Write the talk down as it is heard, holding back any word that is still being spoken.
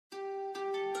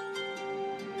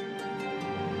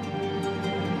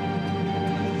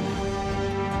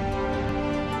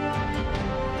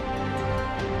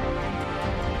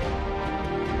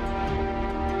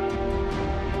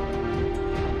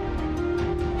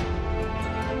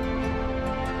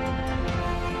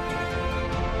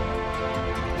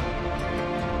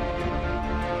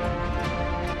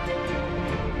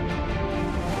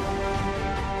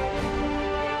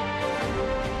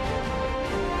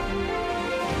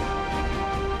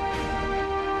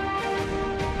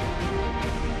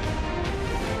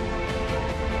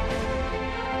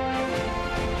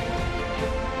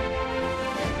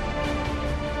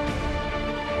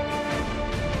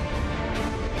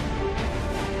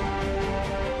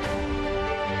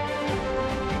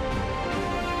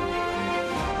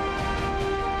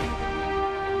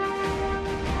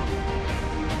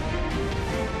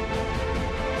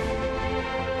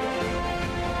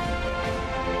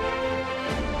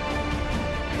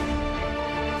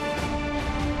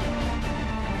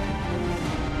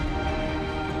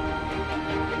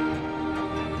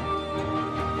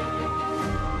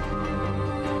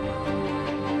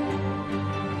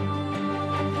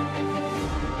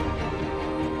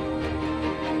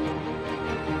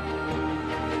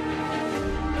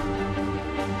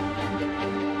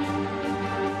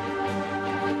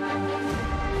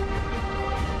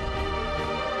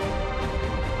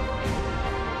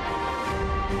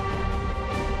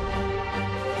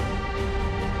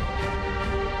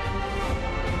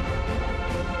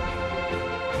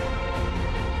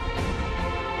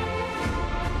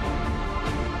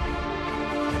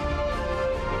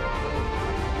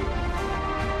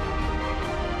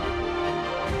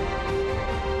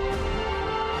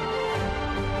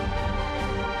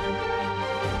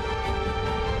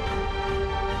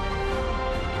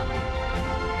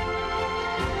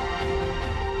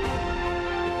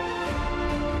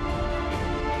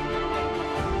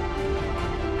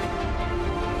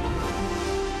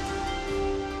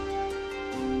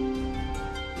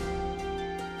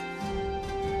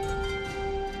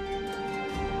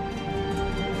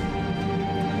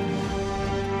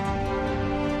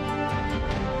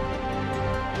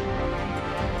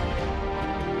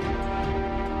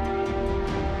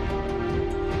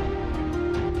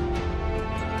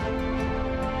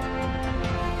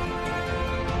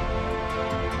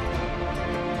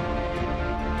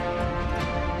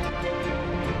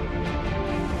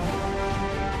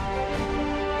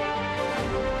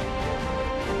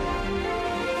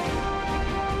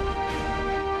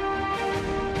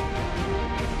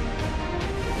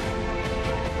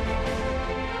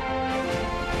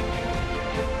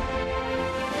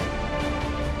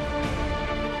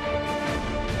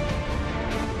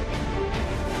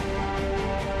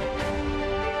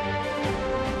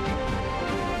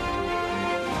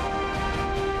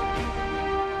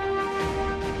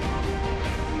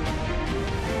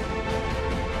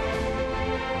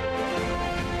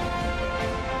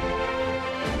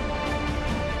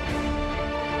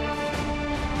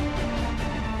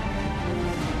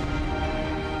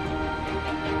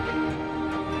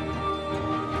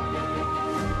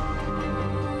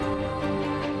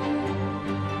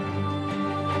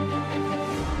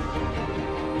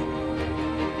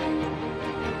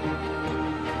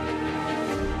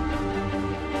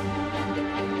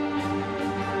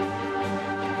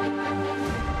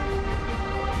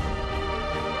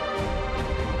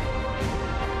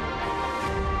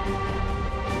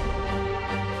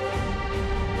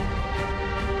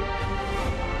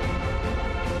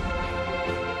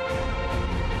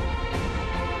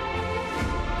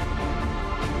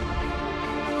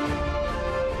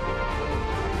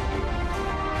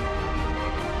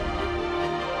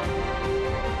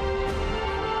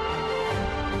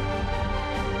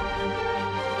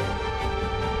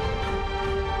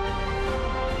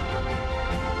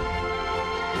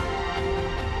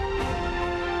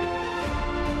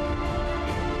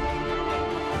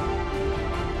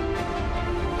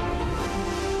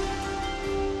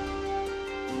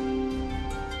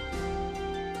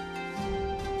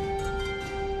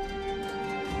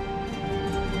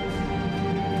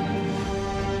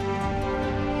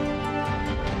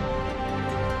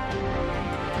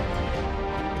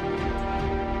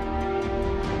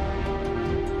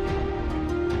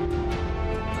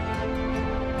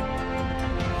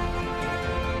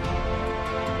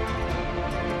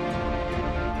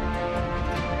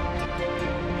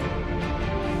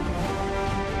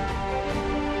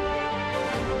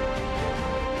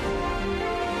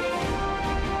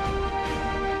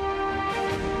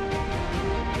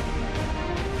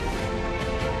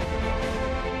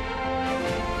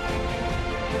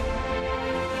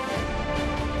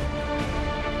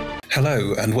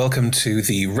Hello, and welcome to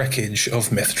the Wreckage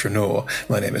of Myth Drannor.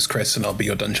 My name is Chris, and I'll be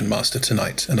your Dungeon Master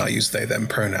tonight, and I use they-them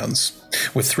pronouns.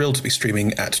 We're thrilled to be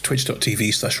streaming at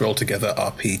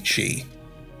twitch.tv/rolltogetherrpg.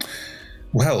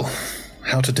 Well,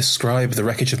 how to describe the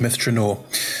Wreckage of Myth Drannor?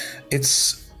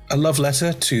 It's a love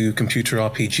letter to computer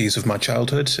RPGs of my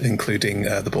childhood, including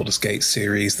the Baldur's Gate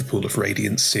series, the Pool of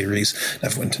Radiance series,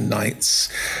 Neverwinter Nights,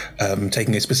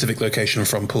 taking a specific location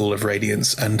from Pool of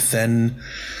Radiance and then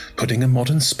putting a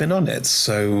modern spin on it.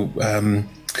 So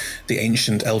the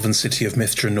ancient elven city of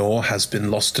Myth Drannor has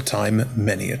been lost to time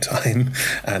many a time,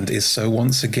 and is so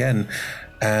once again.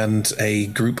 And a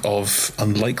group of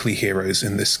unlikely heroes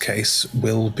in this case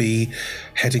will be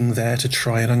heading there to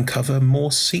try and uncover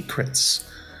more secrets.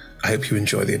 I hope you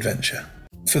enjoy the adventure.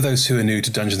 For those who are new to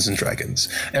Dungeons & Dragons,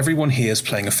 everyone here is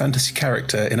playing a fantasy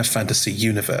character in a fantasy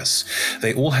universe.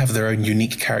 They all have their own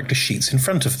unique character sheets in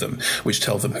front of them, which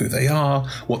tell them who they are,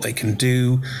 what they can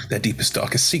do, their deepest,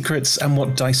 darkest secrets, and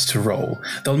what dice to roll.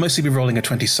 They'll mostly be rolling a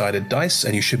 20-sided dice,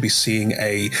 and you should be seeing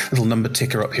a little number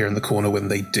ticker up here in the corner when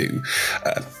they do.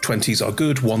 20s are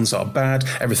good, 1s are bad,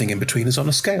 everything in between is on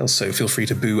a scale, so feel free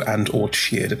to boo and or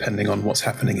cheer depending on what's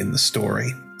happening in the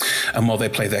story. And while they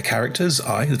play their characters,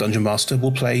 I, the Dungeon Master,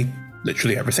 will play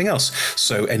literally everything else.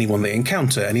 So anyone they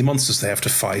encounter, any monsters they have to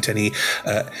fight, any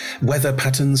weather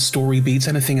patterns, story beats,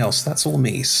 anything else, that's all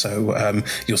me. So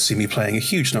you'll see me playing a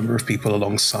huge number of people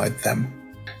alongside them.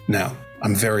 Now,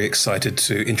 I'm very excited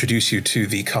to introduce you to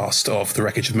the cast of The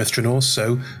Wreckage of Myth Drannor,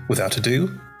 so without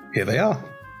ado, here they are.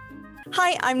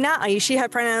 Hi, I'm Nat, I use she, her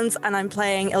pronouns, and I'm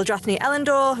playing Ildrathni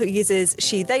Elendor, who uses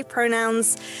she, they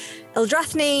pronouns.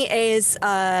 Ildrathni is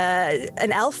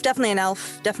an elf, definitely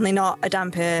not a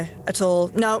Dhampir at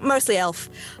all. No, mostly elf.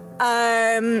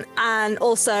 And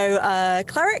also a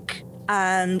cleric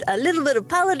and a little bit of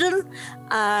paladin,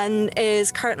 and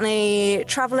is currently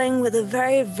traveling with a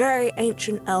very, very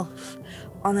ancient elf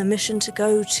on a mission to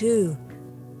go to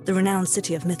the renowned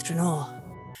city of Myth Drannor.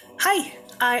 Hi,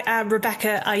 I am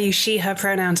Rebecca. I use she, her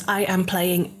pronouns. I am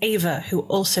playing Ava, who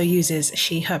also uses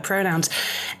she, her pronouns.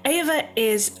 Ava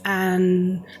is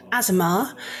an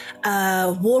Azamar,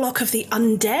 warlock of the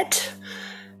undead.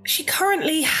 She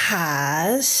currently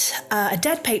has a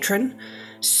dead patron,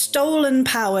 stolen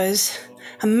powers,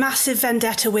 a massive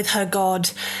vendetta with her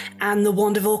god, and the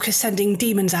Wand of Orcus sending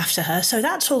demons after her, so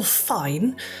that's all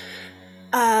fine.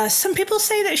 Some people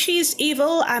say that she's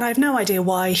evil, and I've no idea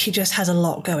why. She just has a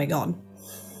lot going on.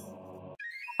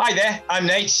 Hi there, I'm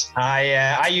Nate.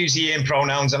 I use he, him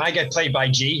pronouns, and I get played by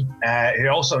G, who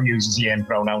also uses he, him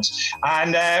pronouns.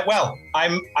 And, well,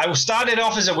 I started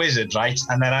off as a wizard, right?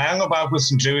 And then I hung about with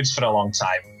some druids for a long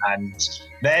time. And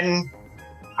then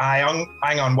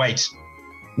hang on, wait.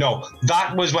 No,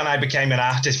 that was when I became an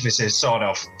artificer, sort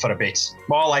of, for a bit.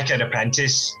 More like an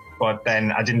apprentice, but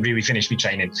then I didn't really finish my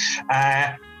training.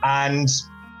 And,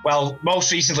 well,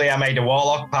 most recently I made a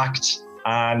warlock pact.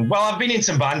 And, well, I've been in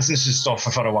some bands and some stuff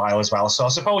for a while as well, so I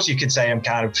suppose you could say I'm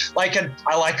kind of like I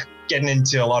like getting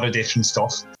into a lot of different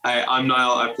stuff. Hi, I'm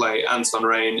Niall. I play Anton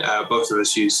Rain. Both of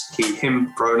us use he,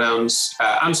 him pronouns.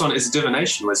 Anton is a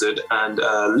divination wizard and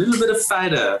a little bit of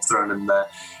fighter thrown in there.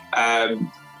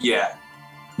 Yeah,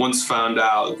 once found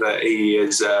out that he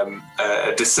is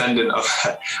a descendant of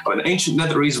an ancient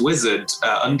Netherese wizard,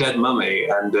 undead mummy,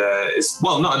 and is,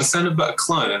 well, not a descendant but a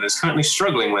clone, and is currently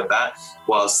struggling with that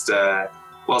whilst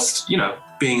you know,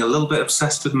 being a little bit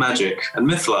obsessed with magic and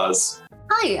mythlas.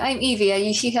 Hi, I'm Evie. I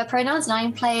use she, her pronouns, and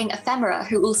I'm playing Ephemera,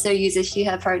 who also uses she,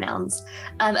 her pronouns.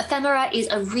 Ephemera is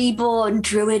a reborn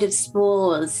druid of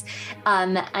spores,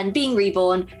 and being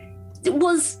reborn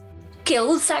was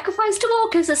killed, sacrificed to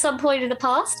orcus at some point in the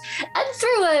past, and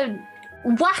through a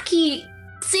wacky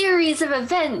series of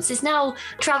events is now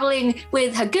traveling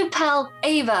with her good pal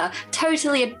Ava,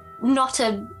 totally not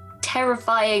a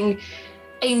terrifying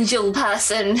angel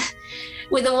person,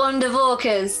 with a wand of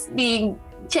orcus being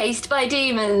chased by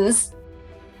demons.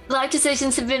 Life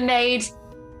decisions have been made.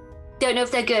 Don't know if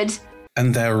they're good.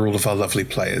 And there are all of our lovely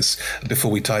players.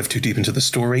 Before we dive too deep into the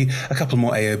story, a couple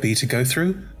more AOB to go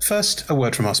through. First, a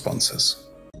word from our sponsors.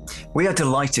 We are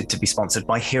delighted to be sponsored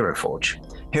by Hero Forge.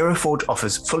 Hero Forge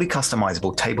offers fully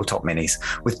customizable tabletop minis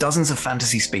with dozens of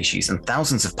fantasy species and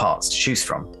thousands of parts to choose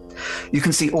from. You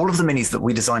can see all of the minis that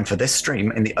we designed for this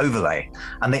stream in the overlay,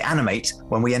 and they animate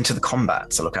when we enter the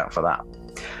combat, so look out for that.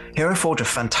 Hero Forge are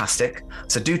fantastic,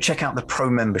 so do check out the Pro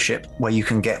membership where you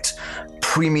can get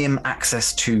premium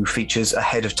access to features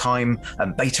ahead of time,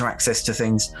 and beta access to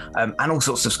things, and all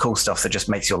sorts of cool stuff that just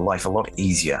makes your life a lot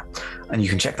easier. And you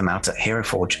can check them out at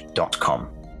heroforge.com.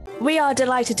 We are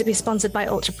delighted to be sponsored by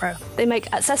Ultra Pro. They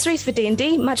make accessories for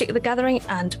D&D, Magic the Gathering,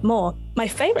 and more. My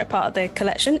favourite part of the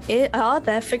collection are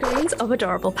their figurines of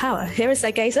adorable power. Here is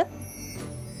their gazer.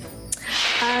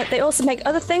 They also make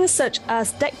other things such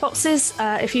as deck boxes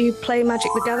if you play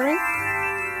Magic the Gathering.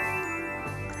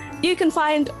 You can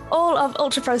find all of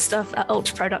Ultra Pro stuff at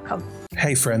ultrapro.com.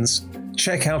 Hey friends,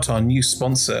 check out our new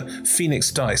sponsor,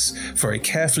 Phoenix Dice, for a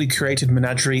carefully curated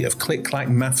menagerie of click-clack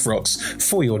math rocks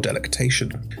for your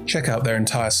delectation. Check out their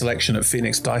entire selection at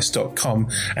phoenixdice.com,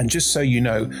 and just so you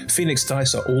know, Phoenix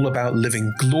Dice are all about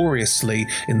living gloriously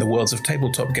in the worlds of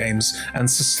tabletop games and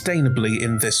sustainably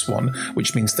in this one,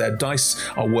 which means their dice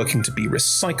are working to be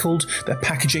recycled, their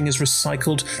packaging is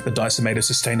recycled, the dice are made of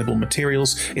sustainable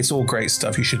materials. It's all great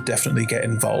stuff. You should definitely get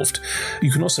involved.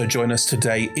 You can also join us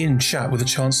today in chat with a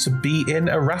chance to be in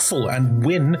a raffle and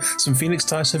win some Phoenix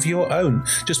Dice of your own.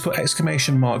 Just put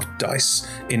 !dice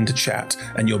into chat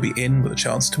and you'll be in with a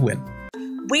chance to win.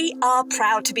 We are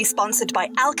proud to be sponsored by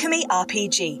Alchemy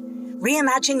RPG.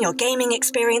 Reimagine your gaming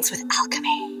experience with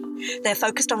Alchemy. They're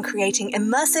focused on creating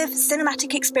immersive,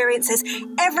 cinematic experiences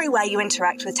everywhere you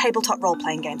interact with tabletop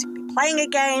role-playing games. Playing a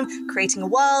game, creating a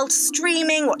world,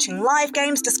 streaming, watching live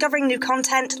games, discovering new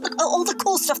content. Look at all the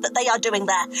cool stuff that they are doing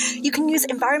there. You can use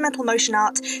environmental motion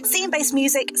art, scene-based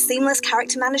music, seamless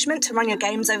character management to run your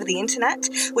games over the internet,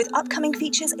 with upcoming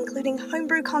features including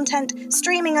homebrew content,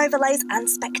 streaming overlays, and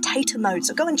spectator mode.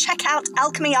 So go and check out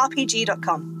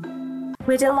alchemyrpg.com.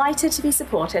 We're delighted to be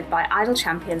supported by Idle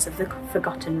Champions of the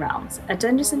Forgotten Realms, a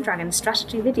Dungeons & Dragons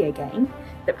strategy video game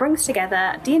that brings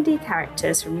together D&D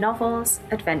characters from novels,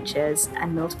 adventures,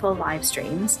 and multiple live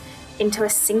streams into a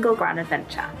single grand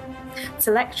adventure.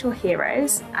 Select your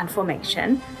heroes and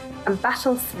formation and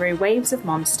battle through waves of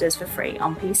monsters for free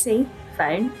on PC,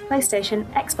 phone, PlayStation,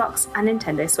 Xbox, and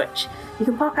Nintendo Switch. You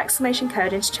can pop exclamation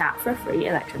code into chat for a free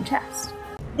Electrum chest.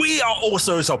 We are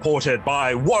also supported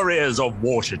by Warriors of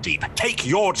Waterdeep. Take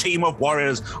your team of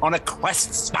warriors on a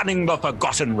quest spanning the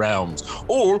Forgotten Realms,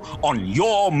 all on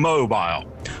your mobile.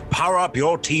 Power up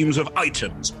your teams with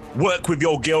items, work with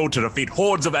your guild to defeat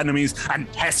hordes of enemies,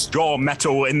 and test your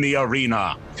mettle in the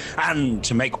arena. And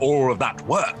to make all of that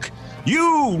work,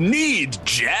 you need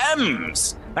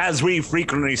gems. As we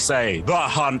frequently say, the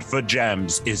hunt for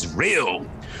gems is real.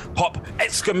 Pop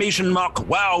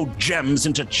 !wow gems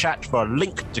into chat for a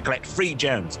link to collect free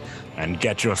gems and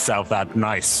get yourself that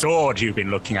nice sword you've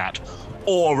been looking at,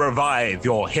 or revive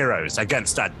your heroes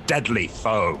against a deadly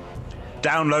foe.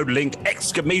 Download link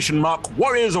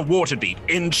 !Warriors of Waterdeep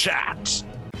in chat.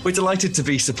 We're delighted to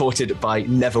be supported by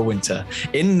Neverwinter.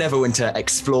 In Neverwinter,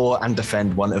 explore and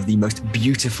defend one of the most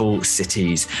beautiful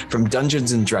cities from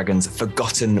Dungeons & Dragons'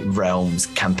 Forgotten Realms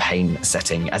campaign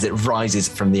setting as it rises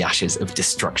from the ashes of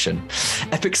destruction.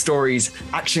 Epic stories,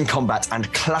 action combat,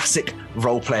 and classic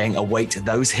role-playing await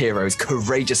those heroes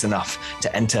courageous enough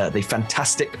to enter the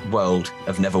fantastic world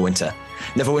of Neverwinter.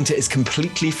 Neverwinter is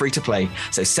completely free to play,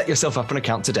 so set yourself up an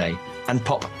account today and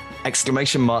pop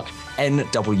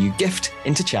 !NW gift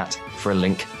into chat for a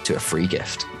link to a free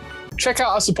gift. Check out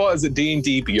our supporters at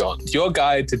D&D Beyond, your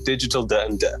guide to digital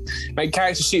D&D. Make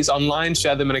character sheets online,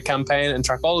 share them in a campaign, and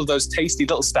track all of those tasty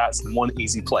little stats in one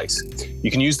easy place. You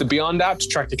can use the Beyond app to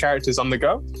track your characters on the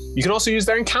go. You can also use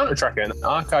their encounter tracker and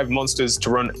archive monsters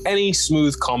to run any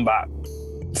smooth combat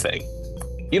thing.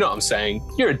 You know what I'm saying.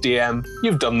 You're a DM.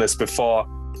 You've done this before.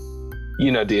 You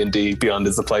know D&D Beyond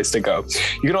is the place to go.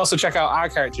 You can also check out our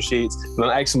character sheets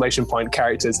with !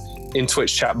 characters in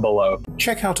Twitch chat below.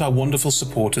 Check out our wonderful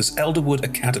supporters, Elderwood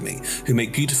Academy, who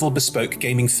make beautiful bespoke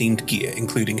gaming-themed gear,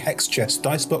 including hex chest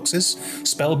dice boxes,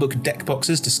 spellbook deck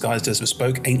boxes disguised as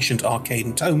bespoke ancient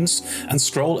arcane tomes, and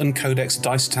scroll and codex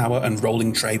dice tower and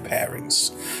rolling tray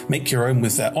pairings. Make your own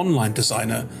with their online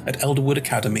designer at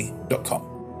elderwoodacademy.com.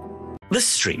 This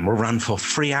stream will run for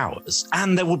 3 hours,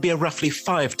 and there will be a roughly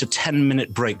 5 to 10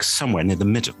 minute break somewhere near the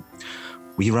middle.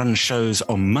 We run shows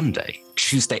on Monday,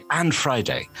 Tuesday, and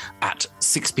Friday at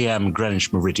 6 p.m.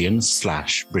 Greenwich Meridian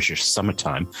 / British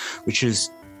Summertime, which is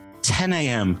 10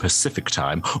 a.m. Pacific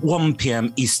Time, 1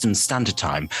 p.m. Eastern Standard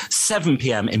Time, 7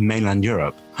 p.m. in mainland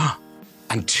Europe,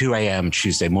 and 2 a.m.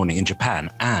 Tuesday morning in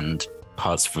Japan and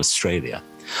parts of Australia.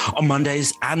 On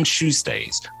Mondays and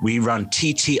Tuesdays, we run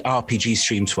TTRPG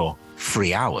streams for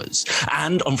 3 hours.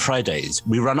 And on Fridays,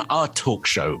 we run our talk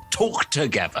show, Talk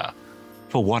Together,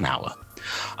 for 1 hour.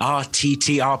 Our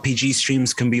TTRPG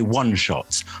streams can be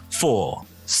one-shots, 4,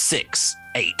 6,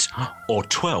 8, or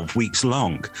 12 weeks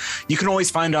long. You can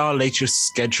always find our latest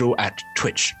schedule at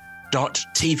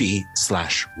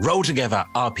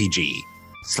twitch.tv/rolltogetherrpg.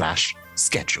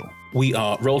 rolltogether.com/schedule. We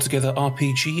are Roll Together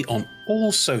RPG on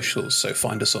all socials, so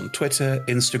find us on Twitter,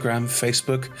 Instagram,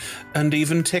 Facebook, and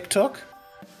even TikTok.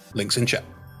 Links in chat.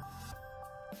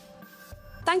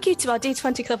 Thank you to our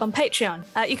D20 Club on Patreon.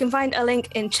 You can find a link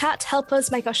in chat. Help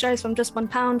us make our shows from just £1,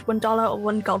 $1, or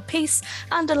 $1 gold piece,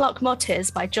 and unlock more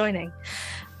tiers by joining.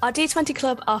 Our D20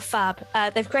 Club are fab.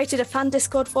 They've created a fan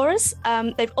Discord for us.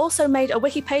 They've also made a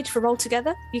wiki page for Roll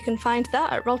Together. You can find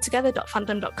that at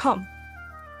rolltogether.fandom.com.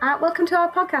 Welcome to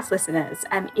our podcast listeners.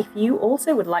 If you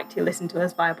also would like to listen to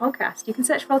us via podcast, you can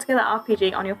search Roll Together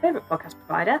RPG on your favourite podcast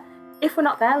provider. If we're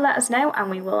not there, let us know and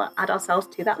we will add ourselves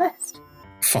to that list.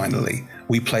 Finally,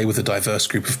 we play with a diverse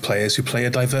group of players who play a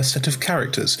diverse set of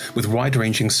characters with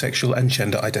wide-ranging sexual and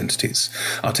gender identities.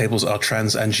 Our tables are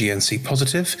trans and GNC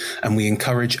positive, and we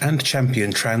encourage and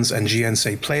champion trans and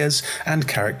GNC players and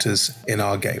characters in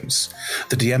our games.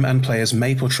 The DM and players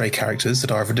may portray characters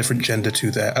that are of a different gender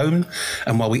to their own,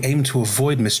 and while we aim to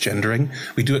avoid misgendering,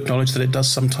 we do acknowledge that it does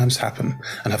sometimes happen,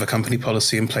 and have a company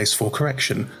policy in place for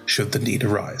correction should the need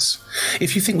arise.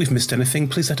 If you think we've missed anything,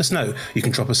 please let us know. You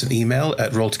can drop us an email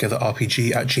at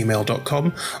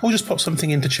rolltogetherrpg@gmail.com or just pop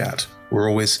something into chat. We're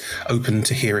always open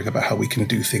to hearing about how we can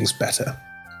do things better.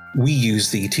 We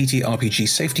use the TTRPG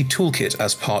Safety Toolkit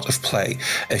as part of play.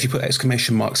 If you put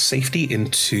 !safety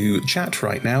into chat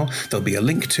right now, there'll be a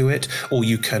link to it, or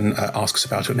you can ask us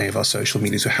about it on any of our social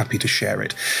medias. We're happy to share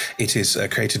it. It is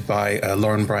created by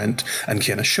Lauren Bryant and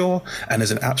Kiana Shaw, and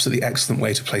is an absolutely excellent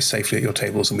way to play safely at your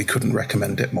tables, and we couldn't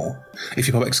recommend it more. If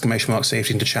you pop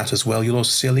 !safety into chat as well, you'll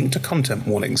also see a link to content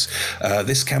warnings.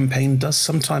 This campaign does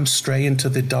sometimes stray into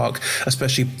the dark,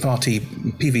 especially party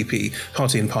PvP,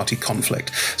 party and party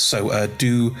conflict. So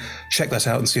do check that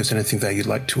out and see if there's anything there you'd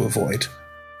like to avoid.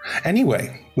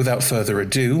 Anyway, without further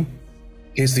ado,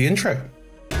 here's the intro.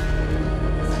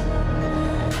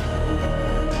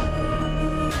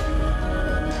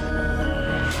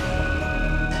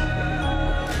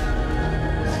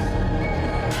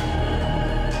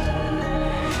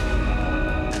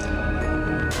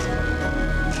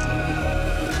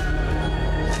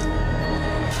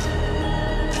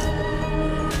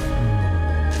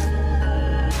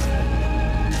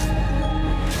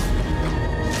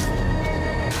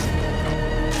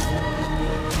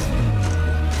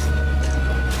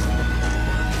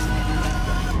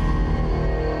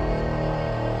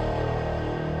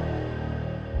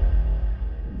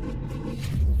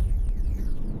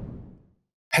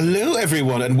 Hello,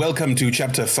 everyone, and welcome to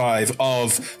Chapter 5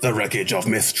 of The Wreckage of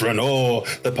Myth Drannor.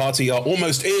 The party are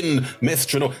almost in Myth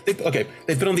Drannor.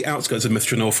 They've been on the outskirts of Myth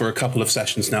Drannor for a couple of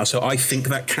sessions now, so I think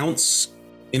that counts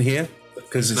in here,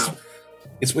 because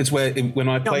it's where, when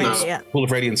I play Pool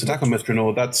of Radiance Attack on Myth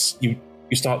Drannor, that's, you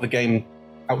start the game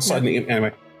outside the...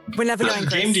 Anyway. We're never going,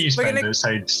 Chris. What game do you spend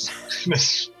outside? Is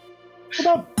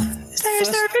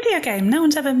there a video game? No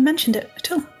one's ever mentioned it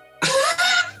at all.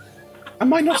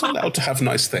 Am I not allowed to have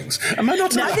nice things? Am I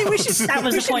not allowed? I think we should. That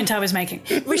was the point I was making.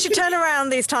 We should turn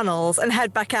around these tunnels and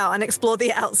head back out and explore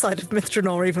the outside of Myth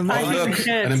Drannor even more. Oh, look,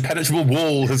 an impenetrable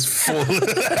wall has fallen.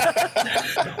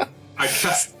 I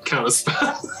cast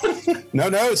counterspell. No,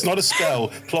 it's not a spell.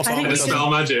 Plot I think armor. we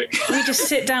Spell magic. We just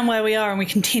sit down where we are and we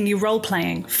continue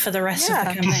role-playing for the rest of the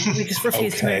campaign. We just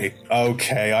refuse to move.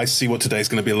 Okay, I see what today's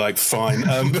going to be like. Fine.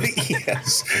 But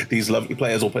yes, these lovely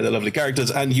players all play their lovely characters,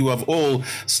 and you have all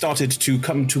started to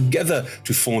come together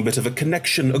to form a bit of a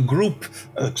connection, a group,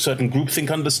 a certain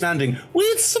groupthink understanding,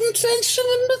 with some tension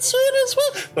in between as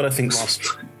well. But I think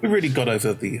we really got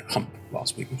over the hump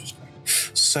last week, which was great.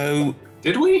 So...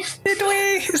 Did we?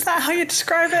 Is that how you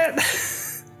describe it?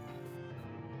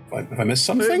 Have I missed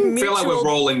something? I feel like we're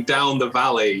rolling down the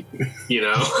valley,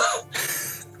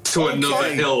 to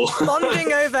another hill.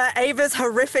 Bonding over Ava's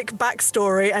horrific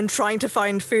backstory and trying to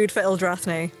find food for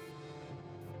Ildrathni.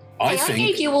 I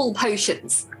gave you all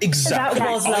potions. Exactly.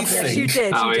 That was lovely. You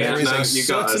did. Oh, yeah, There is a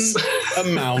certain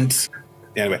amount.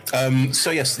 Anyway, so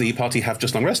yes, the party have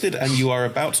just long rested, and you are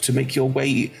about to make your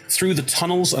way through the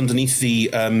tunnels underneath the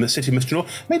city of Myth Drannor,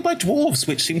 made by dwarves,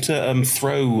 which seem to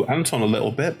throw Anton a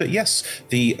little bit. But yes,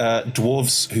 the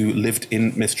dwarves who lived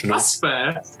in Myth Drannor. That's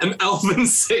fair. An elven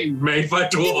city made by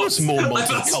dwarves. It's more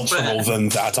multicultural than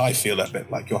that. I feel a bit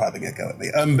like you're having a go at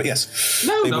me. But yes,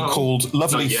 they were called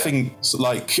lovely things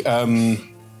like... so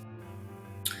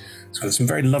there's some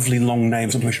very lovely long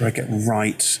names. I'm not sure I get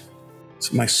right.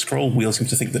 So my scroll wheel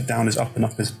seems to think that down is up and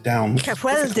up is down.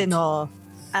 Capweldinor.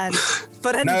 And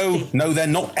No, they're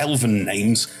not elven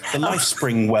names. The life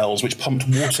spring wells which pumped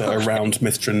water around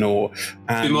Myth Drannor.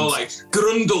 And be more like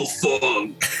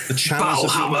Grundlethorn. The channels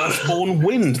of the born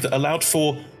wind that allowed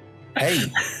for hay.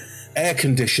 air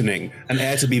conditioning and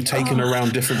air to be taken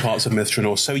around different parts of Myth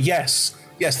Drannor. So yes,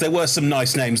 there were some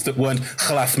nice names that weren't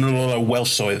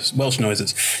Welsh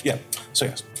noises. Yeah, so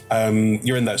yes.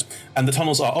 You're in those. And the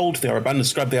tunnels are old, they are abandoned,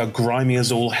 described, they are grimy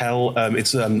as all hell.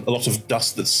 It's a lot of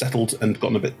dust that's settled and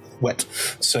gotten a bit wet.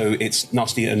 So it's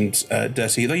nasty and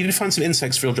dirty. Though you did find some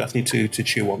insects for Eldrathni to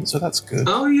chew on, so that's good.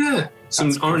 Oh, yeah.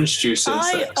 Some orange juice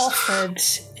insects. I offered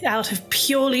out of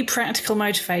purely practical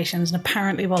motivations and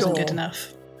apparently wasn't good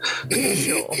enough.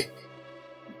 Sure.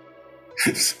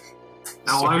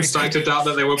 Now I'm starting to doubt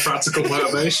that they were practical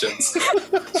motivations.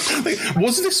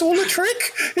 Was this all a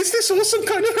trick? Is this all some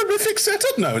kind of horrific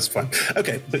setup? No, it's fine.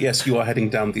 Okay, but yes, you are heading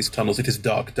down these tunnels. It is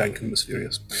dark, dank, and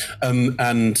mysterious.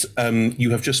 And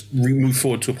you have just moved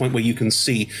forward to a point where you can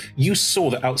see. You saw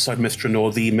that outside Myth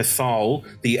Drannor, the Mythal,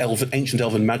 the ancient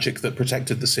elven magic that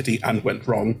protected the city and went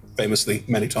wrong, famously,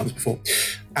 many times before,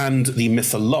 and the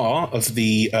Mythalar of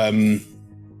the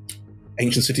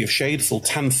ancient city of Shade,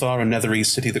 Fultanthar, a Netherese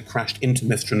city that crashed into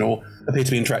Myth Drannor, appear to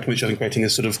be interacting with each other, creating a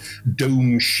sort of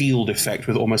dome shield effect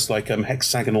with almost like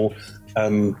hexagonal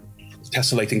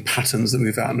tessellating patterns that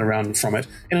move out and around from it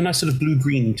in a nice sort of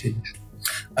blue-green tinge.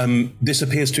 This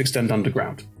appears to extend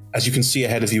underground. As you can see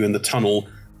ahead of you in the tunnel,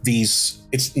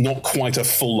 it's not quite a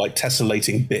full like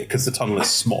tessellating bit because the tunnel is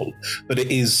small, but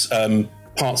it is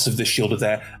parts of this shield are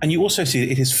there. And you also see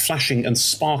that it is flashing and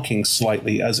sparking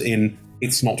slightly, as in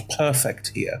it's not perfect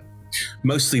here,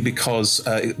 mostly because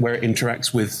where it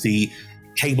interacts with the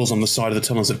cables on the side of the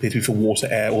tunnels that appear to be for water,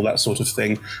 air, all that sort of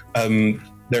thing.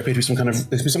 There appears to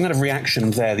be some kind of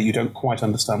reaction there that you don't quite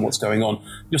understand what's going on.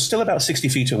 You're still about 60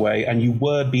 feet away, and you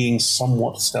were being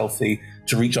somewhat stealthy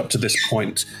to reach up to this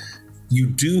point. You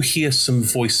do hear some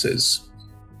voices.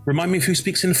 Remind me of who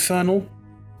speaks Infernal?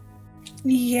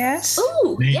 Yes.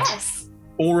 Ooh, yes.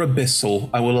 Or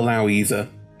Abyssal. I will allow either.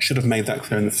 Should have made that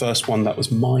clear in the first one. That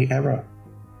was my error.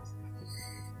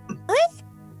 What?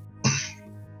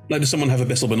 Like, does someone have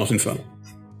Abyssal but not Infernal?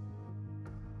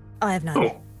 I have neither.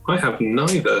 Oh, I have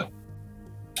neither.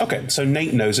 Okay, so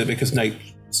Nate knows it because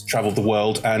Nate's travelled the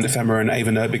world, and Ephemera and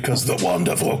Ava know because the Wand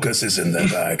of Orcus is in their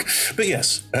bag. But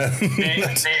yes.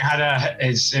 Nate had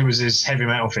it was his heavy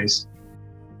metal face.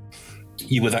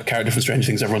 You were that character from Stranger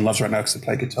Things everyone loves right now because they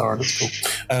play guitar and it's cool.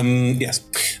 Yes.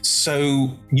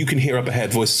 So you can hear up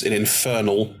ahead voices in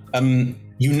Infernal.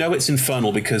 You know it's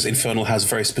Infernal because Infernal has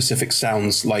very specific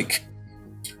sounds like,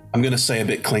 I'm going to say a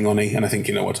bit Klingon-y, and I think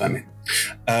you know what I mean.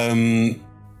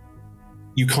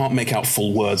 You can't make out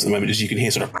full words at the moment, as you can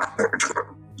hear sort of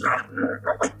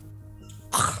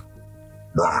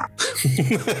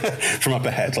from up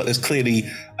ahead. Like there's clearly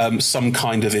some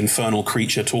kind of infernal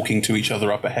creature talking to each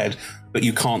other up ahead, but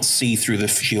you can't see through the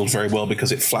shield very well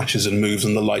because it flashes and moves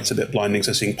and the light's a bit blinding,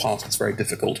 so seeing past it's very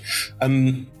difficult.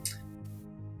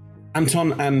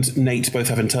 Anton and Nate both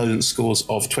have intelligence scores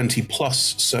of 20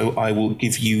 plus, so I will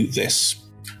give you this.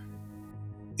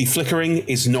 The flickering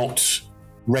is not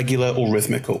regular or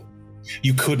rhythmical.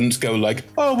 You couldn't go like,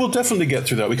 oh, we'll definitely get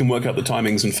through that. We can work out the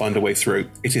timings and find a way through.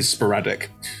 It is sporadic.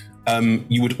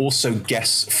 You would also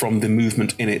guess from the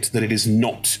movement in it that it is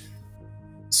not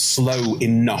slow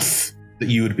enough that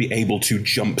you would be able to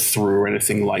jump through or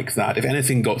anything like that. If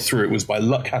anything got through, it was by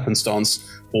luck, happenstance,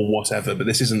 or whatever, but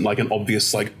this isn't like an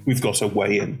obvious, like, we've got a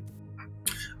way in.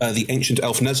 The ancient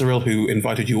elf Nezeril, who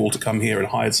invited you all to come here and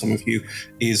hired some of you,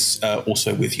 is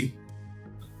also with you.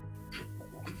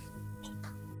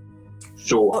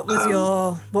 Sure.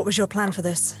 What was your plan for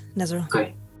this, Nezeril?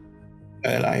 Okay.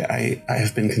 I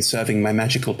have been conserving my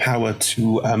magical power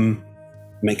to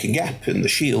make a gap in the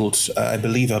shield. I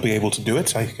believe I'll be able to do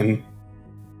it. I can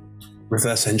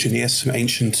reverse engineer some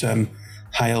ancient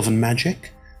high elven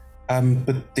magic.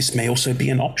 But this may also be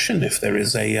an option if there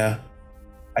is I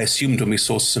assumed when we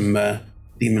saw some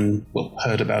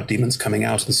heard about demons coming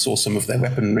out and saw some of their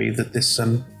weaponry that this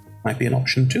might be an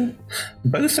option too.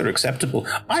 Both are acceptable.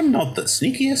 I'm not the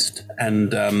sneakiest,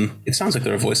 and it sounds like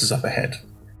there are voices up ahead.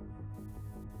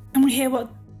 And we hear what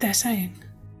they're saying.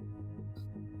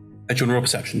 Do you want to roll a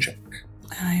perception check?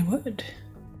 I would.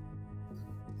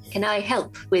 Can I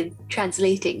help with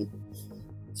translating?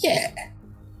 Yeah.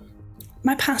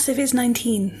 My passive is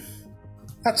 19.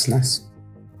 That's nice.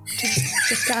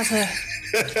 Just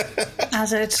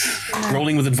as a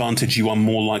rolling with advantage, you are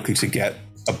more likely to get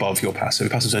above your passive.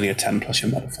 Your passive's only a 10 plus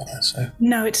your modifier, so...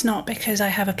 No, it's not, because I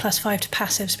have a +5 to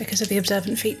passives because of the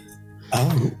observant feat.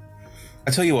 Oh.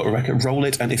 I tell you what, Rebecca, roll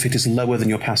it, and if it is lower than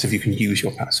your passive, you can use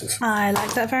your passive. I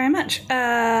like that very much.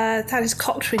 That is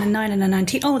caught between a 9 and a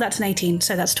 19. Oh, that's an 18,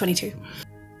 so that's 22.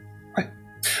 Right.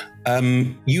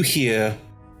 You hear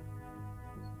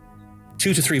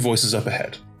 2 to 3 voices up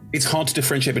ahead. It's hard to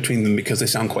differentiate between them because they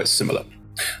sound quite similar.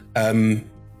 Here's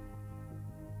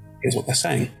what they're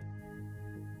saying.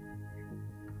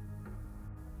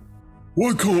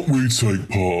 Why can't we take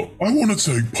part? I want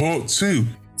to take part too.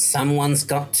 Someone's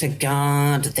got to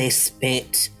guard this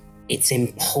bit. It's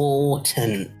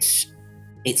important.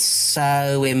 It's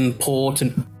so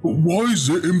important. But why is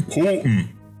it important?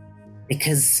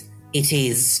 Because it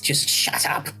is. Just shut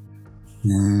up.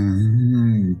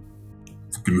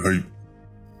 Fucking hate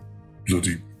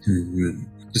bloody...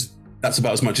 Just, that's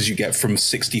about as much as you get from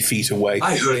 60 feet away.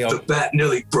 I heard the bat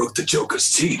nearly broke the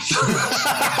Joker's teeth.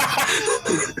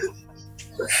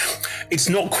 It's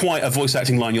not quite a voice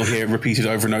acting line you'll hear repeated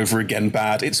over and over again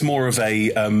bad. It's more of a,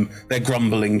 they're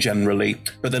grumbling generally,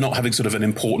 but they're not having sort of an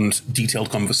important, detailed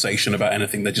conversation about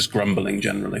anything. They're just grumbling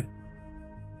generally.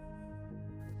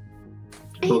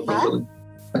 Ava,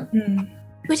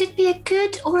 would it be a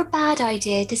good or a bad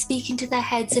idea to speak into their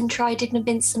heads and try to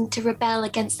convince them to rebel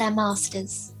against their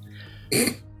masters?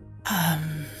 I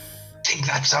think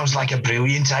that sounds like a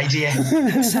brilliant idea.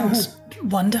 That sounds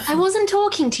wonderful. I wasn't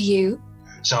talking to you.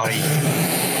 Sorry.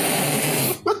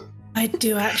 I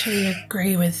do actually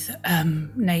agree with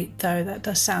Nate, though. That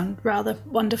does sound rather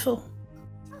wonderful.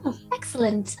 Oh,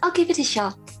 excellent. I'll give it a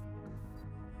shot.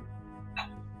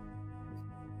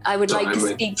 I would like to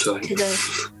speak to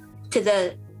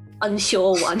the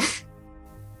unsure one.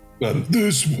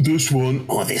 This one.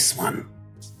 Or this one.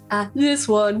 This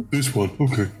one. This one,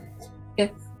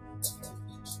 okay.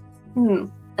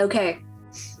 Okay.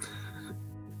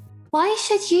 Why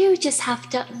should you just have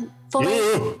to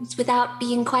follow without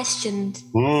being questioned?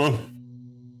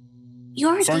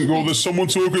 You're a Thank God there's someone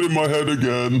talking in my head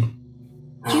again.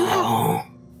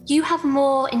 You have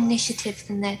more initiative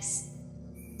than this.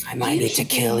 I might need to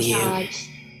kill you.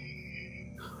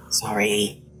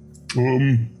 Sorry.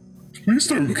 Please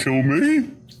don't kill me.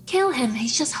 Kill him.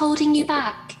 He's just holding you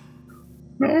back.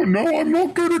 No, I'm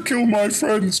not gonna kill my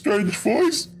friend, Strange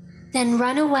Voice. Then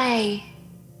run away.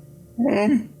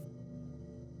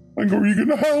 Are you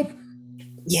gonna help?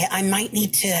 Yeah, I might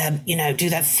need to, do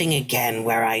that thing again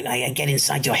where I get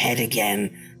inside your head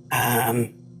again.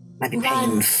 Might be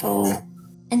painful.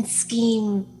 And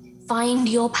scheme. Find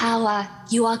your power.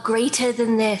 You are greater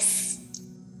than this.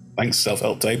 Thanks,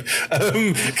 self-help tape.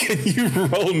 Can you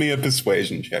roll me a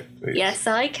persuasion check, please? Yes,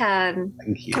 I can.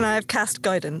 Thank you. Can I have cast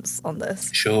guidance on this?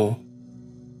 Sure.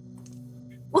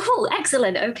 Oh,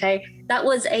 excellent. Okay. That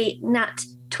was a nat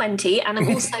 20, and I'm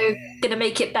also going to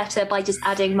make it better by just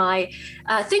adding my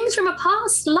things from a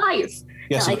past life.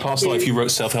 Yes, in a past life you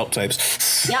wrote self-help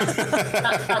tapes. Yeah,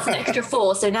 that's an extra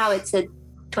 4, so now it's a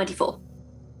 24.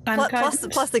 Plus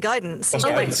the guidance. Plus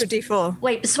guidance. Extra D4.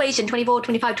 Wait, persuasion, 24,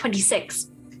 25, 26.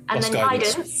 And Plus then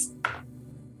guidance.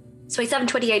 27,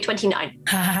 28, 29.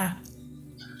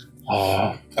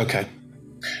 Okay.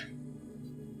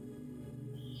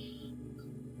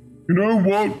 You know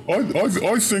what?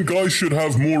 I think I should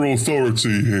have more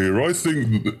authority here. I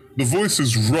think the voice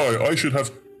is right. I should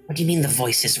have... What do you mean the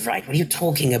voice is right? What are you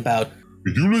talking about?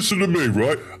 You listen to me,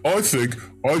 right? I think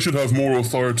I should have more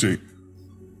authority.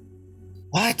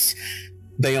 What?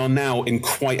 They are now in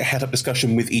quite a head-up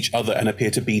discussion with each other and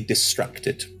appear to be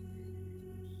distracted.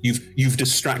 You've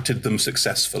distracted them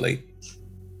successfully.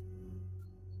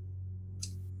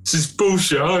 This is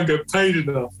bullshit. I don't get paid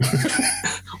enough.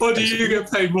 Why do you get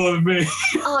paid more than me?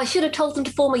 Oh, I should have told them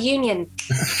to form a union.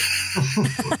 Do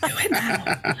it now.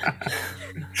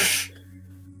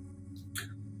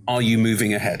 Are you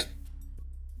moving ahead?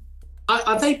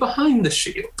 Are they behind the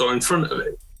shield or in front of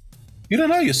it? You don't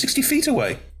know. You're 60 feet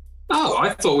away. Oh,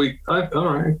 I thought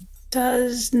all right.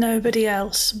 Does nobody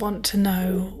else want to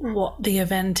know what the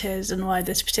event is and why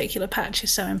this particular patch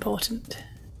is so important?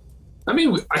 I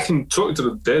mean, I can talk to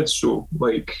the dead, so,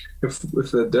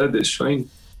 if they're dead, it's fine.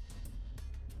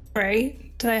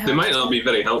 Right? Do they have They might not be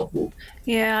very helpful.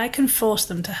 Yeah, I can force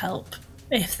them to help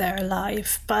if they're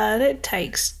alive, but it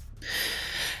takes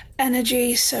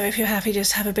energy, so if you're happy to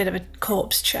just have a bit of a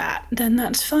corpse chat, then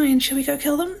that's fine. Shall we go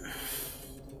kill them?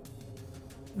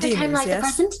 Good time like the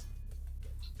present?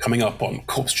 Coming up on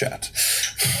corpse chat.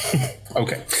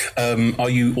 Okay. Are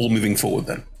you all moving forward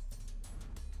then?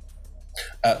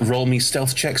 Roll me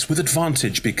stealth checks with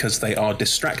advantage because they are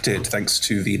distracted thanks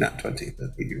to the nat 20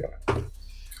 that you roll.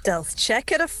 Stealth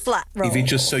check at a flat roll. Evie,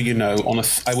 just so you know,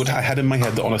 I had in my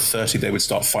head that on a 30 they would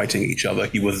start fighting each other.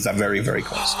 You were very, very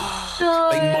close.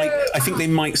 I think they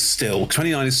might still.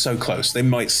 29 is so close. They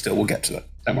might still. We'll get to that.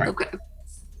 Don't worry. Okay.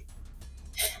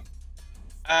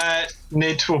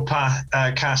 Nid will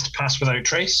cast Pass Without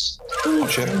Trace. Hot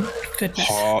shit. Goodness.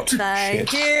 Hot Thank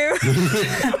shit. you.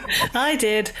 I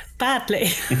did, badly.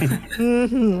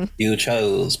 You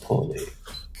chose poorly.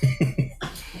 All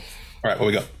right, what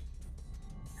we got?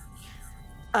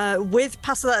 With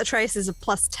Pass Without a Trace is a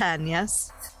 +10,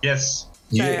 yes? Yes.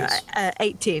 So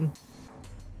 18.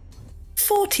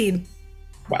 14.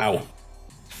 Wow.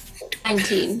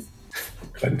 19.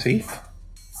 20.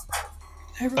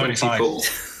 25.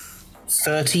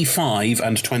 35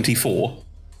 and 24.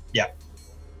 Yeah.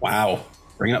 Wow.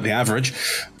 Bringing up the average.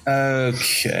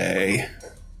 Okay.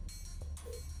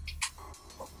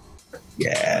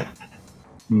 Yeah.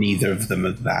 Neither of them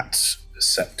are that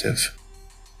perceptive.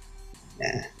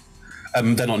 Yeah.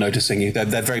 They're not noticing you.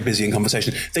 They're very busy in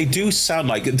conversation. They do sound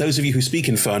like, those of you who speak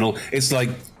Infernal, it's like...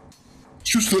 It's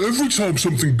just that every time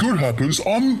something good happens,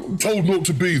 I'm told not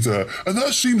to be there, and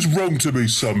that seems wrong to me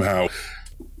somehow.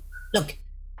 Look,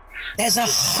 there's a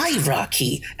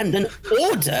hierarchy and an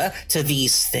order to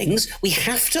these things. We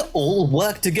have to all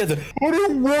work together. I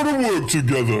don't want to work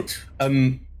together.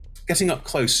 Getting up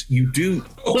close, you do...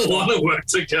 All want to work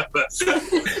together.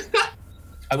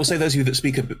 I will say those of you that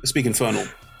speak Infernal,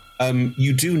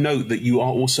 you do note that you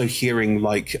are also hearing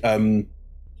like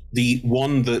the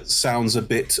one that sounds a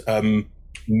bit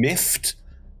miffed.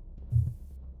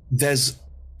 There's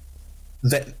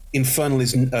that Infernal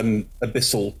is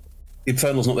abyssal.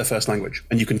 Infernal's not their first language,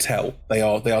 and you can tell they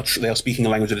are speaking a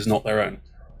language that is not their own.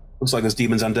 Looks like there's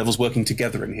demons and devils working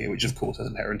together in here, which of course has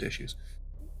inherent issues.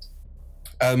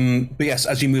 But yes,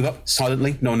 as you move up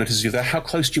silently, no one notices you there. How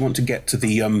close do you want to get to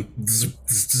the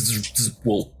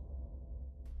wall?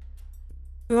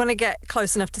 We want to get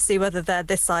close enough to see whether they're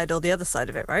this side or the other side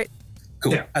of it, right?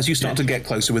 Cool. Yeah. As you start to get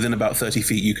closer, within about 30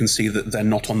 feet, you can see that they're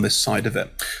not on this side of it.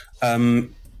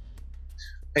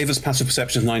 Ava's passive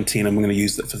perception is 19, and we're going to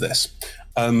use that for this.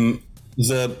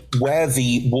 Where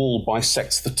the wall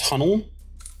bisects the tunnel,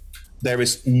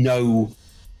 there's no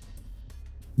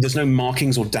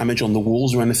markings or damage on the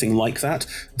walls or anything like that.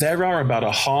 There are about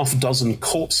a half dozen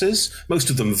corpses, most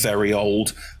of them very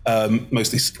old,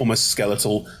 mostly almost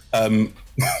skeletal.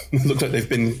 Look like they've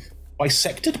been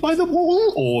bisected by the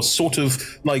wall, or sort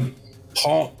of like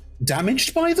part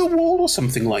damaged by the wall or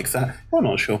something like that. I'm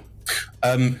not sure.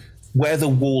 Where the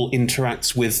wall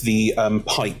interacts with the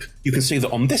pipe, you can see that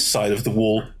on this side of the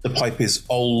wall, the pipe is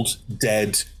old,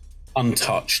 dead,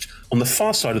 untouched. On the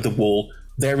far side of the wall,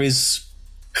 there is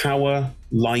power,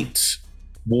 light,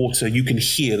 water. You can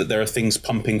hear that there are things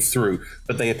pumping through,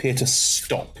 but they appear to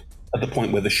stop at the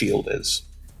point where the shield is.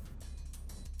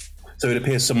 So it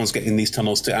appears someone's getting these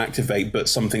tunnels to activate, but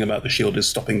something about the shield is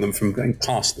stopping them from going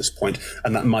past this point,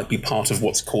 and that might be part of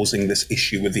what's causing this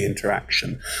issue with the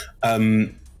interaction.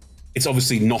 It's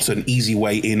obviously not an easy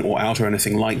way in or out or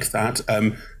anything like that.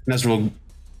 Nezril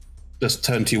just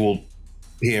turned to you all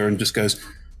here and just goes,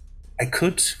 I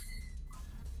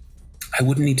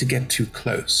wouldn't need to get too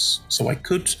close, so I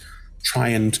could try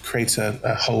and create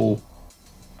a hole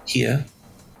here,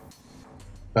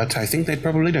 but I think they'd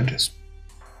probably notice.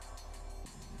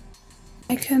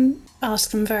 I can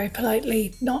ask them very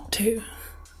politely not to,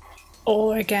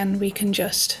 or again, we can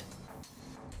just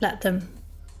let them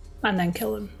and then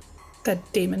kill them. They're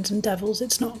demons and devils.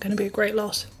 It's not going to be a great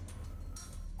loss.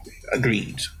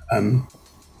 Agreed.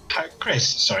 Chris,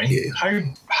 sorry. Yeah.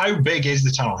 How big is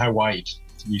the tunnel? How wide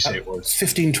did you say it was?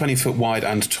 15, 20 foot wide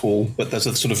and tall, but there's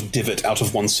a sort of divot out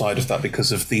of one side of that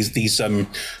because of these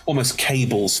almost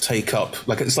cables take up,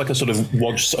 it's like a sort of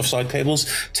wodge of side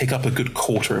cables, take up a good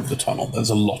quarter of the tunnel. There's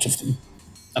a lot of them.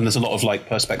 And there's a lot of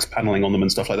Perspex paneling on them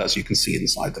and stuff like that, so you can see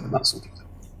inside them and that sort of thing.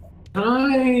 Can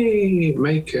I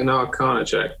make an Arcana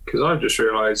check? Because I've just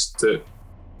realised that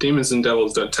demons and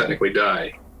devils don't technically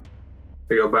die.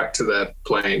 They go back to their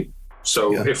plane.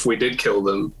 So if we did kill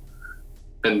them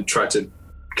and try to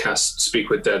cast Speak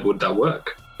with Dead, would that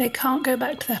work? They can't go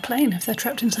back to their plane if they're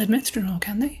trapped inside Myth Drannor,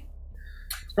 can they?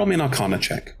 Roll me an Arcana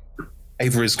check.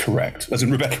 Ava is correct, as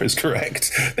in Rebecca is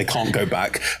correct. They can't go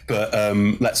back, but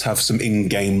let's have some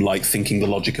in-game thinking the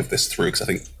logic of this through, because I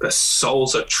think their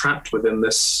souls are trapped within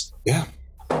this. Yeah.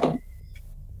 And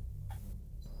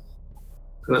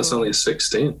that's only a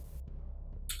 16.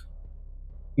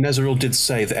 Nezril did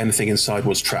say that anything inside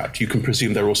was trapped. You can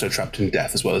presume they're also trapped in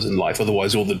death as well as in life.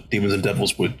 Otherwise, all the demons and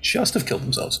devils would just have killed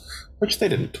themselves, which they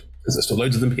didn't, because there's still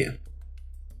loads of them here.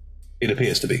 It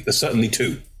appears to be. There's certainly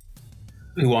two,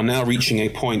 who are now reaching a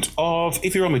point of,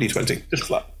 if you're on my d20, just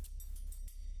flat.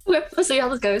 Okay, let's see how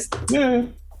this goes. Yeah.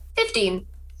 15.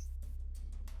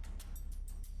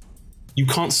 You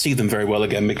can't see them very well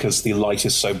again because the light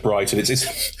is so bright, and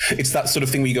it's that sort of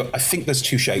thing where you go, I think there's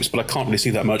two shapes, but I can't really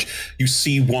see that much. You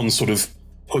see one sort of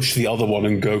push the other one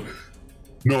and go,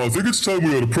 no, I think it's time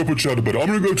we had a proper chat about it. I'm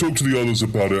going to go talk to the others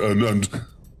about it, and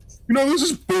You know, this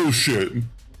is bullshit.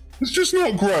 It's just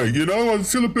not great, you know? I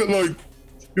feel a bit like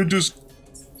you're just...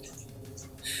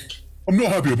 I'm not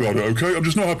happy about it, okay? I'm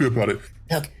just not happy about it.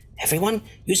 Look, everyone,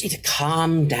 you just need to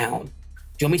calm down. Do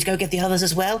you want me to go get the others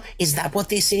as well? Is that what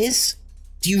this is?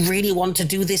 Do you really want to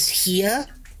do this here?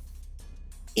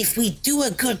 If we do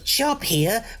a good job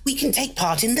here, we can take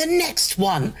part in the next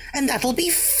one, and that'll be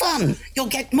fun. You'll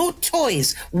get more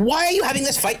toys. Why are you having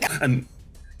this fight now? And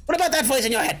what about that voice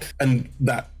in your head? And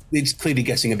that, it's clearly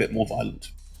getting a bit more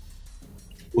violent.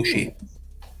 Pushy.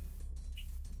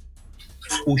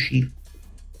 Pushy.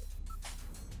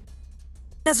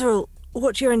 Nezeril,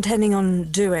 what you're intending on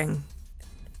doing,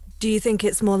 do you think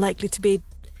it's more likely to be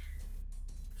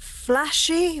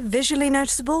flashy, visually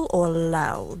noticeable, or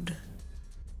loud?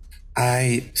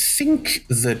 I think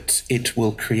that it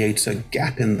will create a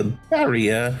gap in the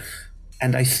barrier,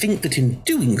 and I think that in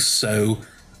doing so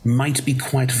might be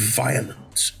quite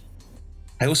violent.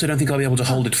 I also don't think I'll be able to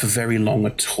hold it for very long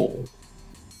at all.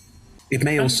 It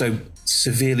may also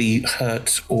severely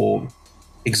hurt or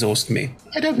exhaust me.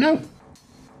 I don't know.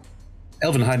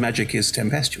 Elven high magic is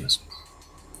tempestuous.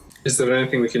 Is there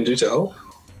anything we can do to help?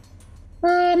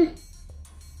 I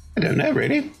don't know,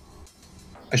 really.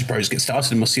 I should probably just get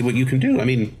started and we'll see what you can do. I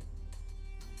mean,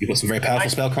 you've got some very powerful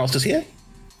spellcasters here.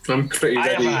 I'm pretty ready.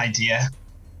 I have an idea,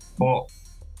 but,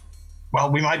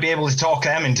 well, we might be able to talk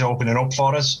them into opening up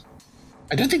for us.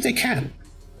 I don't think they can.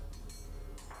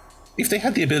 If they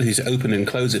had the ability to open and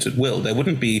close it at will, there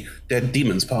wouldn't be dead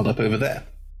demons piled up over there.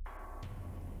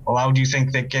 Well, how do you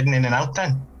think they're getting in and out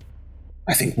then?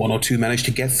 I think one or two managed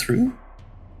to get through.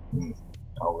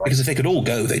 All right. Because if they could all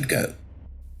go, they'd go.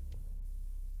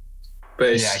 But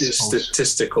it's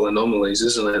statistical anomalies,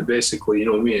 isn't it? Basically, you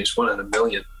know what I mean? It's 1 in a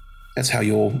million. That's how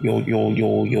your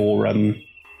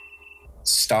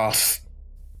staff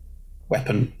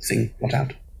weapon thing got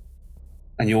out.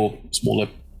 And your smaller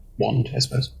wand, I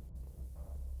suppose.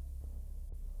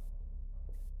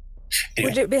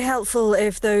 Anyway. Would it be helpful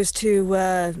if those two,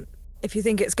 if you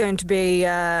think it's going to be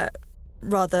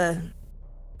rather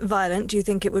violent, do you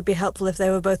think it would be helpful if they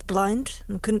were both blind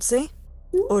and couldn't see?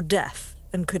 Or deaf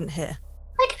and couldn't hear?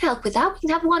 I can help with that. We can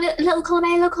have one a little column A,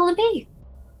 a little column B.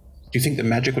 Do you think the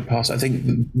magic would pass? I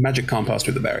think magic can't pass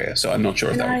through the barrier, so I'm not sure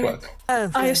if that would work.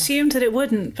 I assumed that it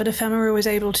wouldn't, but Ephemera was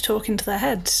able to talk into their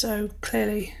heads, so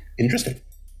clearly... Interesting.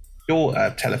 Your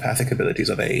telepathic abilities,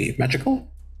 are they magical?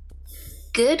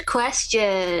 Good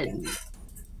question.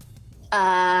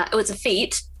 It was a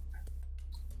feat.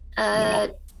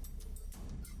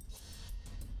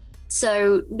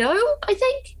 So, no, I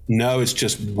think? No, it's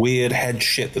just weird head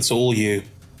shit that's all you.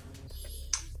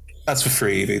 That's for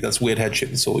free, Evie. That's weird head shit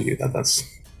that's all you. That's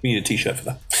we need a t-shirt for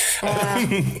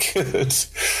that. Good.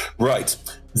 Right.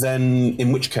 Then,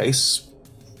 in which case,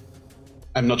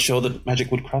 I'm not sure that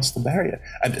magic would cross the barrier.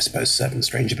 I suppose certain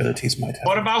strange abilities might have.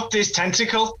 What about this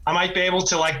tentacle? I might be able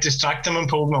to, like, distract them and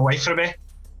pull them away for a bit.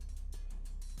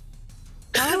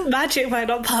 Magic might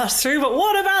not pass through, but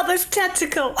what about this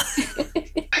tentacle?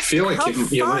 I feel like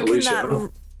you might lose it.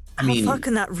 How far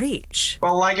can that reach?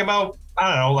 Well, like about, I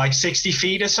don't know, like 60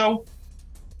 feet or so.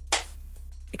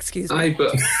 Excuse me.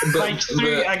 Like,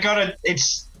 I gotta,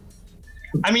 it's...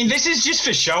 I mean, this is just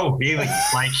for show, really.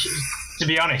 Like, to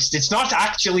be honest, it's not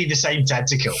actually the same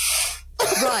tentacle.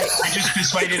 Right. I just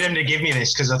persuaded him to give me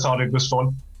this because I thought it was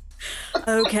fun.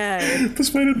 Okay.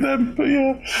 Persuaded them, but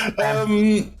yeah.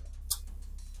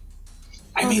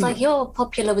 I was like, you're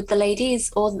popular with the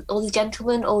ladies, or the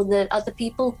gentlemen, or the other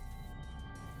people.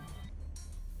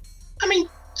 I mean,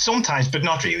 sometimes, but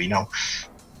not really, no.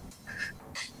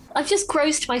 I've just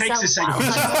grossed myself out.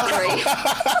 I'm sorry.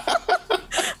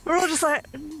 We're all just like...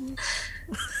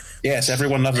 Yes,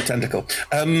 everyone loves a tentacle.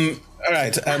 All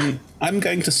right, I'm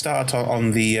going to start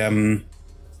on the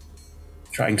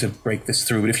trying to break this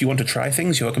through, but if you want to try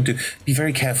things, you're welcome to. Be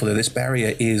very careful, though. This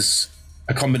barrier is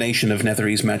a combination of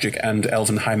Netherese magic and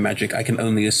Elvenheim magic. I can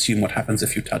only assume what happens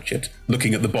if you touch it.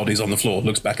 Looking at the bodies on the floor,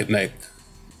 looks back at Nate.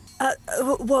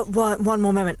 One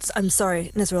more moment. I'm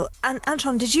sorry, Nezeril.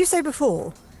 Anton, did you say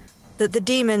before that the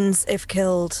demons, if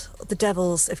killed, the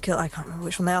devils, if killed, I can't remember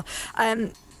which one they are,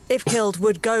 if killed,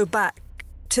 would go back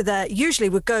to their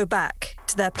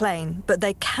plane, but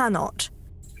they cannot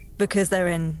because they're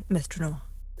in Myth Drannor?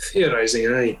 Theorising,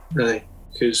 aye.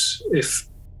 Because if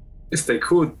they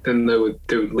could, then they would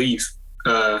leave.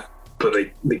 But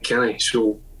they can't.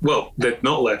 So, well, they've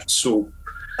not left. So,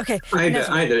 okay.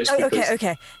 Either it's because...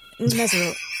 Okay.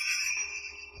 Nezeril.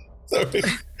 Sorry.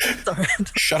 Sorry.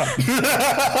 Shut up.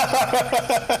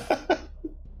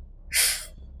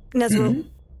 Nezeril,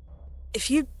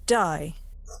 if you die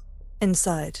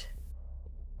inside,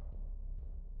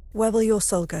 where will your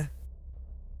soul go?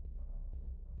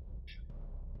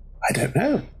 I don't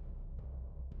know.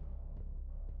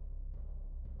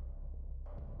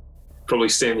 Probably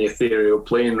stay in the ethereal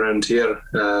plane around here,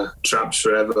 trapped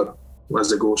forever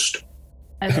as a ghost.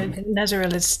 I don't think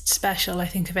Nezeril is special. I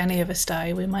think if any of us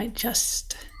die, we might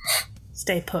just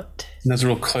stay put.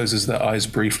 Nezeril closes their eyes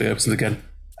briefly, opens them again.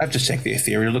 I've just checked the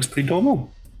ethereal, looks pretty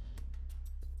normal.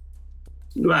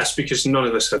 That's because none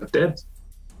of us are dead.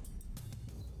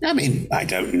 I mean, I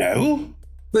don't know.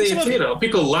 The ethereal,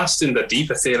 people last in the deep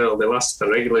ethereal, they last in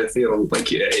the regular ethereal.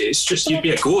 Like, it's just, you'd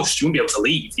be a ghost, you wouldn't be able to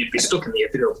leave. You'd be stuck in the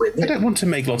ethereal plane. I don't want to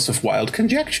make lots of wild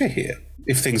conjecture here.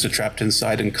 If things are trapped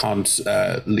inside and can't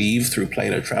leave through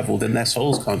planar travel, then their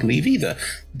souls can't leave either.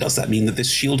 Does that mean that this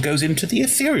shield goes into the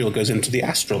ethereal, goes into the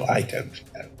astral? I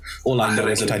don't know. All I know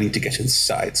is that I need to get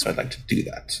inside, so I'd like to do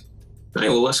that. Right,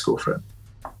 well, let's go for it.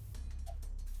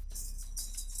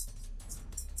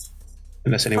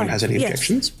 Unless anyone has any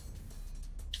objections.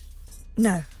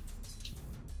 No.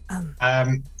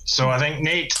 So I think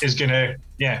Nate is going to,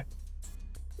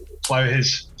 plow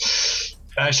his,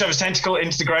 shove his tentacle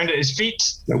into the ground at his feet.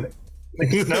 No.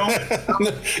 No?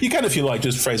 You can if you like,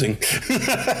 just phrasing.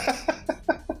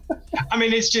 I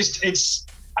mean, it's just his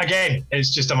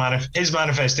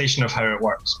manifestation of how it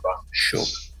works. But sure.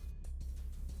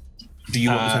 Do you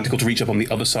want the tentacle to reach up on the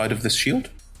other side of this shield?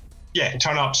 Yeah,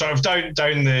 turn up sort of down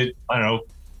the, I don't know,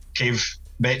 cave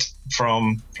bit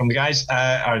from the guys,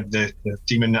 or the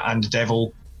demon and the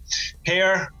devil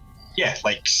pair. Yeah,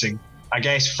 like, I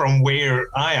guess from where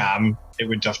I am, it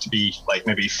would have to be like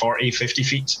maybe 40, 50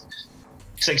 feet,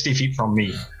 60 feet from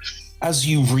me. As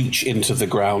you reach into the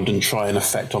ground and try an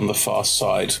effect on the far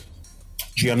side,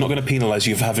 I'm not going to penalize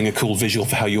you for having a cool visual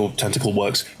for how your tentacle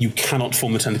works. You cannot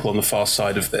form the tentacle on the far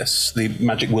side of this. The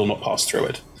magic will not pass through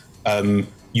it.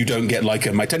 You don't get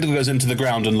like my tentacle goes into the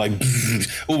ground and like,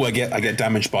 oh, I get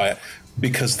damaged by it,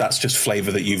 because that's just flavor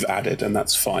that you've added, and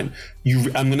that's fine.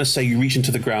 I'm going to say you reach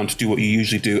into the ground to do what you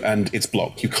usually do, and it's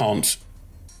blocked. You can't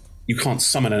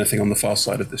summon anything on the far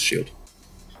side of this shield.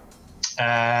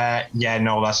 No,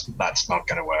 that's not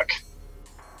going to work.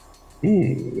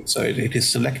 So it is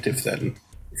selective then.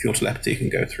 If your telepathy can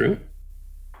go through.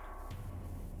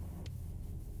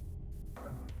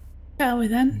 Shall we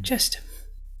then? Just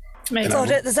make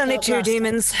it. There's only two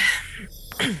demons.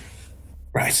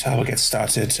 Right, I will get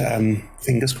started.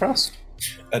 Fingers crossed.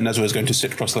 Nezra is going to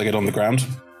sit cross-legged on the ground,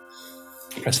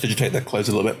 prestidigitate their clothes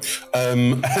a little bit,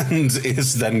 and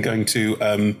is then going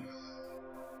to...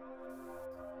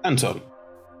 Anton,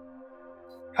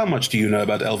 how much do you know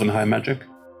about Elven High Magic?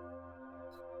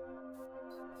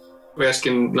 We're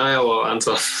asking Niall or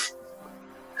Anton?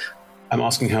 I'm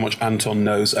asking how much Anton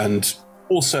knows, and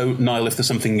also, Niall, if there's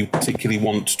something you particularly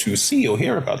want to see or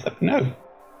hear about, let me know.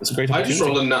 It's a great opportunity. I just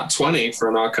rolled a nat 20 for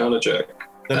an Arcana check.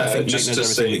 Then I think Nate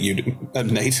knows everything that you do.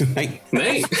 Nate?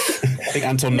 Nate? I think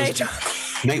Anton knows.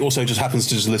 Nate also just happens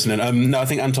to just listen in. No, I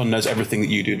think Anton knows everything that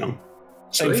you do now.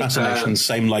 Same fascination,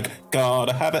 same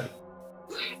gotta have it.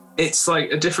 It's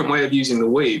like a different way of using the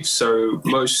weave. So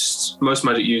most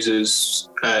magic users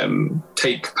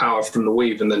take power from the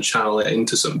weave and then channel it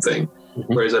into something.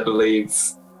 Mm-hmm. Whereas I believe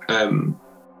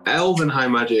Elven High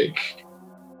Magic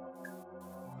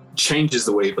changes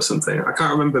the weave or something. I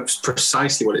can't remember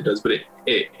precisely what it does, but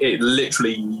it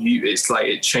literally, it's like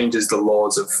it changes the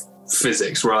laws of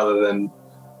physics rather than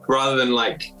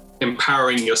like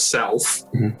empowering yourself.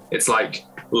 Mm-hmm. It's like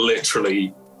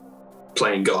literally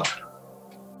playing God.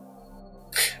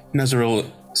 Nezeril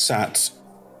sat.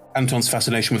 Anton's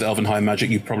fascination with Elven High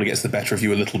Magic probably gets the better of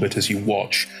you a little bit as you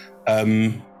watch.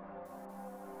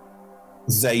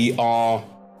 They are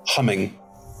humming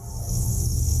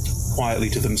quietly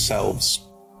to themselves,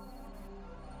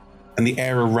 and the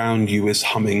air around you is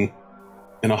humming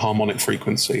in a harmonic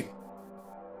frequency.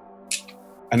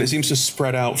 And it seems to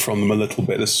spread out from them a little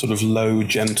bit, this sort of low,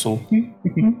 gentle...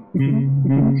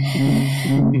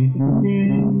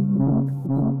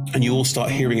 And you all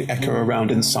start hearing it echo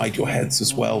around inside your heads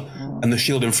as well. And the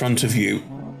shield in front of you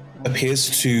appears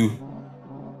to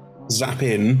zap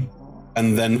in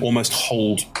and then almost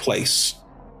hold place.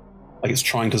 Like it's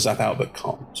trying to zap out but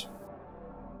can't.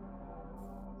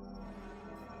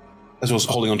 As well as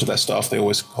holding onto their staff, they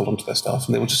always hold onto their staff,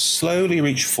 and they will just slowly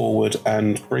reach forward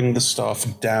and bring the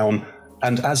staff down.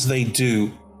 And as they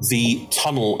do, the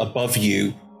tunnel above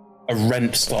you, a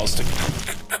rent starts to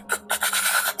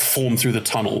form through the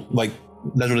tunnel. Like,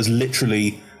 Ledger is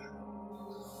literally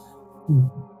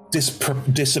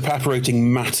disevaporating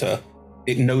matter.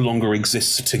 It no longer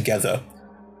exists together.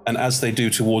 And as they do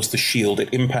towards the shield,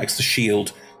 it impacts the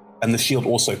shield, and the shield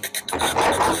also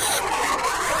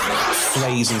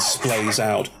flays and splays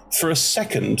out. For a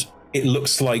second, it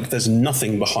looks like there's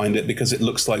nothing behind it because it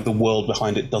looks like the world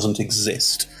behind it doesn't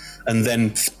exist. And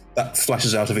then that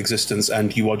flashes out of existence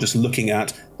and you are just looking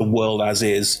at the world as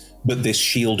is, but this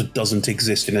shield doesn't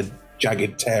exist in a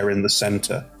jagged tear in the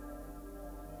center.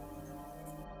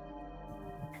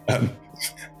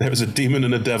 There is a demon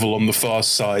and a devil on the far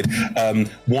side.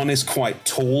 One is quite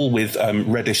tall with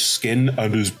reddish skin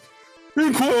and is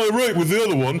being quite irate with the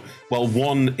other one, while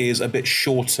one is a bit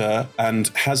shorter and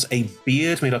has a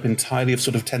beard made up entirely of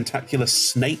sort of tentacular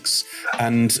snakes.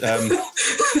 And they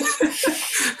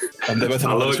both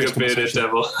have I love a good bearded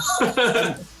devil.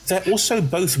 They're also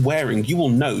both wearing, you will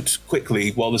note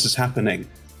quickly while this is happening,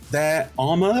 their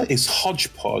armor is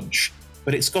hodgepodge,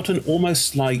 but it's got an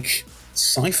almost like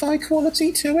sci-fi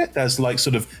quality to it. There's like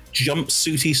sort of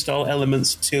jumpsuity style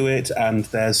elements to it, and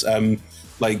there's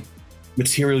like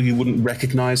material you wouldn't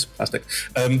recognize, plastic.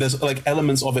 There's like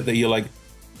elements of it that you're like,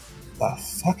 the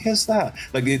fuck is that?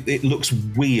 Like it looks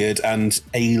weird and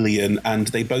alien, and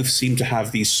they both seem to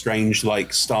have these strange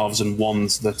like staves and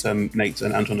wands that Nate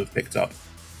and Anton have picked up.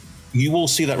 You all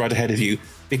see that right ahead of you.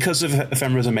 Because of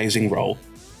Ephemera's amazing role,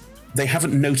 they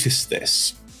haven't noticed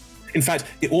this. In fact,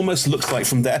 it almost looks like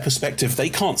from their perspective, they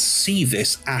can't see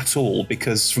this at all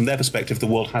because from their perspective, the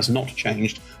world has not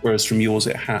changed, whereas from yours,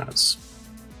 it has.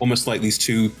 Almost like these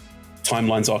two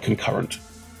timelines are concurrent.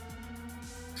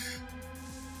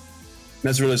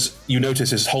 Nezril, as you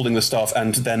notice, is holding the staff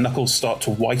and their knuckles start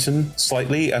to whiten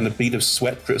slightly and a bead of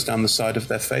sweat drips down the side of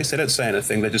their face. They don't say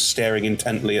anything, they're just staring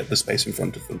intently at the space in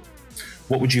front of them.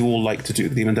 What would you all like to do?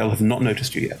 The Demon Devil have not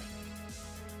noticed you yet.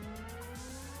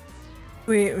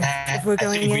 If we're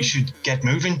going I think we should get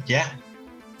moving, yeah.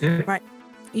 Right,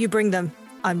 you bring them.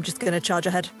 I'm just going to charge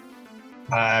ahead.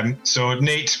 So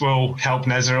Nate will help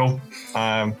Nezril.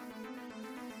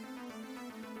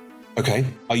 Okay,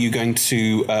 are you going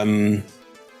to,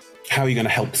 how are you going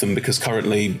to help them? Because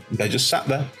currently they're just sat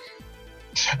there.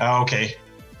 Okay.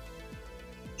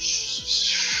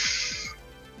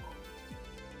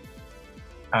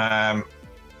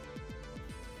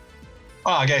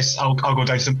 I guess I'll go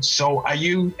down to them. So are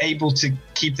you able to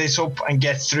keep this up and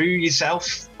get through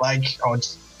yourself? Like, or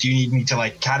do you need me to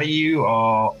like carry you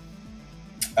or?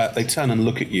 They turn and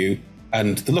look at you,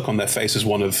 and the look on their face is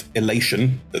one of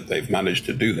elation that they've managed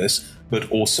to do this, but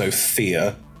also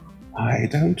fear. I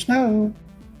don't know.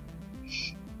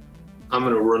 I'm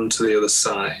going to run to the other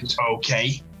side.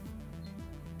 Okay.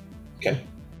 Okay.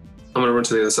 I'm going to run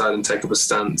to the other side and take up a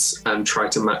stance and try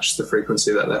to match the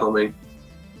frequency that they're humming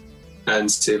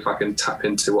and see if I can tap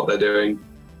into what they're doing.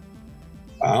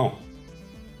 Wow.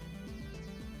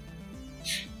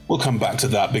 We'll come back to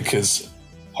that because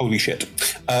holy shit.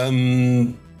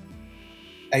 Ava,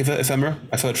 Ephemera,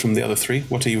 I've heard from the other three.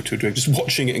 What are you two doing? Just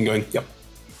watching it and going, yep.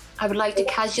 I would like to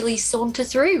casually saunter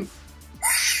through.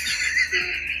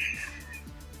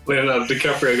 Leonardo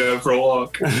DiCaprio going for a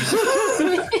walk.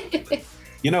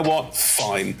 You know what?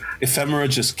 Fine. Ephemera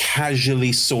just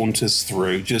casually saunters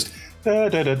through. Just da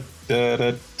da da da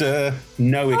da da.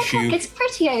 No issue. It's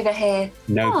pretty over here.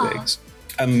 No bigs.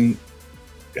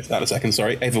 Get to that in a second.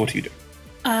 Sorry, Ava. What do you do?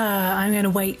 I'm going to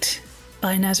wait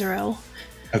by Nezril.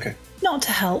 Okay. Not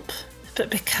to help, but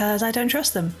because I don't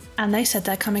trust them, and they said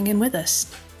they're coming in with us,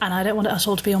 and I don't want us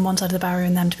all to be on one side of the barrier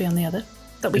and them to be on the other.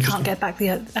 That we can't get back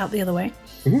out the other way.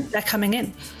 Mm-hmm. They're coming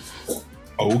in.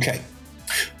 Okay.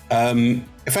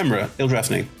 Ephemera,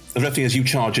 Ildrathni. Ildrathni, as you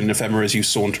charge in, Ephemera, as you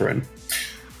saunter in.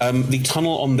 The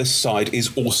tunnel on this side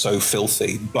is also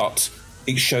filthy, but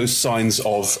it shows signs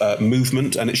of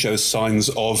movement, and it shows signs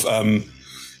of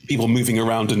people moving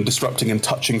around and disrupting and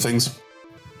touching things.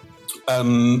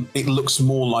 It looks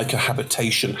more like a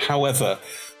habitation. However,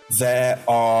 there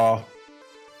are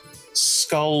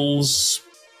skulls,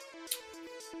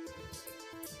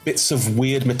 bits of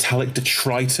weird metallic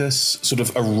detritus sort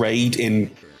of arrayed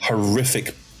in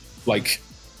horrific, like,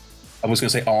 I was going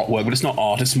to say artwork, but it's not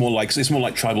art. It's more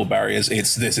like tribal barriers.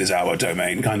 It's this is our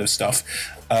domain kind of stuff.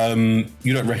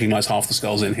 You don't recognize half the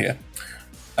skulls in here.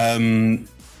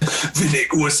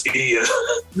 Vidic was here.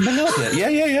 A little bit,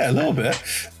 yeah, a little bit.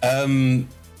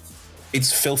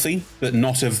 It's filthy, but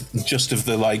not of just of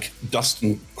the like dust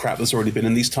and crap that's already been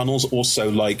in these tunnels.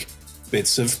 Also, like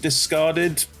bits of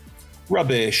discarded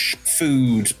rubbish,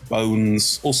 food,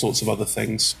 bones, all sorts of other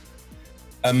things.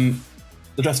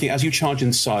 Ildrathni, as you charge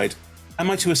inside,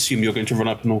 am I to assume you're going to run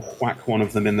up and whack one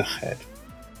of them in the head?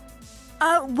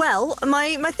 Well,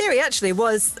 my theory actually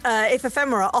was if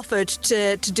Ephemera offered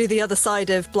to do the other side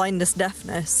of blindness,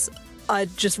 deafness,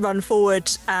 I'd just run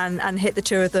forward and hit the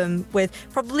two of them with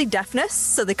probably deafness,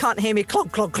 so they can't hear me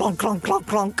clonk, clonk, clonk, clonk, clonk,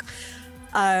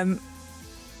 clonk.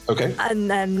 Okay. And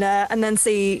then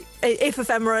see if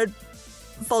Ephemera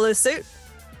follows suit.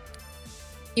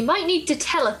 You might need to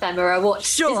tell Ephemera what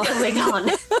is going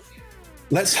on.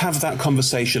 Let's have that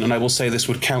conversation, and I will say this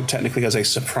would count technically as a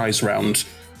surprise round.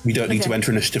 We don't need to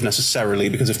enter initiative necessarily,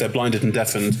 because if they're blinded and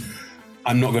deafened,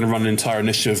 I'm not going to run an entire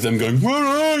initiative of them going, "Where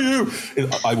are you?"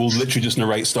 I will literally just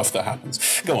narrate stuff that happens.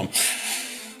 Go on.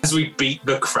 As we beat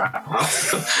the crap out.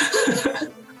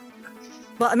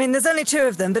 Well, I mean, there's only 2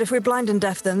 of them, but if we blind and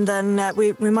deaf them, then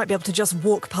we might be able to just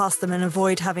walk past them and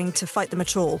avoid having to fight them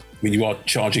at all. I mean, you are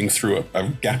charging through a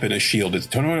gap in a shield. It's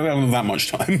don't have that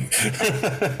much time.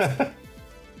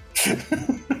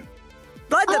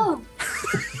 Blind them. Oh,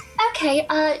 okay.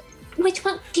 Which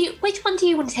one do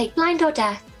you want to take, blind or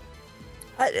deaf?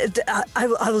 I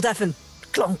will deafen.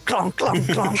 Clonk, clonk, clonk,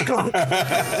 clonk, clonk.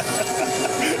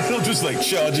 They're just like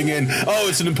charging in. Oh,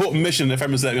 it's an important mission. If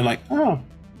everyone's there, you're like, oh.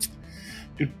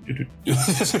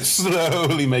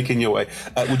 Slowly making your way.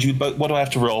 Would you? What do I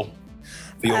have to roll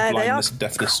for your blindness,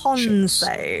 deafness? Con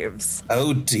saves.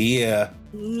 Oh dear.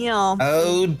 Yeah.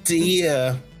 Oh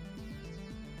dear.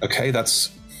 Okay, that's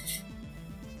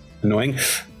annoying.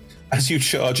 As you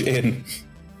charge in,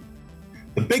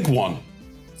 the big one,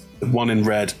 the one in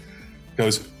red,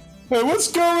 goes, "Hey,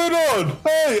 what's going on?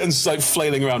 Hey!" And it's like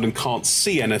flailing around and can't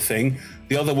see anything.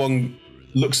 The other one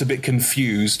looks a bit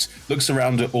confused, looks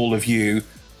around at all of you,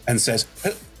 and says,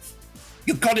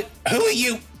 "You got it. Who are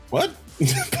you?" What?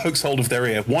 Pokes hold of their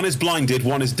ear. One is blinded,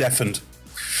 one is deafened.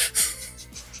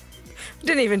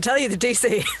 Didn't even tell you the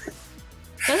DC.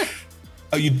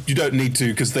 Oh, you don't need to,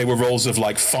 because they were rolls of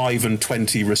like 5 and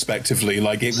 20 respectively.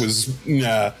 Like it was,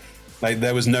 like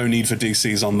there was no need for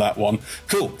DCs on that one.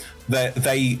 Cool. They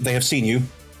have seen you.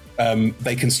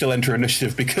 They can still enter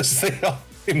initiative because they are.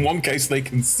 In one case, they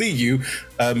can see you.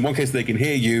 In one case, they can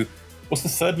hear you. What's the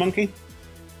third monkey?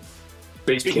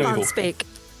 Can't speak.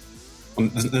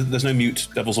 There's no mute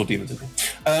devils or demons in here.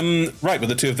 Right, but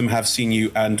the 2 of them have seen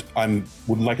you, and I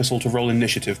would like us all to roll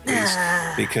initiative, please,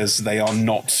 because they are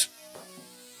not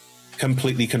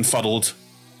completely confuddled.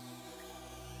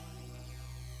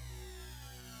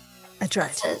 I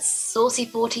tried. Saucy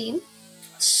 14.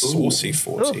 Saucy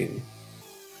 14.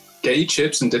 Get your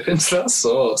chips and dip into that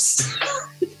sauce.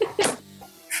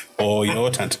 Or your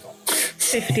tentacle.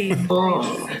 15.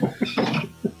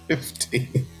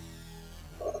 15.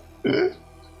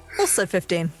 Also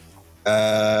 15.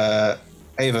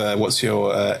 Ava, what's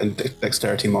your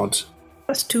dexterity mod?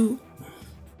 +2.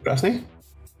 Daphne?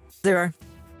 0.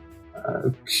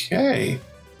 Okay.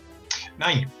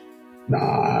 9.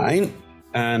 9.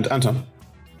 And Anton?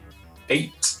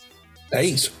 8.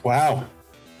 8. Wow.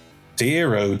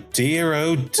 Dear, oh dear,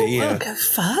 oh dear. Oh, go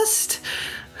first?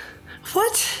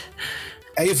 What?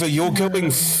 Ava, you're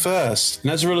going first.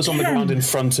 Nezeril is on the ground in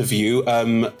front of you.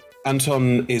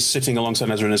 Anton is sitting alongside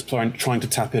Nezeril and is trying to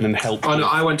tap in and help. Oh no,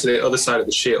 I went to the other side of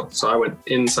the shield. So I went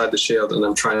inside the shield and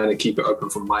I'm trying to keep it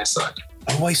open from my side.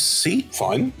 Oh, I see.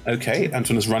 Fine. Okay.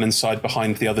 Anton has run inside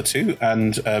behind the other 2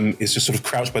 and is just sort of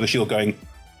crouched by the shield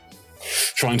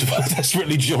trying to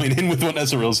desperately join in with what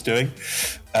Nezeril's doing.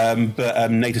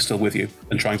 But Nate is still with you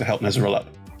and trying to help Nezeril up.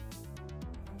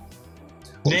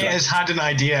 Nate has had an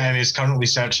idea and is currently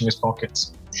searching his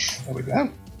pockets. There we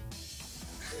go.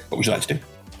 What would you like to do?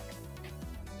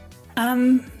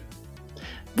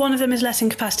 One of them is less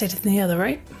incapacitated than the other,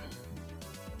 right?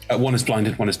 One is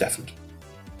blinded, one is deafened.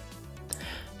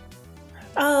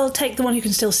 I'll take the one who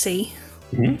can still see.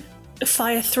 Mm-hmm.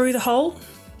 Fire through the hole.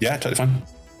 Yeah, totally fine.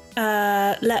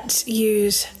 Let's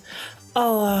use...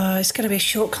 Oh, it's going to be a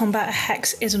short combat. A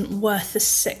hex isn't worth the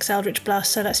 6 Eldritch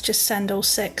Blast, so let's just send all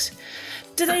 6.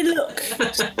 Do they look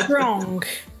strong?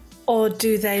 Or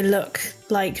do they look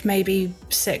like maybe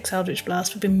 6 Eldritch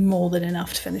Blast would be more than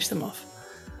enough to finish them off?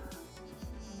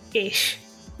 Ish.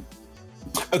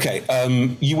 Okay,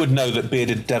 you would know that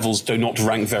bearded devils do not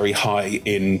rank very high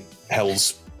in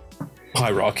Hell's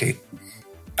hierarchy.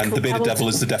 And the bearded devil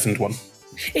is the deafened one.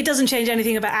 It doesn't change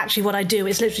anything about actually what I do.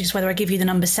 It's literally just whether I give you the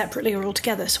numbers separately or all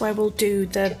together. So I will do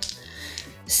the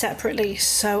separately.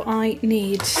 So I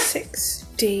need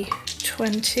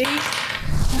 6d20.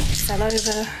 That fell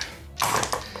over.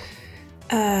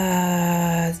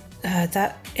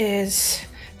 That is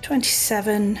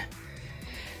 27,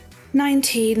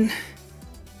 19,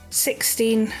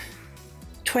 16,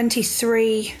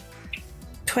 23,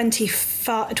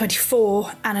 25,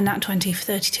 24, and a nat 20 for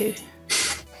 32.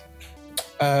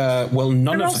 Well,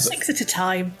 none I roll of 6 at a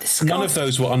time. None of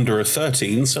those were under a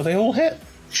 13, so they all hit.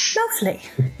 Lovely.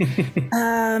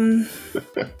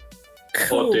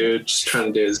 Poor dude, just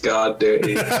trying to do his guard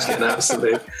dirty. Just getting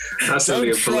absolutely Don't try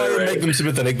and obliterated. make them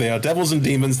sympathetic. They are devils and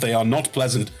demons. They are not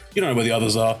pleasant. You don't know where the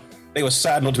others are. They were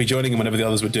sad not to be joining them whenever the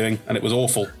others were doing, and it was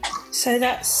awful. So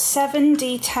that's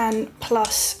 7d10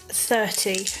 plus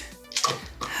 30.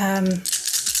 Can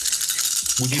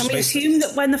we assume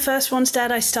that when the first one's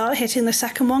dead, I start hitting the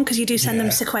second one? Because you do send them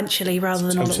sequentially rather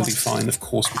than all at Totally once. fine, of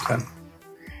course we can.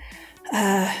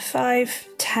 5,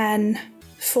 10,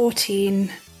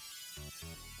 14,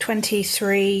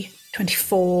 23,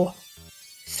 24,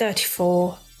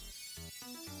 34,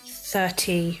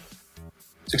 30.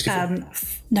 64.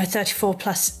 No, 34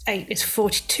 plus 8 is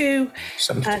 42.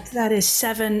 72. That is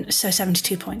 7, so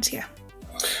 72 points, yeah.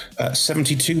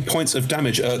 72 points of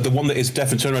damage. The one that is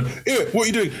deaf and turn around. What are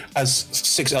you doing? As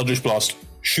 6 Eldritch Blast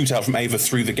shoot out from Ava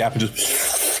through the gap and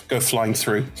just go flying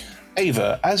through.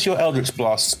 Ava, as your Eldritch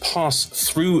Blasts pass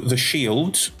through the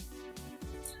shield,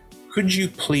 could you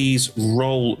please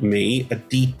roll me a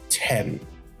d10?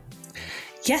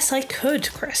 Yes, I could,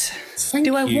 Chris.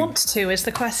 Do I want to, is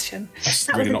the question. That's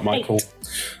That really was not an my 8. call.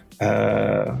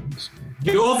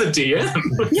 You're the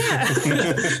DM. Yeah.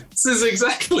 This is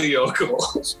exactly your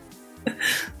call.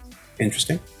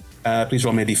 Interesting. Please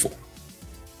roll me a d4.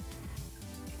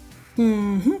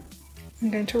 Mm-hmm. I'm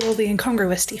going to roll the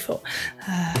incongruous d4.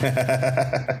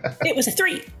 It was a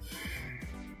 3.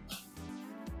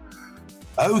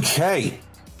 Okay.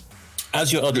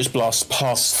 As your Eldritch Blasts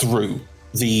pass through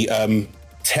the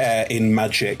tear in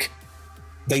magic,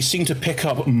 they seem to pick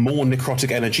up more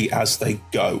necrotic energy as they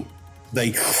go.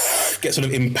 They get sort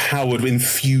of empowered,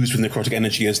 infused with necrotic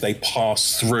energy as they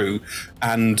pass through,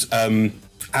 and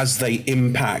as they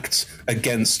impact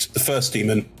against the first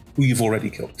demon, who you've already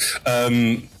killed,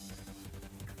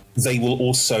 they will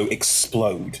also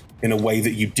explode in a way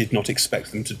that you did not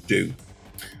expect them to do.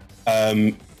 Are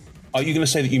you going to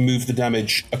say that you move the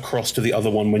damage across to the other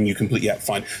one when you complete? Yeah,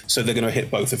 fine. So they're going to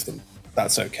hit both of them.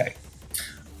 That's okay.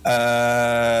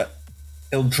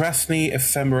 Eldrathni,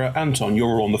 Ephemera, Anton, you're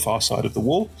all on the far side of the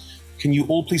wall. Can you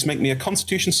all please make me a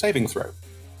Constitution saving throw?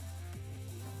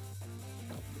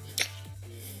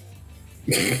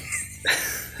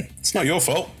 It's not your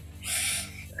fault.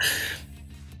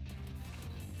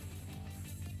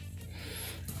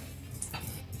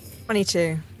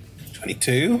 $22.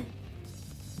 22.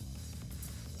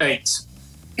 8.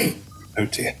 Oh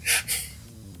dear.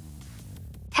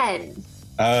 10.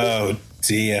 Oh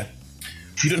dear.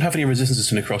 You don't have any resistances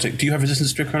to necrotic. Do you have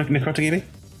resistance to necrotic, Evie?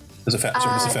 As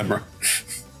Ephemera.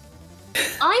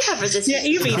 I have resistance. Yeah,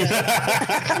 Evie does.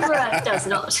 Ephemera does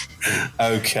not.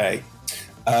 Okay.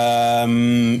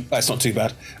 That's not too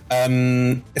bad.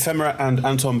 Ephemera and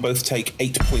Anton both take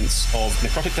 8 points of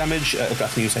necrotic damage.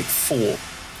 Eldrathni, you take 4.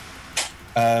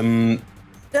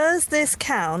 Does this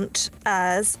count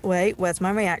as, wait, where's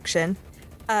my reaction?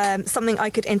 Something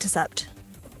I could intercept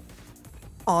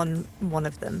on one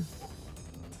of them?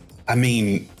 I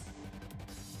mean,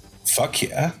 fuck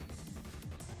yeah.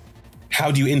 How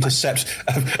do you intercept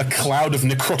a cloud of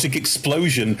necrotic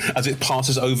explosion as it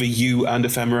passes over you and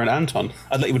Ephemera and Anton?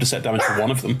 I'd let you intercept damage for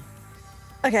one of them.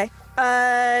 Okay.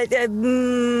 Like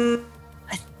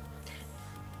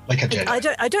a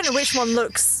Jedi. I don't know which one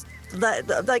looks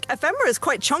like Ephemera is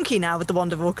quite chunky now with the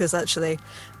Wand of Orcus, actually.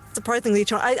 Surprisingly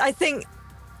chunky.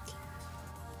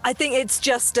 I think it's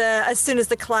just as soon as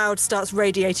the cloud starts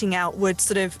radiating out, would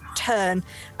sort of turn,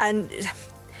 and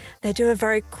they do a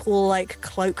very cool like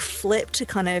cloak flip to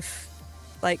kind of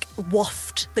like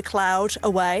waft the cloud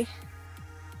away.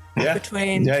 Yeah.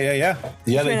 Between They us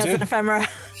do. and Ephemera.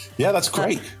 Yeah, that's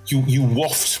great. You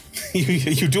waft.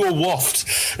 you do a waft.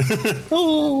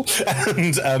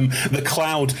 And the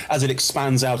cloud, as it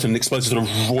expands out and explodes in sort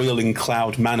of roiling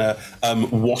cloud manner,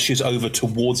 washes over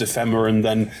towards Ephemera, and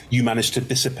then you manage to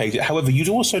dissipate it. However, you'd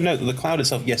also note that the cloud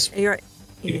itself, yes. You're right.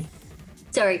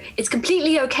 Sorry, it's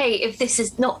completely okay if this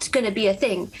is not going to be a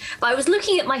thing. But I was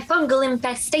looking at my fungal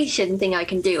infestation thing I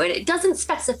can do, and it doesn't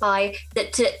specify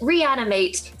that to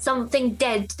reanimate something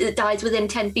dead that dies within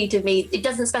 10 feet of me, it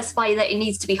doesn't specify that it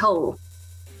needs to be whole.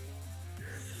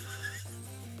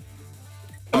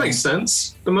 That makes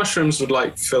sense. The mushrooms would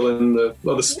like fill in the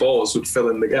spores would fill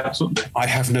in the gaps, wouldn't they? I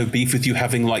have no beef with you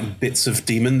having like bits of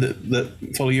demon that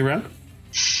follow you around.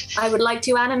 I would like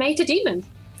to animate a demon.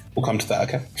 We'll come to that,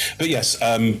 okay? But yes,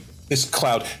 this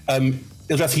cloud,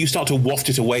 Ildrath, you start to waft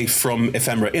it away from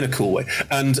Ephemera in a cool way,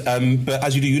 and but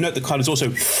as you do, you note the cloud is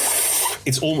also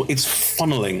it's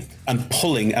funneling and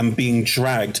pulling and being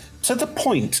dragged to the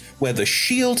point where the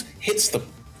shield hits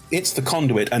the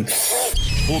conduit and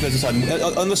all goes inside.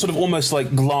 On the sort of almost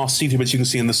like glass see-through bits you can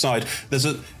see on the side, there's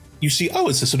you see,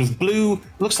 it's a sort of blue,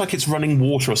 looks like it's running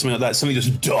water or something like that. Something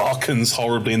just darkens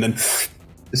horribly and then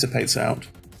dissipates out.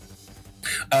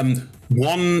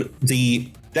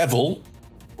 The devil,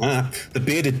 the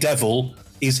bearded devil,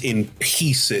 is in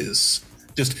pieces,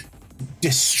 just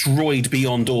destroyed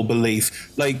beyond all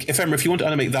belief. Like, Ephemera, if you want to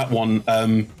animate that one,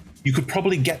 you could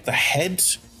probably get the head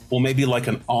or maybe like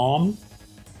an arm.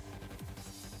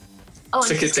 Oh,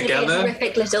 stick it together.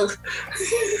 Horrific little.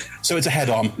 So it's a head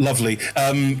arm. Lovely.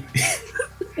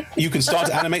 You can start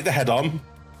to animate the head arm.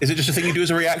 Is it just a thing you do as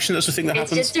a reaction? That's the thing that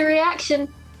happens? It's just a reaction.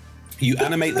 You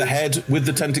animate the head with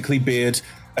the tentacly beard,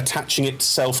 attaching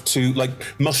itself to, like,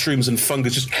 mushrooms and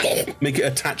fungus, just make it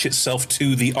attach itself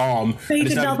to the arm.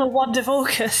 Made another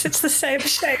Wondivorcus. It's the same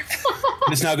shape.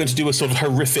 And it's now going to do a sort of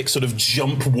horrific sort of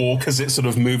jump walk as it sort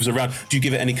of moves around. Do you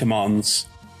give it any commands?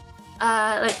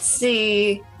 Let's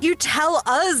see. You tell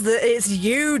us that it's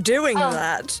you doing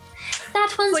that.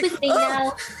 That one's with me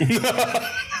now.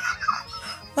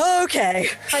 Okay.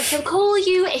 I shall call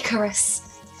you Icarus.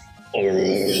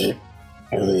 Good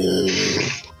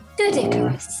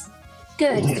Icarus.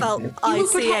 Good. Well,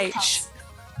 ICH.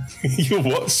 You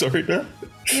what? Sorry, no?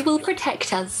 You will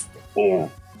protect us.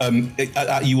 You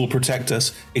will protect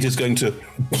us. It is going to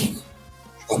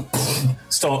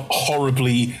start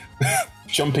horribly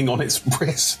jumping on its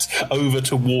wrist over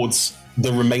towards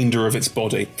the remainder of its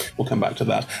body. We'll come back to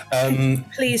that.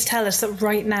 Please tell us that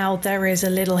right now there is a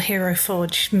little Hero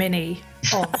Forge mini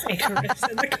of Icarus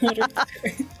in the corner of the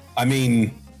screen. I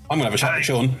mean, I'm going to have a chat with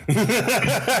Sean.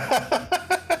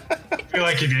 I feel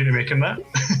like you'd be making that.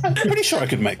 I'm pretty sure I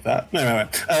could make that. No.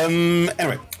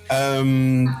 Anyway,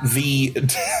 the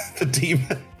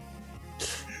demon.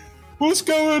 What's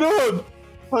going on?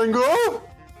 Hang on.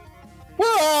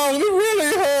 Wow, that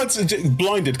really hurts.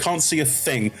 Blinded, can't see a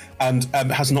thing, and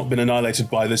has not been annihilated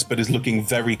by this, but is looking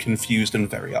very confused and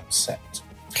very upset.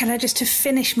 Can I just, to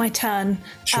finish my turn,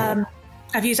 Sure.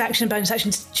 I've used action and bonus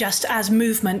actions just as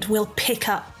movement will pick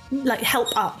up, like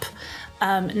help up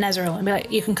Nezeril and be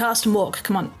like, you can cast and walk,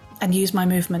 come on, and use my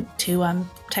movement to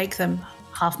take them,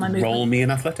 half my movement. Roll me an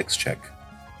athletics check.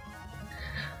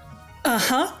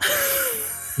 Uh-huh.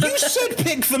 You said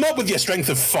pick them up with your strength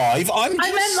of 5. I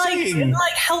meant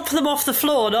like help them off the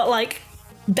floor, not like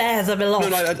bear them along.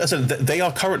 No, I said they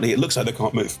are currently, it looks like they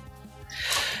can't move.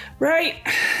 Right,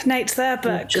 Nate's there,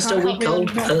 but just can't a weak help me old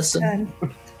on my person. turn.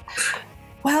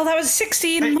 Well, that was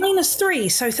 16 minus 3,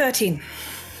 so 13.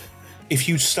 If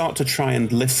you start to try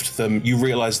and lift them, you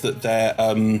realise that their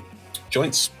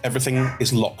joints, everything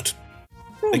is locked.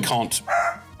 They can't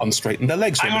unstraighten their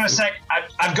legs. Hang on a sec.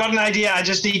 I've got an idea. I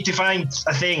just need to find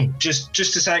a thing. Just a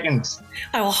second.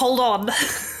 I will hold on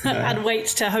and wait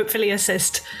to hopefully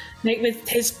assist Nate with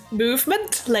his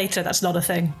movement later. That's not a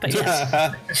thing, but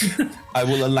yes. I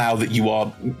will allow that you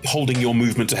are holding your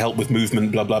movement to help with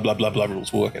movement, blah, blah, blah, blah, blah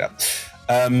rules. We'll work it out.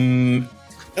 Blah,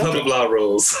 blah, blah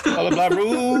rules. Blah, blah, blah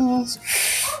rules.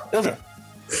 Ilda.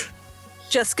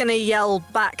 Just gonna yell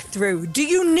back through. Do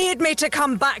you need me to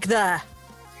come back there?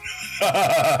 No,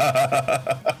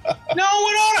 we're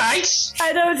all right.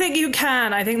 I don't think you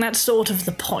can. I think that's sort of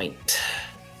the point.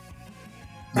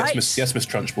 Right. Yes, Miss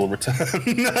Trunch will return.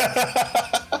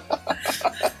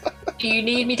 Do you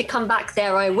need me to come back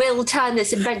there? I will turn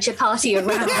this adventure party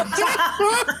around.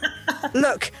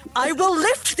 Look, I will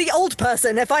lift the old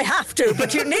person if I have to,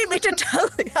 but you need me to tell.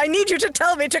 I need you to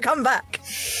tell me to come back.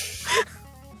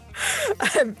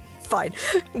 Fine.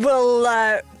 We'll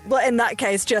in that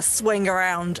case just swing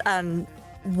around and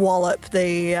wallop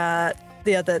the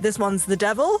other. This one's the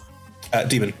devil.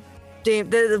 Demon.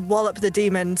 Wallop the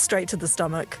demon straight to the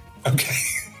stomach. Okay.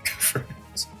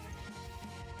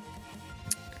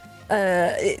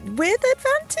 With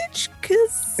advantage,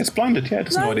 because it's blinded. Yeah, it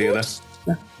doesn't know idea this.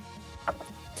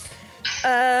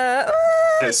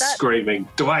 It's screaming,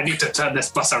 do I need to turn this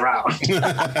bus around?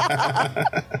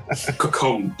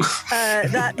 Cocoon.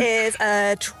 That is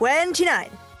 29.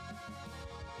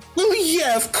 Well,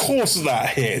 yeah, of course that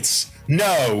hits.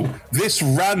 No, this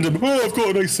random, I've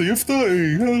got an AC of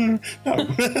 30. No.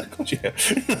 God, yeah.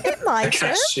 It might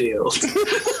have. Shield.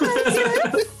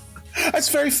 That's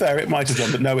very fair. It might have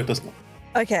done, but no, it does not.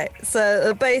 Okay, so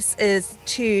the base is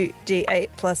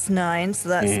 2d8 plus 9, so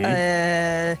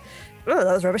that's that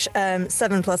was rubbish.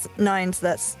 7 plus 9, so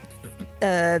that's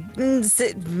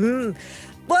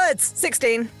words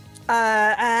 16.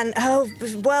 And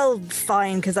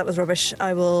fine, because that was rubbish.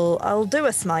 I'll do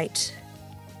a smite.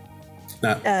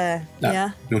 No.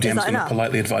 Yeah. Your DM's going to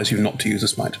politely advise you not to use a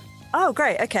smite. Oh,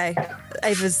 great. Okay.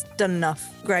 Ava's done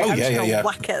enough. Great. I'm just gonna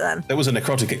whack it then. There was a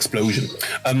necrotic explosion.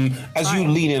 As you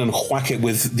lean in and whack it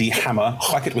with the hammer,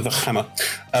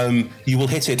 you will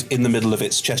hit it in the middle of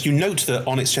its chest. You note that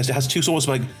on its chest it has two swords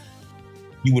like,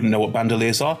 you wouldn't know what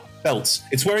bandoliers are. Belts.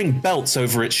 It's wearing belts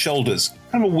over its shoulders.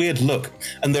 Kind of a weird look.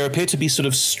 And there appear to be sort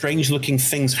of strange-looking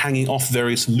things hanging off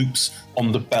various loops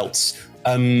on the belts.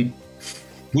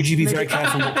 Would you be very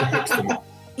careful not to hit them?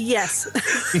 Yes.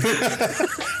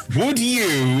 Would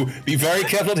you be very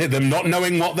careful to hit them, not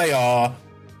knowing what they are?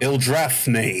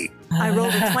 Ildrathni. I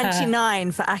rolled a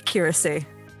 29 for accuracy.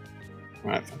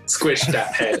 Right. Squish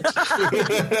that head.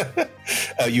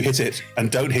 You hit it, and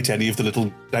don't hit any of the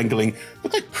little dangling,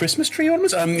 look like Christmas tree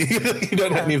ornaments. You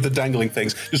don't hit any of the dangling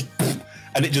things.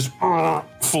 And it just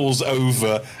falls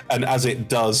over, and as it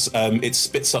does, it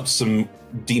spits up some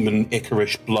demon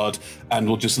Icarish blood, and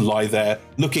will just lie there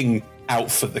looking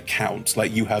out for the count.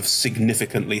 Like, you have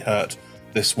significantly hurt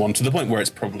this one to the point where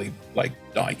it's probably like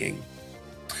dying.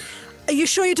 Are you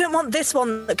sure you don't want this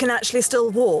one that can actually still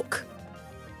walk?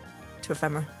 To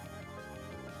Ephemera.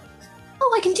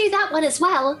 Oh, I can do that one as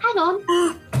well. Hang on.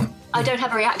 I don't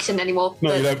have a reaction anymore.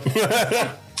 No, you don't.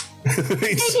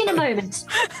 Maybe in a moment.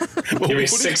 Give me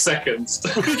 6 seconds.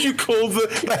 What did you call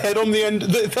the head on the end,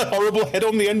 the horrible head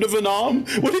on the end of an arm?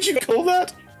 What did you call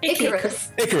that? Icarus.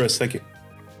 Icarus, thank you.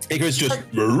 Icarus just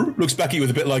looks back at you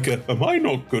with a bit like a, am I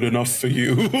not good enough for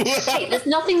you? Hey, there's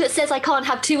nothing that says I can't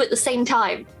have two at the same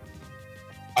time.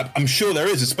 I'm sure there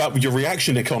is. It's about your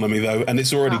reaction economy, though, and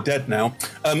it's already dead now.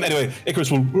 Anyway,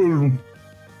 Icarus will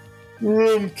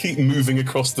keep moving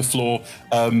across the floor.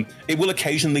 It will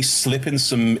occasionally slip in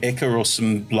some ichor or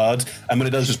some blood, and when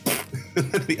it does, just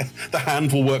the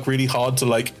hand will work really hard to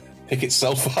like pick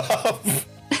itself up.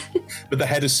 But the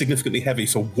head is significantly heavy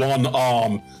for one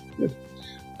arm.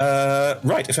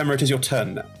 Right, Ephemera, it is your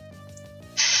turn now.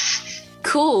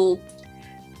 Cool.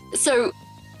 So,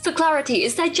 for clarity,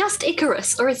 is there just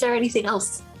Icarus, or is there anything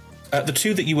else? The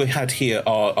two that you had here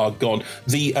are gone.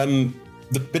 The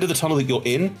bit of the tunnel that you're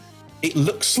in, it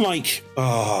looks like,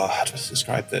 how do I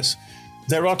describe this?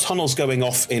 There are tunnels going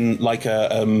off in like a,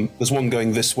 there's one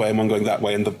going this way and one going that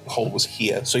way, and the hole was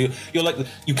here. So you're like,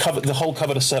 the hole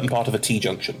covered a certain part of a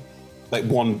T-junction. Like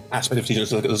one aspect of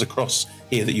T-junction, so there's a cross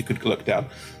here that you could look down.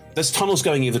 There's tunnels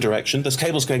going either direction. There's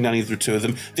cables going down either two of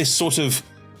them. This sort of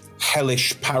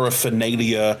hellish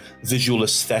paraphernalia visual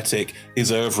aesthetic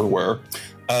is everywhere.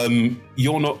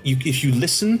 You're not, if you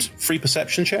listened, free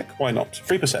perception check, why not?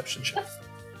 Free perception check.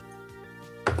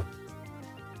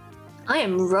 I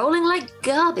am rolling like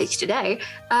garbage today.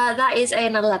 That is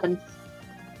an 11.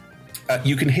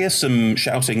 You can hear some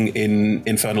shouting in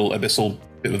Infernal, Abyssal,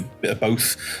 bit of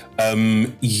both.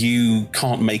 You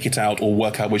can't make it out or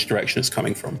work out which direction it's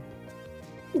coming from.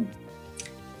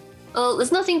 Well,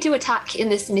 there's nothing to attack in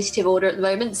this initiative order at the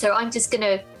moment, so I'm just going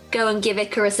to go and give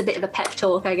Icarus a bit of a pep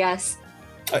talk, I guess.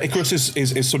 Icarus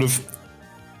is sort of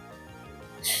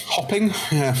hopping,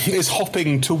 is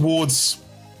hopping towards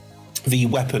the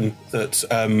weapon that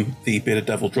the bearded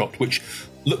devil dropped, which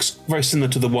looks very similar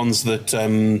to the ones that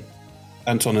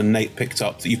Anton and Nate picked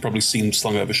up that you've probably seen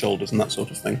slung over shoulders and that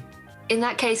sort of thing. In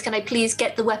that case, can I please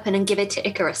get the weapon and give it to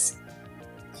Icarus?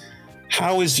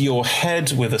 How is your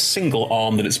head with a single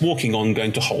arm that it's walking on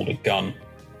going to hold a gun?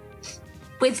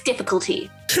 With difficulty.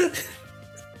 So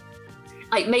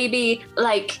it'd be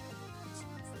like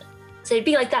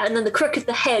that, and then the crook of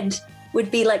the head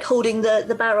would be like holding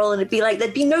the barrel, and it'd be like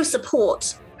there'd be no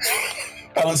support.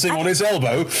 Balancing on his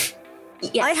elbow.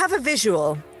 Yeah. I have a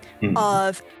visual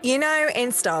of, you know,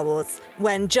 in Star Wars,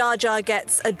 when Jar Jar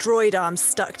gets a droid arm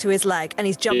stuck to his leg and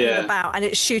he's jumping about and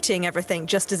it's shooting everything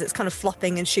just as it's kind of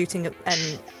flopping and shooting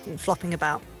and flopping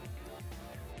about.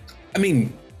 I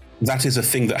mean, that is a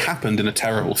thing that happened in a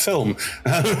terrible film.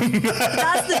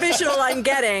 That's the visual I'm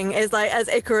getting, is like as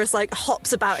Icarus like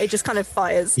hops about, it just kind of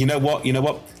fires. You know what?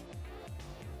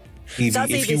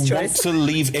 Evie, if you want to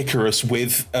leave Icarus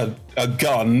with a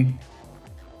gun,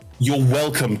 you're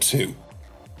welcome to.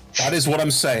 That is what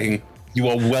I'm saying. You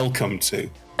are welcome to.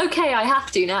 Okay, I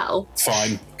have to now.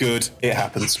 Fine. Good. It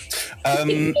happens. I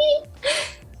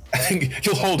think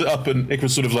you'll hold it up and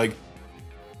Icarus sort of like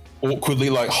awkwardly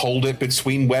like hold it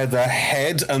between where the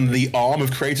head and the arm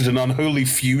have created an unholy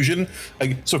fusion,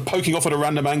 like sort of poking off at a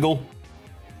random angle.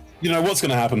 You know what's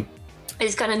going to happen. I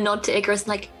just kind of nod to Icarus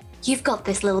like, you've got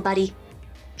this, little buddy.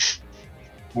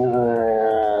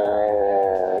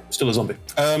 Still a zombie.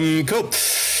 Cool.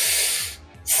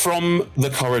 From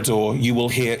the corridor, you will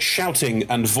hear shouting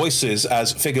and voices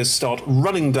as figures start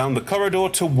running down the corridor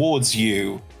towards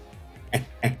you.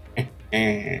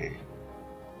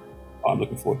 I'm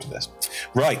looking forward to this.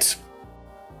 Right.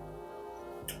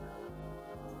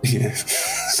 Yeah,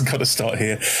 it's got to start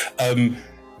here.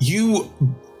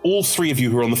 All three of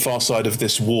you who are on the far side of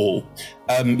this wall,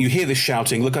 you hear this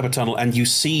shouting, look up a tunnel, and you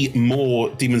see more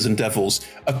demons and devils,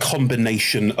 a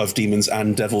combination of demons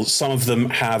and devils. Some of them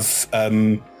have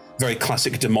very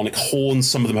classic demonic horns,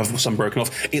 some of them have some broken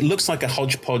off. It looks like a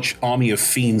hodgepodge army of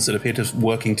fiends that appear to be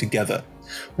working together,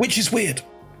 which is weird.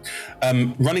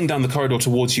 Running down the corridor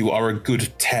towards you are a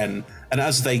good 10, and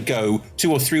as they go,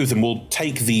 2 or 3 of them will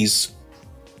take these,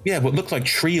 what look like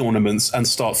tree ornaments and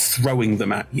start throwing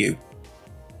them at you.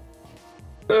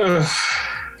 Now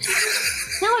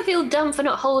I feel dumb for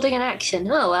not holding an action.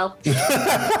 Oh well.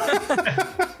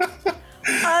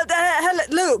 Hello,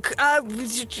 Luke.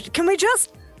 Can we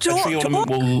just talk? A tree ornament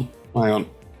will. Hang on.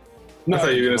 No, I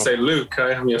thought you were going to say, Luke,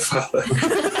 I am your father.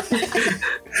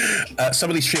 Some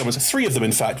of these tree ornaments, 3 of them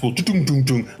in fact, will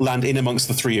land in amongst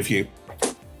the 3 of you.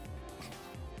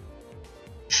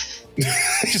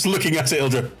 Just looking at it,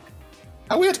 Ildra.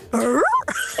 How weird.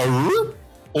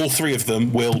 All 3 of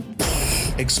them will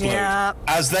explode,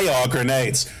 as they are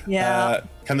grenades.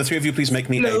 Can the 3 of you please make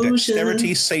me a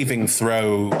dexterity saving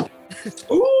throw?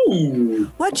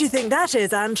 Ooh! What do you think that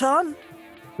is, Anton?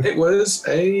 It was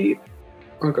a...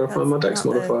 I'll go find my dex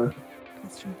modifier.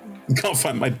 You can't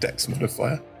find my dex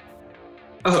modifier.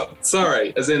 Oh,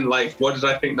 sorry. As in, like, what did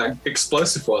I think that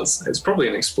explosive was? It's probably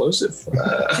an explosive.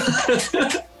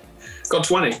 Got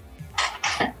 20.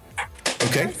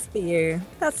 Okay. Nice for you.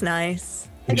 That's nice.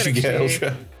 What did you get,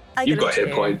 Ildra? You got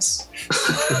hit points.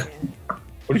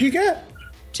 What did you get?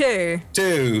 2.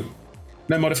 2.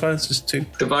 No modifiers, just 2.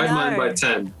 Divide mine by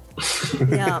 10.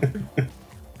 Yeah.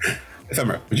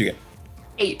 Ephemera, what did you get?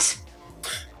 8.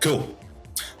 Cool.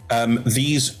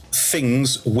 These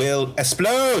things will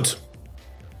explode.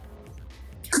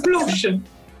 Explosion.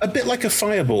 A bit like a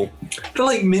fireball. They're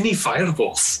like mini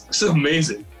fireballs. It's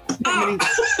amazing.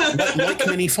 Like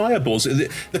mini fireballs.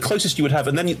 The closest you would have,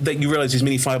 and then you realize these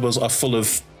mini fireballs are full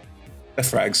of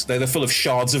frags. They're full of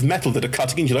shards of metal that are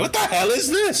cutting into you. Like, what the hell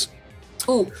is this?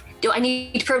 Oh, do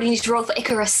I probably need to roll for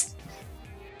Icarus?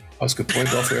 That's a good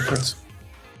point. Roll for Icarus.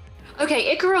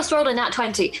 Okay, Icarus rolled a nat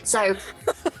 20, so...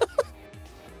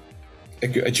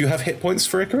 Do you have hit points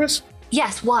for Icarus?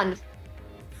 Yes, 1.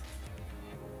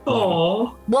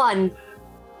 Aww. 1.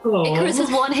 Aww. Icarus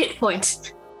has 1 hit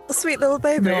point. A sweet little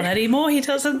baby. Not anymore, he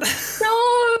doesn't.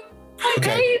 No! My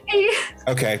Okay. baby!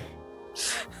 Okay.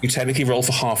 You technically roll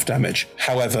for half damage.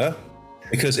 However,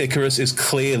 because Icarus is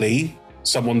clearly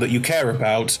someone that you care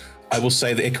about, I will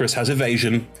say that Icarus has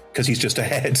evasion because he's just a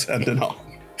head and an arm.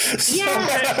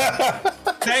 Yeah!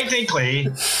 Technically,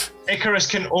 Icarus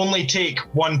can only take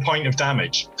 1 point of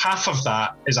damage. Half of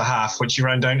that is a half, which you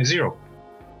round down to 0.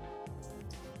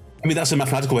 I mean, that's a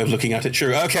mathematical way of looking at it,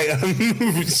 true. Okay.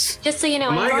 Just so you know,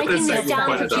 I'm writing this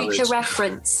down for future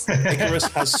reference. Icarus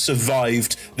has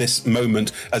survived this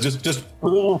moment. Just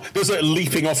like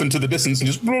leaping off into the distance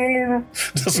and just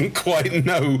doesn't quite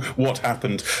know what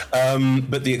happened.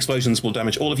 But the explosions will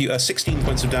damage all of you. 16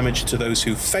 points of damage to those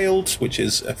who failed, which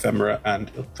is Ephemera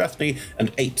and Ildrathni,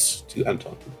 and 8 to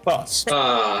Anton. But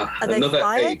are they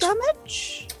fire 8.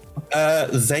 damage?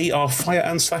 They are fire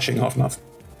and slashing, half and half.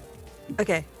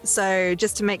 Okay, so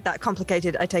just to make that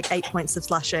complicated, I take 8 points of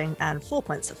slashing and 4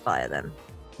 points of fire then.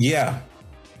 Yeah.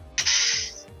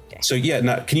 Okay. So yeah,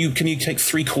 now can you take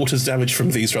 3/4 damage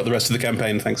from these throughout the rest of the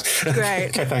campaign? Thanks.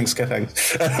 Great. Okay, thanks. Good,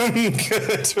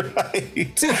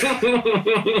 right.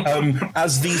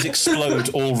 As these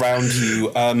explode all round you,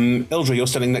 Ildra, you're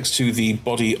standing next to the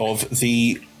body of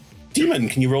the demon.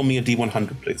 Can you roll me a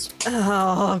D100, please?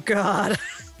 Oh God.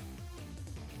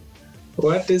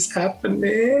 What is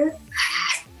happening?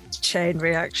 Chain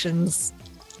reactions.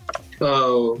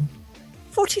 Oh.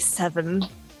 47.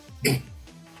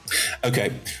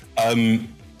 Okay.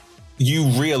 You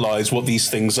realize what these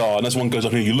things are, and as one goes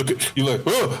on here, you look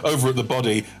over at the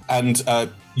body, and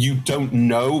you don't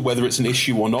know whether it's an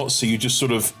issue or not, so you just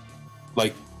sort of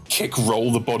like kick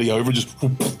roll the body over,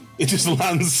 it just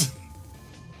lands.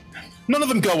 None of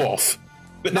them go off.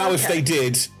 But now if they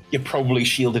did, you're probably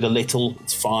shielded a little.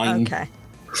 It's fine. Okay.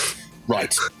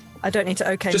 Right. I don't need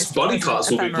to Just body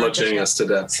parts will be bludgeoning us to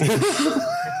death.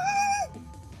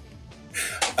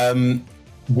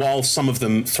 While some of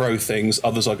them throw things,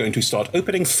 others are going to start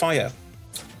opening fire.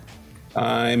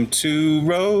 Time to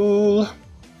roll.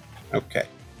 Okay.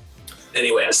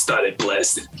 Anyway, I started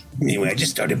blasting.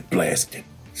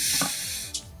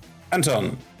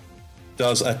 Anton,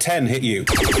 does a 10 hit you?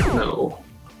 No.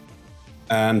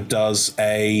 And does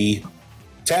a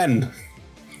 10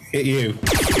 hit you?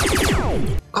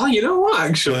 Oh, you know what,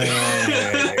 actually?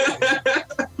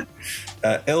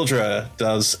 Ildra,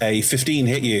 does a 15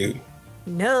 hit you?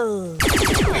 No.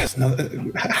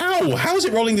 How is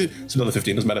it rolling? It's another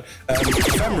 15, doesn't matter.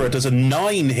 Ephemera does a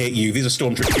 9 hit you. These are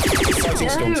stormtroopers. Fighting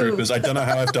stormtroopers. I don't know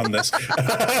how I've done this.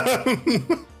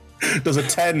 Does a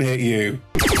 10 hit you?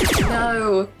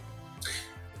 No.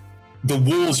 The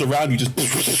walls around you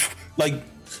just like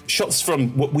shots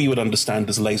from what we would understand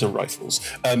as laser rifles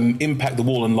impact the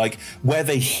wall, and like where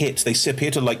they hit, they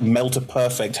appear to like melt a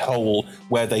perfect hole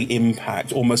where they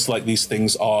impact, almost like these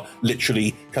things are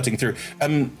literally cutting through.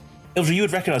 Ildra, you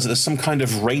would recognize that there's some kind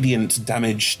of radiant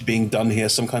damage being done here,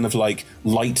 some kind of like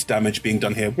light damage being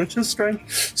done here, which is strange.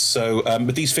 So,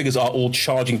 but these figures are all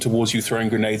charging towards you, throwing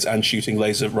grenades and shooting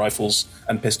laser rifles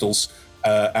and pistols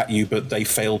at you, but they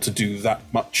fail to do that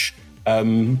much.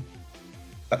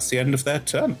 That's the end of their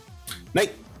turn.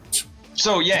 Nate.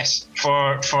 So yes,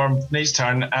 for Nate's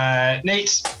turn,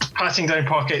 Nate, patting down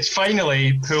pockets,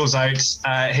 finally pulls out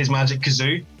his magic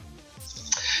kazoo,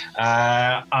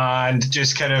 and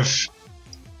just kind of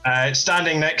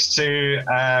standing next to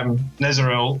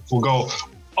Nezeril will go,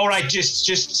 all right,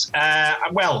 just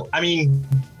well, I mean,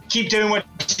 keep doing what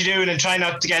you're doing and try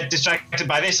not to get distracted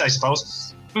by this, I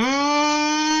suppose.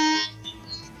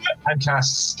 And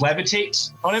casts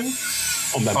Levitate on him.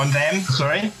 On them,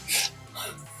 sorry.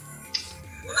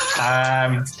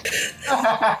 And so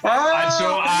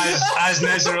as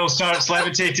Nezeril starts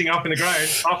levitating up in the ground,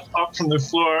 up from the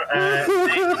floor,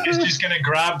 Nate is just going to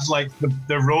grab like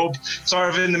the rope sort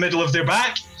of in the middle of their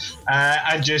back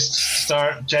and just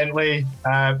start gently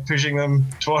pushing them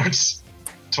towards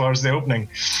the opening.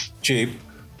 Jeep.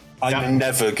 I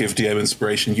never give DM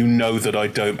inspiration. You know that I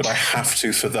don't, but I have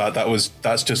to for that.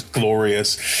 That's just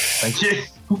glorious. Thank you.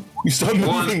 You start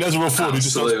moving Nezeril forward.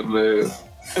 Absolute move.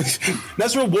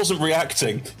 Nezeril wasn't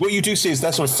reacting. What you do see is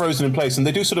they're sort of frozen in place, and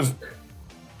they do sort of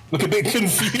look a bit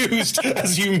confused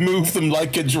as you move them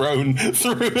like a drone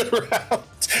through around.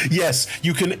 Yes,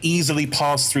 you can easily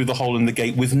pass through the hole in the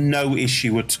gate with no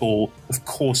issue at all. Of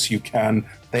course you can.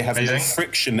 They have no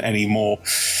friction anymore.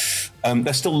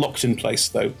 They're still locked in place,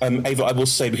 though. Ava, I will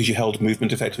say, because you held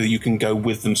movement effectively, you can go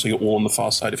with them so you're all on the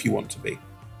far side if you want to be.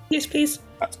 Yes, please.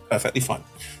 That's perfectly fine.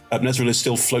 Nezeril is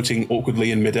still floating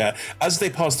awkwardly in midair. As they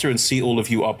pass through and see all of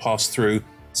you are passed through,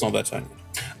 it's not their turn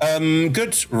yet.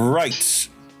 Good. Right.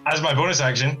 As my bonus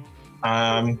action,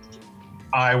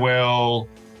 I will,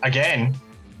 again,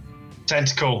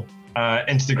 tentacle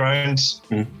into the ground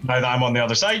now that I'm on the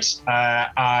other side.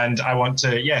 And I want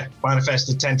to, manifest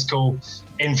a tentacle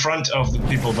in front of the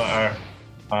people that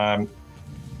are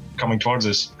coming towards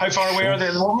us. How far away are they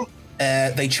at the moment?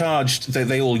 They charged,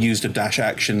 they all used a dash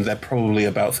action. They're probably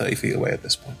about 30 feet away at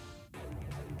this point.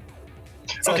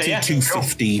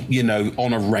 250,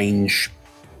 on a range.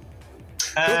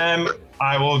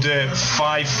 I will do it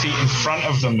 5 feet in front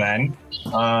of them then.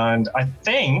 And I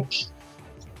think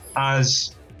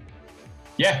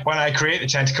when I create the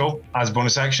tentacle as a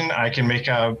bonus action, I can make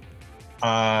an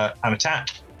attack.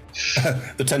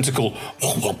 The tentacle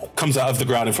comes out of the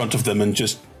ground in front of them and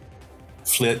just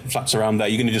flaps around there.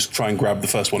 You're going to just try and grab the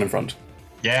first one in front.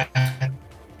 Yeah.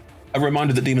 A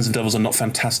reminder that demons and devils are not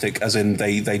fantastic, as in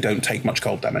they don't take much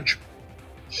cold damage.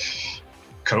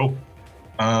 Cool.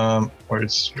 Came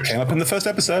up in the first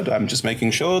episode. I'm just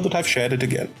making sure that I've shared it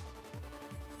again.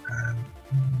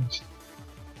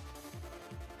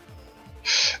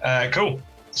 Cool.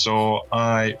 So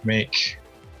I make...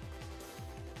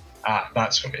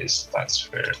 that's what it is.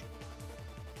 That's where...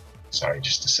 Sorry,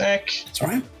 just a sec. It's all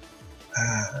right.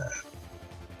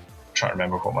 Trying to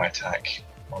remember what my attack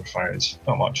modifier is.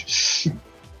 Not much.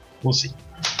 We'll see.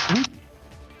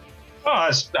 Oh,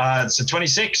 it's a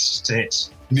 26 to hit.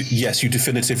 Yes, you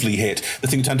definitively hit. The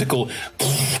thing tentacle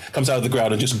comes out of the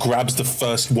ground and just grabs the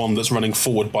first one that's running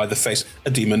forward by the face. A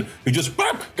demon who just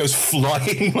goes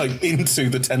flying like into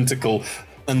the tentacle,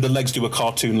 and the legs do a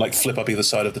cartoon like flip up either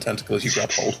side of the tentacle as you grab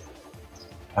hold.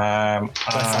 I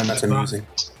find that amusing.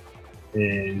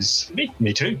 Is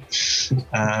me too.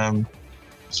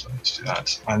 So let's do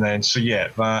that, and then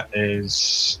that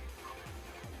is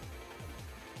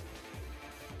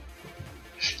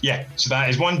so that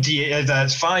is 1d.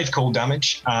 That's 5 cold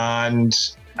damage, and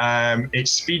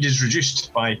its speed is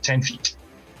reduced by 10 feet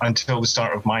until the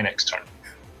start of my next turn.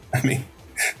 I mean,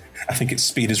 I think its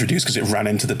speed is reduced because it ran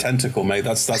into the tentacle, mate.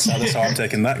 That's how I'm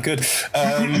taking that. Good.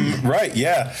 Right,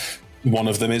 yeah. One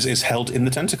of them is held in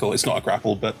the tentacle. It's not a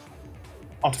grapple, but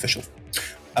artificial.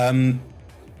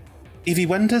 Evie,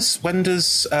 when does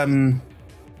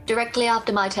directly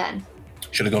after my turn.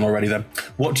 Should have gone already then.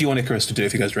 What do you want Icarus to do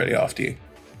if he goes directly after you?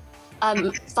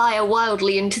 Fire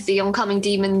wildly into the oncoming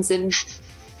demons and...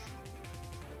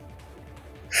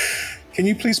 Can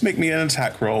you please make me an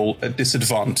attack roll at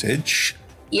disadvantage?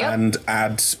 Yep. And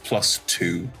add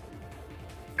 +2.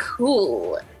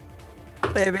 Cool.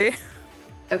 Baby.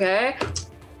 Okay.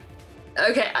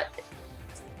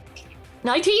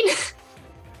 19?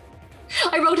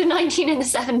 I rolled a 19 and a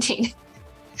 17.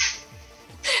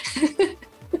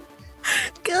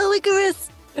 Go, Icarus!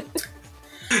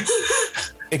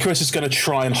 Icarus is going to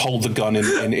try and hold the gun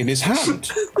in his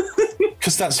hand.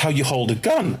 Because that's how you hold a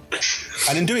gun.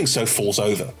 And in doing so, falls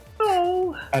over.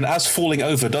 Oh. And as falling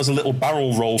over, does a little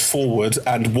barrel roll forward,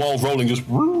 and while rolling,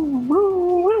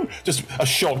 just a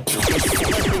shot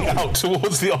flying out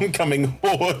towards the oncoming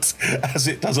horde as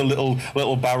it does a little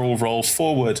barrel roll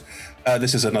forward.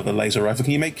 This is another laser rifle.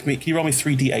 Can you roll me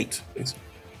 3d8, please?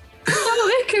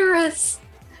 Oh, Icarus!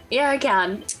 Yeah, I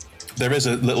can. There is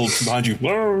a little behind you.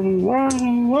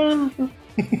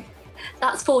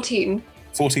 That's 14.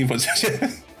 14 points.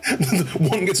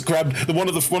 One gets grabbed. One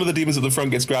of the demons at the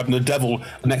front gets grabbed, and the devil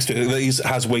next to it that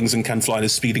has wings and can fly and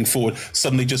is speeding forward.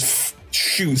 Suddenly, just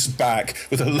shoots back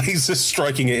with a laser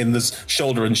striking it in the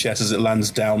shoulder and chest as it lands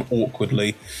down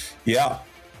awkwardly. Yeah,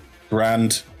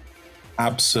 grand,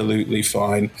 absolutely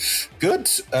fine. Good.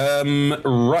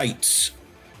 Right.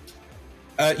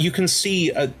 You can see,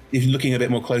 if you're looking a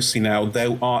bit more closely now,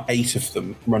 there are 8 of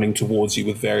them running towards you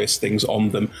with various things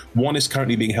on them. One is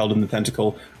currently being held in the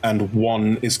tentacle, and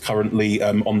one is currently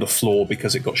on the floor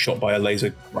because it got shot by a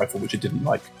laser rifle, which it didn't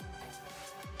like.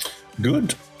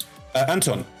 Good.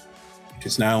 Anton, it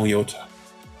is now your turn.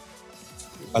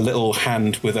 A little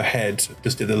hand with a head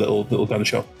just did a little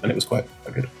gunshot, and it was quite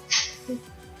good.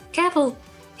 Careful,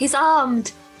 he's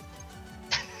armed.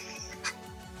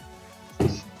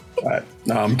 Right.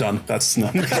 No, I'm done. That's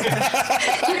not. Good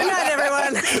night,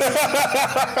 everyone.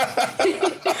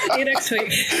 See you next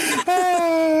week.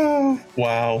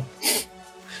 Wow.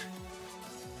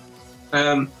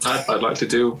 I'd like to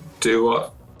do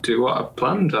what I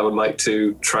planned. I would like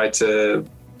to try to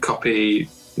copy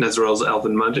Nezerel's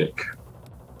elven magic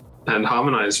and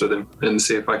harmonize with him and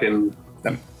see if I can.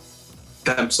 Them.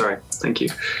 Sorry. Thank you.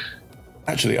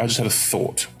 Actually, I just had a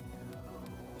thought.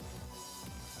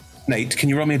 Nate, can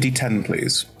you roll me a d10,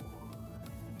 please?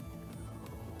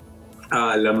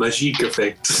 La magique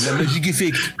effect. La magique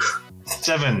effect.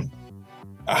 7.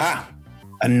 Aha!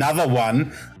 Another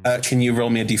one. Can you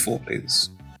roll me a d4, please?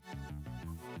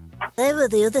 Over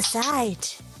the other side.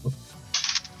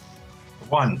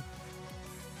 1.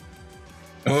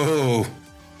 Oh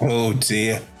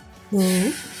dear.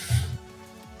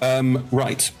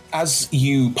 Right. As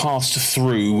you passed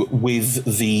through with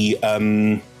the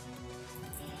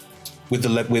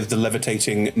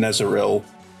levitating Nezeril,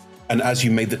 and as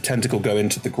you made the tentacle go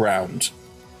into the ground,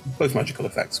 both magical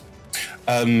effects,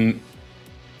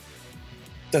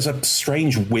 there's a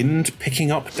strange wind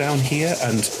picking up down here,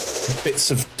 and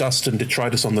bits of dust and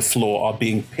detritus on the floor are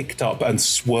being picked up and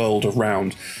swirled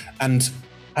around. And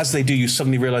as they do, you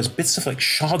suddenly realize bits of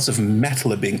shards of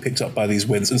metal are being picked up by these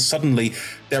winds, and suddenly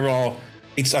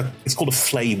it's called a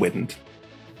flay wind.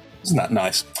 Isn't that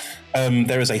nice?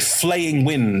 There is a flaying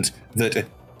wind that...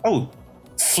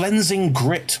 flensing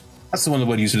grit. That's the one the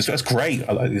word used. That's great.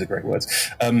 I like these are great words.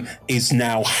 Is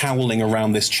now howling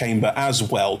around this chamber as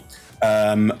well.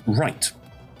 Right.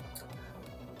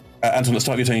 Anton, let's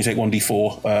start your turn. You take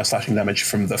 1d4 slashing damage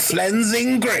from the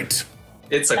flensing grit.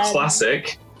 It's a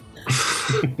classic.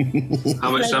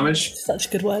 How much damage? Such a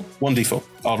good word. 1d4.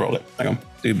 I'll roll it. Hang on.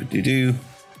 Do.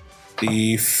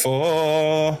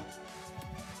 D4.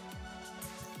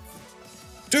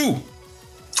 2.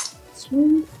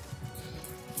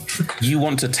 You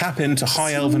want to tap into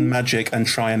high elven magic and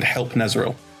try and help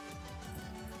Nezeril.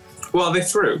 Well, are they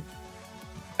through?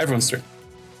 Everyone's through.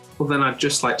 Well, then I'd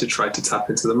just like to try to tap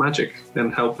into the magic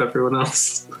and help everyone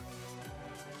else.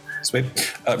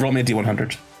 Sweet. Roll me a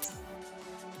d100.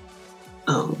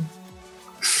 Oh.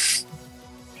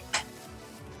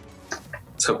 I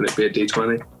was hoping it'd be a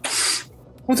d20.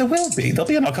 Well, there will be. There'll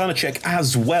be an Arcana check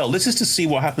as well. This is to see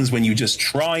what happens when you just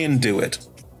try and do it.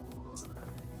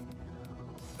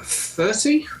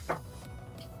 30?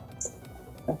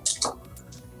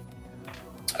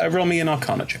 Roll me an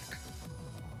Arcana check.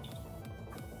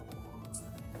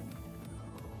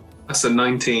 That's a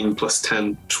 19 plus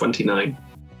 10, 29.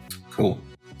 Cool.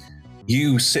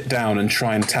 You sit down and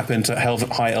try and tap into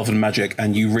high elven magic,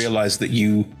 and you realize that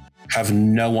you have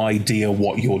no idea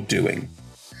what you're doing.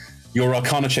 Your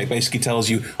Arcana check basically tells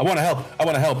you, I want to help. I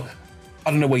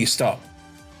don't know where you start.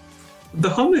 The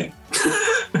humming.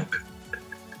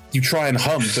 You try and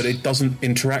hum, but it doesn't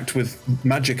interact with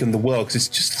magic and the world because it's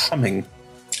just humming.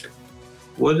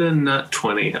 Would a nat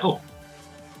 20 help?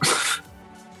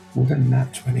 Would a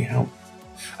nat 20 help?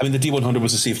 I mean, the D100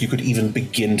 was to see if you could even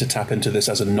begin to tap into this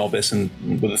as a novice, and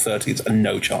with a 30, it's a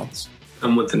no chance.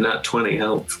 And with the nat 20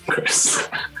 help, Chris?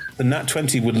 The nat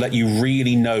 20 would let you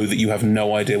really know that you have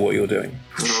no idea what you're doing.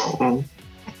 Oh.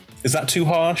 Is that too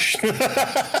harsh?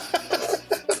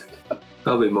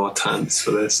 There'll be more tense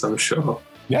for this, I'm sure.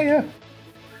 Yeah.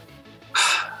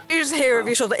 You just hear over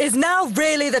your shoulder, is now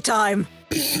really the time?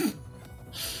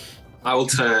 I will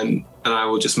turn and I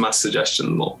will just mass suggestion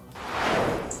them all.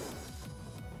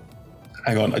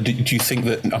 Hang on, do you think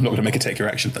that... I'm not going to make a take your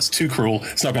action. That's too cruel.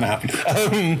 It's not going to happen.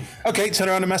 Okay, turn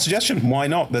around and mass suggestion. Why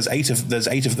not? There's eight of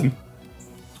them.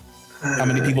 How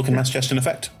many people can mass suggestion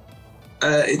affect?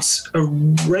 It's a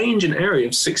range and area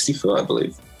of 60 foot, I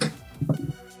believe.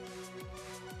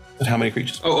 But how many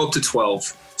creatures? Oh, up to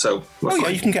 12. So yeah,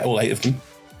 you can get all 8 of them.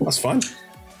 That's fine.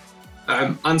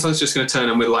 Anton's just going to turn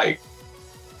in with like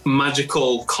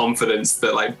magical confidence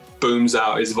that like booms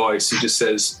out his voice. He just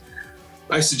says,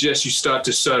 I suggest you start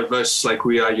to serve us like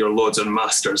we are your lords and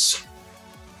masters.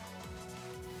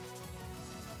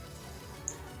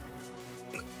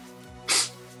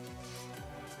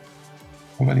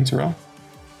 What do I need to roll?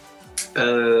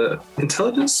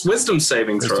 Intelligence? Wisdom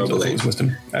saving throw, I believe.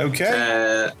 Wisdom.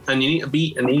 Okay. And you need to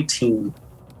beat an 18.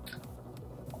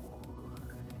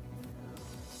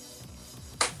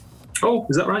 Oh,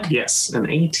 is that right? Yes, an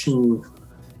 18.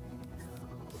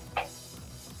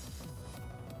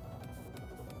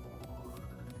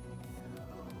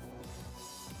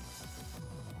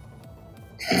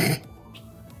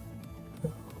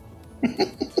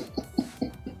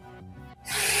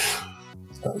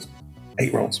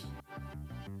 Eight rolls.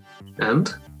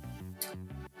 And?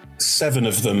 7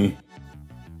 of them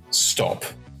stop.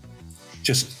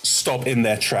 Just stop in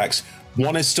their tracks.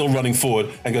 One is still running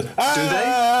forward and goes,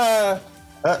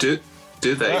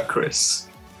 Do they, Chris?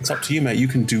 It's up to you, mate. You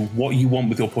can do what you want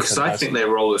with your portrait. Because I think they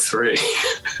roll a 3.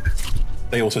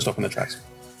 They also stop in their tracks.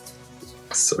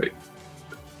 Sweet.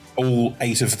 All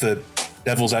 8 of the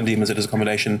devils and demons at his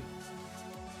accommodation.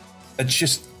 It's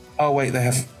just... Oh, wait, they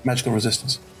have magical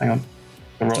resistance. Hang on.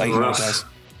 They roll 8 more guys.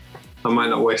 I might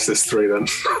not waste this 3 then.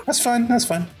 That's fine.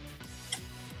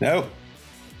 No.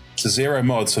 It's a 0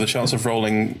 mod, so the chance of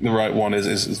rolling the right one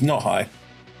is not high.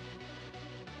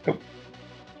 No.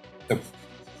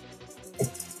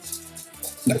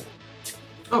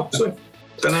 Oh, so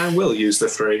then I will use the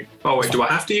 3. Oh wait, do I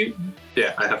have to use?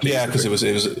 Yeah, I have to. Yeah, because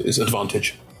it's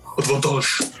advantage.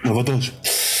 Advantage.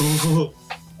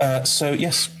 So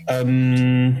yes,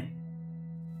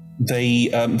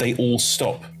 they all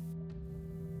stop,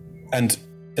 and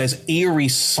there's eerie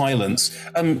silence.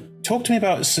 Talk to me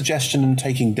about suggestion and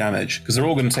taking damage, because they're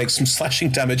all going to take some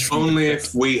slashing damage. From Only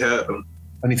if we hurt them.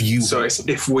 And if you. So it's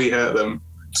if we hurt them.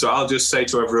 So I'll just say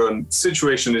to everyone,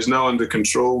 situation is now under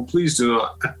control. Please do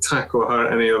not attack or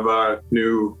hurt any of our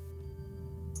new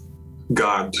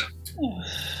guard.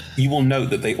 You will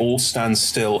note that they all stand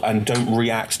still and don't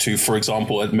react to, for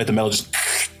example, a Midamel just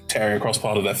tearing across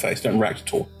part of their face. Don't react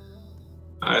at all.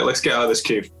 All right, let's get out of this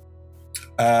cube.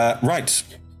 Right.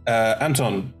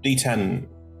 Anton, D10.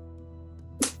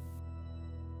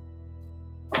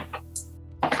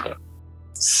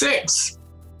 Six.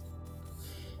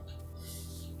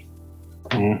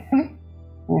 I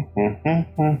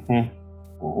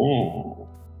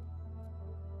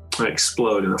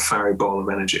explode in a fiery ball of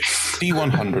energy.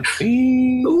 D100,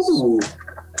 please. Ooh.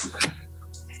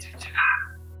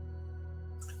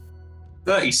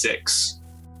 36.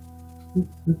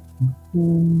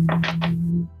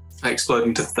 I explode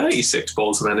into 36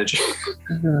 balls of energy.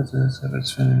 Do.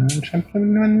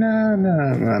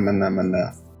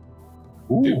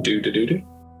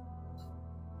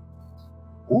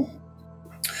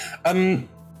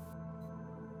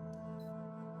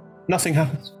 Nothing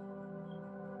happens.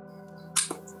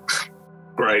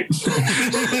 Great.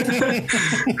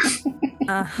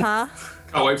 Uh-huh.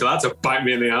 Can't wait for that to bite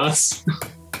me in the ass.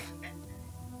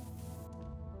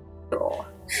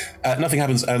 Nothing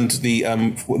happens, and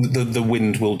the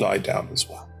wind will die down as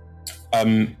well.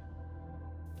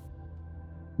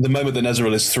 The moment that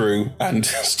Nezeril is through, and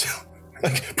still,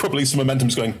 like, probably some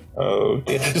momentum's going, oh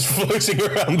dear, just floating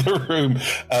around the room,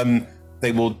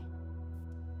 they will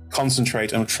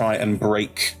concentrate and try and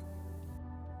break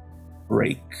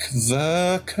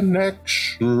the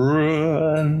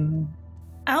connection.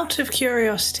 Out of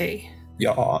curiosity,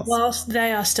 Yes. whilst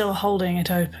they are still holding it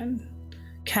open,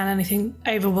 can anything...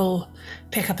 Ava will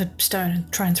pick up a stone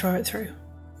and try and throw it through.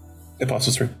 It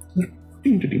passes through.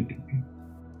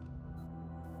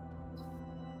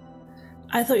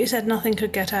 I thought you said nothing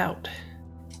could get out.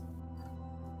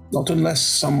 Not unless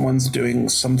someone's doing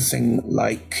something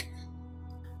like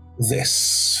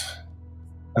this.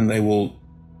 And they will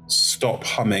stop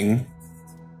humming,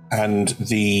 and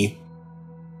the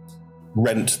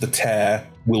rent, the tear,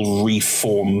 will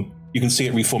reform. You can see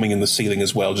it reforming in the ceiling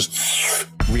as well. Just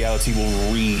reality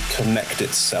will reconnect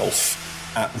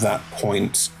itself at that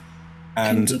point.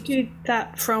 And can you do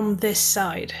that from this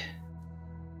side?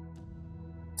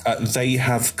 They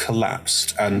have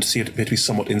collapsed and appear to be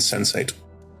somewhat insensate.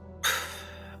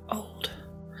 Old.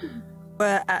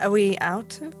 Are we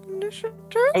out of initiative?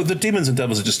 Oh, the demons and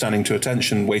devils are just standing to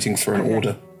attention, waiting for an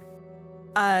order.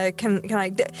 Can I?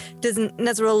 Doesn't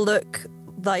Nezeril look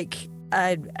like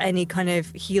any kind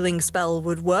of healing spell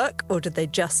would work, or did they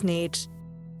just need?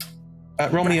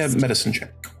 Roll me a medicine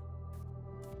check.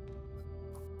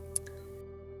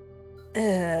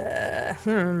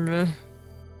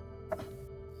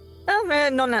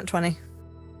 Not nat 20.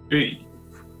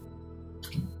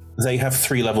 They have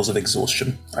 3 levels of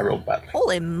exhaustion. I rolled badly.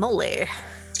 Holy moly.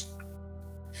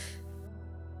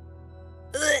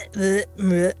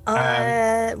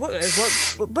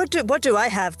 What do I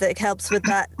have that helps with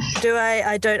that?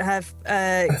 I don't have...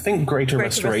 I think Greater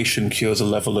Restoration cures a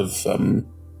level of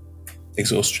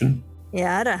exhaustion.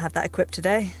 Yeah, I don't have that equipped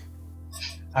today.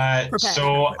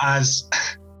 So as...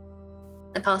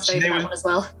 I passed over that one as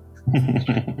well.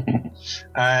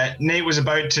 Nate was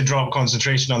about to drop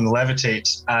concentration on the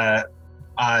levitate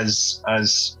as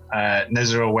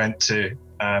Nezero went to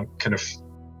kind of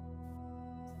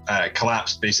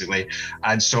collapsed, basically.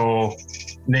 And so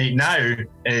Nate now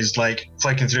is like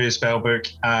flicking through his spell book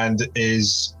and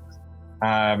is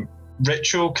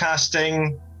ritual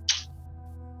casting.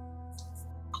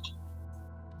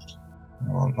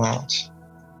 Oh, that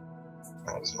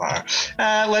doesn't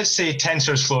matter. Let's say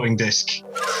Tensor's floating disc.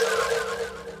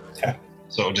 Okay.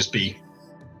 So it'll just be,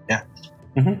 yeah.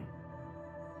 Mm-hmm.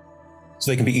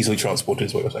 So they can be easily transported,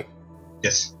 is what you're saying?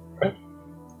 Yes. Okay.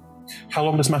 How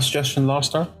long does mass suggestion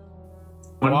last, sir?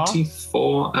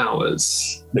 24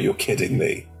 hours. No, you're kidding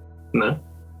me. No.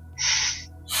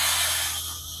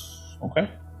 Okay.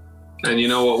 And you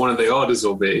know what one of the orders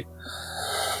will be?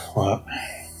 What?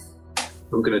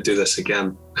 I'm going to do this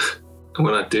again. And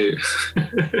when I do,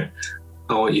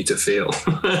 I want you to feel.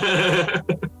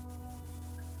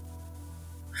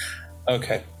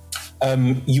 Okay.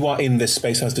 You are in this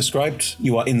space as described.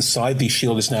 You are inside. The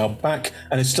shield is now back,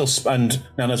 and it's still. And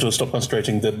now, as we'll stop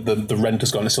concentrating, the rent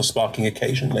has gone. It's still sparking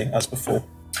occasionally, as before.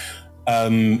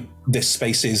 This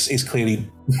space is clearly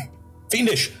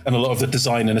fiendish, and a lot of the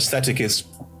design and aesthetic is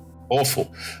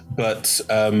awful. But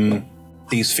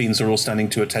these fiends are all standing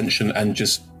to attention and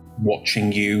just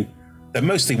watching you. They're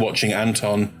mostly watching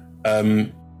Anton.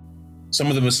 Some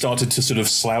of them have started to sort of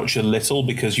slouch a little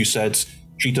because you said,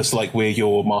 treat us like we're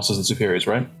your masters and superiors,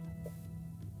 right?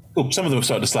 Cool. Some of them have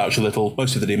started to slouch a little,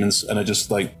 most of the demons, and are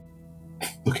just like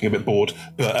looking a bit bored,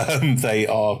 but they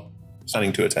are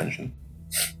standing to attention.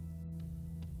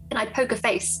 Can I poke a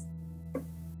face?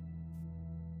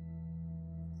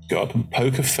 God,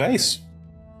 poke a face?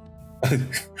 I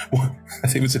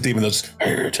think it's a demon that's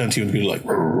turn to you and be like...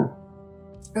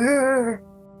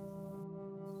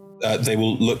 They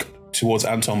will look towards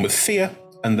Anton with fear,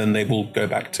 and then they will go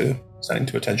back to standing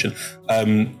to attention.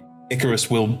 Icarus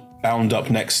will bound up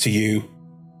next to you,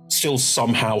 still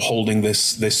somehow holding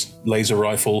this laser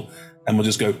rifle, and will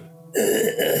just go...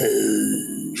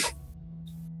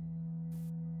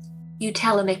 You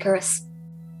tell him, Icarus.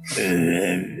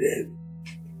 It's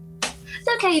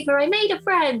okay, Eva, I made a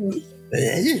friend.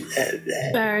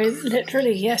 Very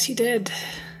literally, yes, you did.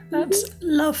 That's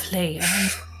lovely.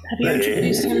 Have you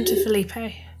introduced him to Felipe?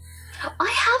 I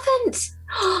haven't.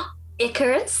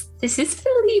 Icarus, this is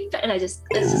Felipe. And it's just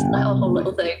like a whole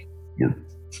little thing.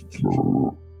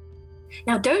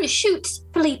 Now don't shoot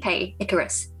Felipe,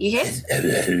 Icarus. You hear?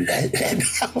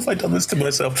 How have I done this to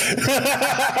myself?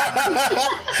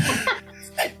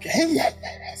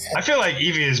 I feel like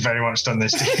Evie has very much done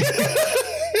this to you.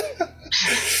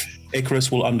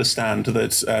 Icarus will understand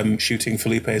that shooting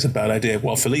Felipe is a bad idea,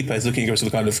 while Felipe is looking at us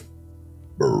with a kind of...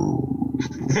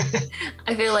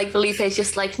 I feel like Felipe's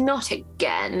just like, not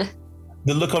again.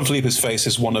 The look on Felipe's face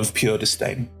is one of pure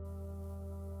disdain.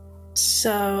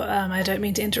 So, I don't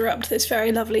mean to interrupt this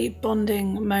very lovely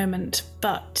bonding moment,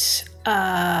 but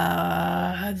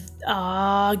our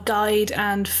guide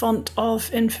and font of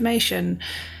information,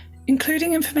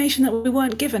 including information that we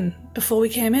weren't given before we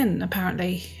came in,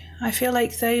 apparently, I feel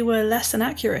like they were less than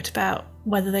accurate about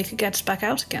whether they could get us back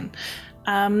out again.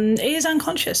 Is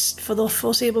unconscious for the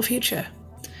foreseeable future.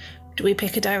 Do we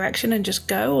pick a direction and just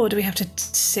go, or do we have to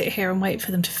sit here and wait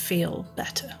for them to feel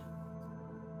better?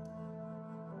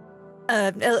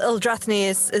 Eldrathni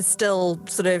is still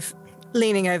sort of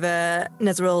leaning over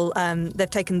Nezeril. They've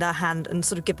taken their hand and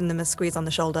sort of given them a squeeze on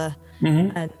the shoulder,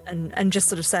 and just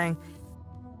sort of saying,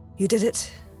 "You did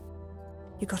it.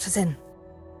 You got us in."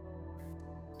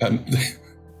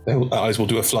 Their eyes will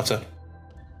do a flutter.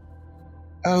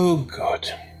 Oh, God.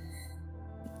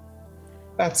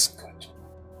 That's good.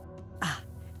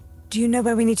 Do you know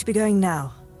where we need to be going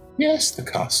now? Yes, the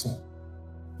castle.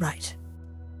 Right.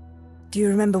 Do you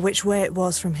remember which way it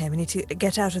was from here? We need to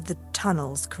get out of the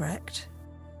tunnels, correct?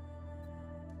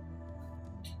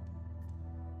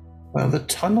 Well, the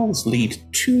tunnels lead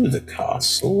to the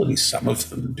castle, at least some of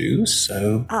them do,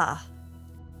 so...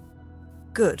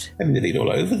 Good. I mean, they lead all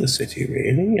over the city,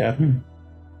 really.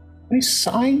 Any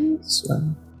signs?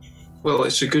 Well,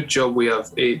 it's a good job we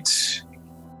have 8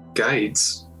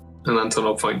 guides, and Anton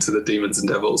will point to the demons and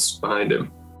devils behind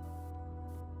him.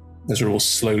 Those are all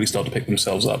slowly start to pick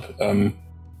themselves up.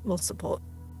 We'll support.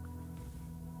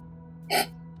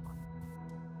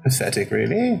 Pathetic,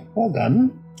 really. Well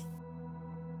done.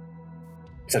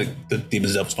 Pathetic, the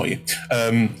demons and devils, not you.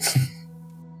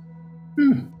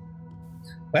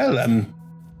 Well,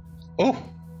 oh,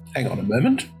 hang on a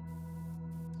moment.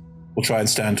 We'll try and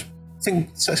stand.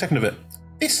 Think a second of it.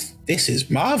 This is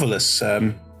marvelous.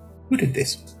 Who did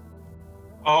this?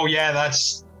 Oh yeah,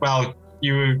 that's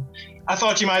you. I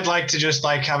thought you might like to just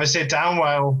have a sit down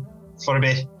for a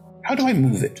bit. How do I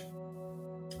move it?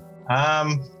 How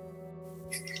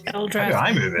do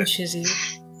I move it? Pushes you.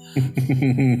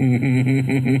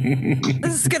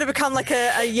 This is going to become like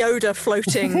a Yoda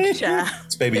floating chair.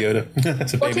 It's Baby Yoda.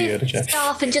 It's a Baby Yoda chair.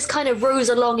 Staff and just kind of rose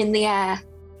along in the air.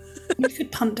 You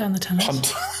could punt down the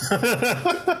tunnels.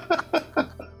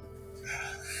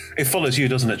 It follows you,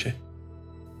 doesn't it, Jay?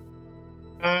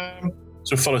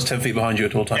 So it follows 10 feet behind you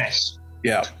at all times? Yes.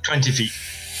 Yeah. 20 feet.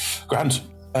 Grand.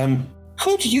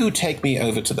 Could you take me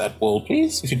over to that wall,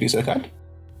 please, if you'd be so kind?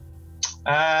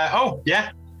 Oh,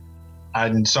 yeah.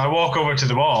 And so I walk over to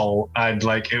the wall, and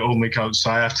it only counts,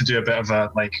 so I have to do a bit of a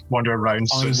wander around.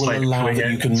 So I will allow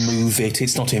that you can move it.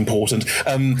 It's not important.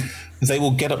 They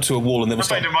will get up to a wall, and they will I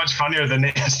find it much funnier than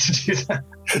it has to do that.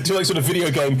 Do sort of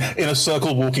video game in a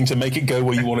circle walking to make it go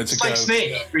where you want it to go. It's like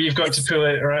Snake, where you've got to pull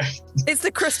it around. It's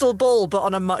the crystal ball, but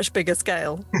on a much bigger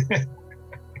scale. I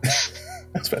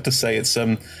was about to say it's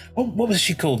what was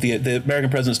she called? The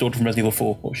American president's daughter from Resident Evil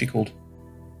 4. What was she called?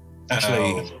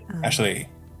 Ashley. Ashley.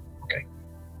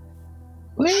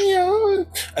 Leon.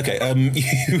 Okay,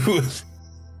 you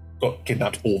got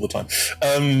kidnapped all the time.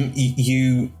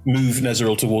 You move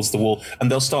Nezeril towards the wall,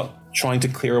 and they'll start trying to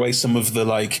clear away some of the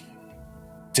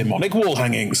demonic wall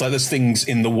hangings. There's things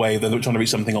in the way. They're trying to reach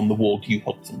something on the wall. Do you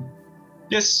help them?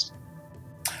 Yes.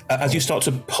 As you start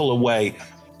to pull away,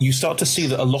 you start to see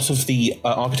that a lot of the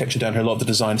architecture down here, a lot of the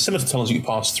design, similar to tunnels you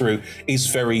pass through, is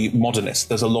very modernist.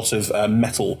 There's a lot of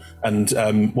metal and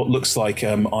what looks like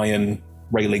iron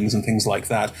railings and things like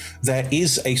that. There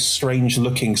is a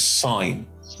strange-looking sign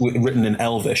written in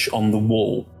Elvish on the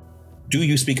wall. Do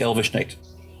you speak Elvish, Nate?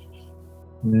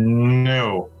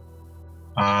 No.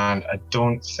 And I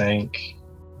don't think...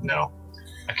 No.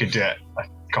 I could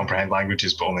comprehend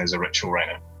languages, but only as a ritual right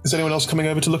now. Is anyone else coming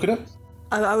over to look at it?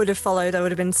 I would have followed. I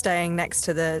would have been staying next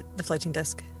to the floating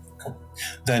disc. Cool.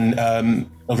 Then,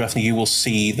 Eldrathni, you will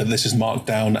see that this is marked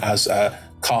down as a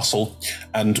castle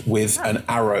and with an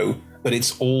arrow, but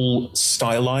it's all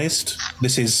stylized.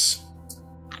 This is...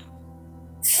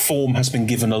 Form has been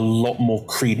given a lot more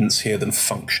credence here than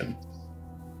function.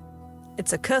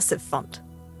 It's a cursive font.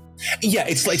 Yeah,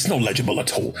 it's not legible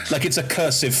at all. It's a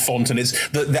cursive font, and it's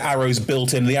the arrow's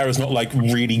built in. The arrow's not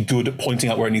really good at pointing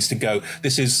out where it needs to go.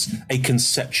 This is a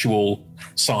conceptual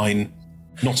sign,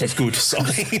 not a good sign.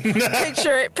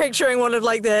 Picturing one of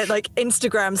the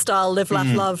Instagram style live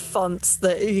laugh love fonts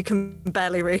that you can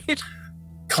barely read.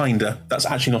 Kinda. That's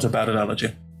actually not a bad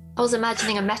analogy. I was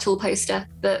imagining a metal poster,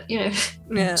 but yeah,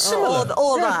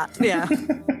 all that. Yeah.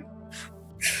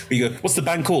 You go, what's the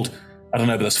band called? I don't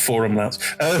know, but that's Forum Louts.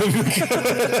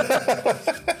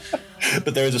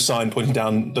 But there is a sign pointing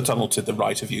down the tunnel to the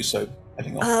right of you, so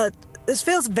heading on. This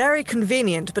feels very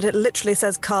convenient, but it literally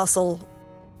says castle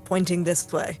pointing this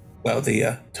way. Well,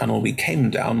 the tunnel we came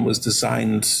down was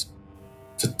designed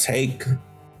to take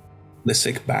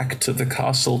Lysic back to the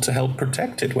castle to help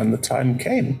protect it when the time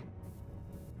came.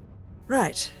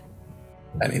 Right.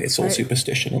 I mean, it's all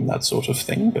superstition and that sort of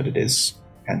thing, but it is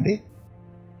handy.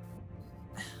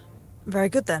 Very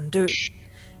good then. Do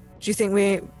you think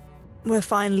we're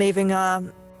fine leaving a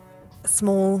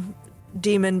small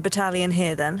demon battalion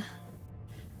here then?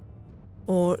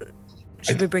 Or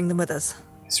should we bring them with us?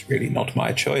 It's really not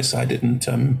my choice. I didn't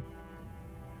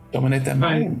dominate their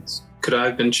minds. Could I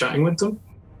have been chatting with them?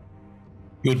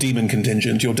 Your demon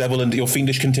contingent, your devil and your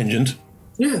fiendish contingent?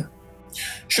 Yeah.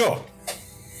 Sure.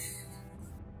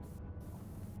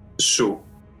 So,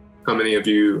 how many of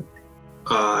you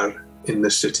are in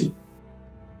the city?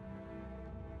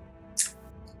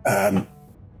 Why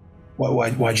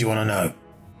do you want to know?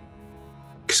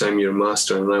 Because I'm your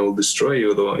master and I will destroy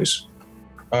you otherwise.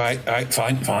 All right,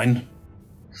 fine.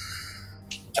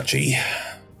 Touchy.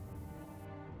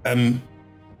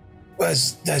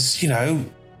 There's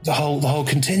the whole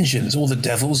contingent, all the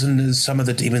devils and there's some of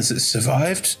the demons that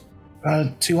survived.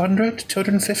 200,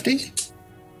 250.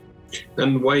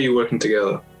 And why are you working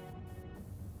together?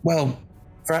 Well,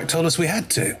 Vrak told us we had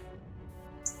to.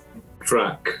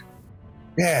 Vrak?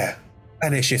 Yeah,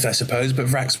 an issue, I suppose, but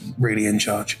Vrak's really in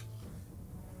charge.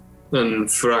 And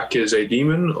Vrak is a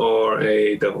demon or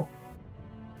a devil?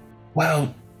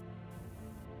 Well,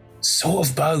 sort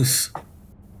of both.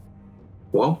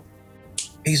 What?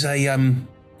 He's a,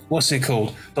 what's it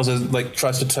called?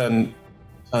 Tries to turn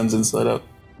hands inside out.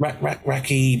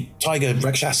 Raki Tiger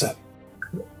Rakshasa.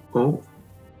 Oh.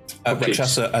 Okay.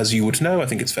 Rakshasa, as you would know, I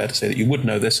think it's fair to say that you would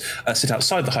know this, sit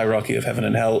outside the hierarchy of heaven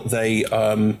and hell. They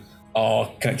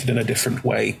are connected in a different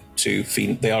way to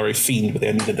fiend. They are a fiend, but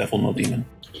they're neither devil nor demon.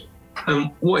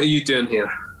 What are you doing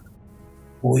here?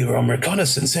 We were on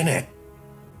reconnaissance, innit?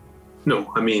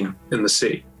 No, I mean in the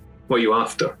sea. What are you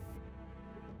after?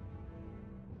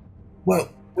 Well,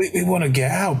 we want to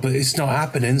get out, but it's not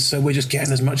happening, so we're just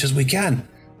getting as much as we can.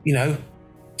 You know,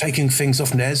 taking things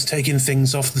off Nez, taking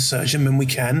things off the surgeon when we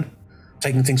can,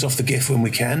 taking things off the GIF when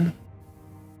we can,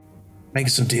 making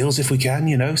some deals if we can,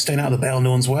 staying out of the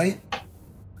Baelnorn's way.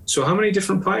 So how many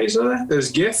different parties are there?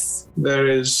 There's GIF, there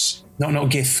is... Not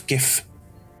GIF.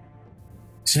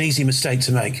 It's an easy mistake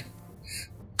to make.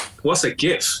 What's a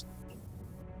GIF?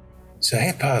 It's a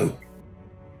hippo.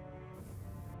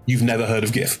 You've never heard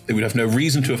of GIF. They would have no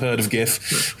reason to have heard of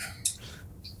GIF.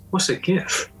 What's a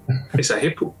GIF? It's a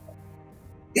hippo.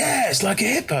 Yeah, it's like a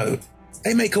hippo.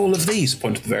 They make all of these,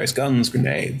 point to the various guns,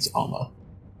 grenades, armor.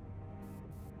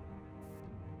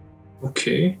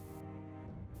 Okay.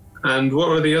 And what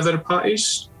are the other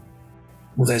parties?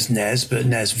 Well, there's Nez, but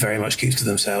Nez very much keeps to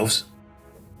themselves.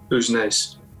 Who's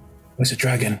Nez? It's a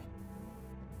dragon.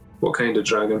 What kind of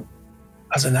dragon?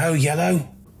 I don't know, yellow.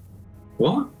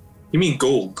 What? You mean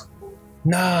gold?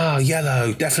 No,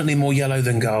 yellow. Definitely more yellow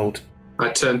than gold. I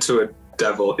turned to a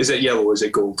devil. Is it yellow or is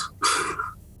it gold?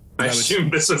 I assume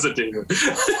this was a demon.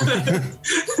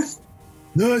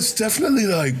 No, it's definitely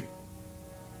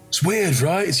it's weird,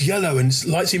 right? It's yellow and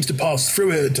light seems to pass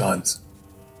through it at times.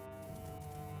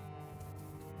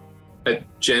 A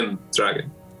gem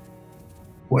dragon?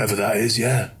 Whatever that is,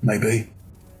 yeah, maybe.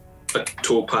 A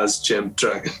topaz gem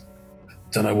dragon?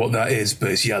 Don't know what that is,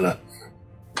 but it's yellow.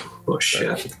 Oh,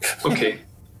 shit. Okay.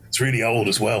 It's really old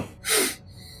as well.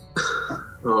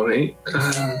 All right.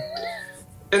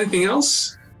 Anything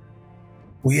else?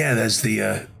 Well, yeah, there's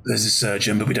a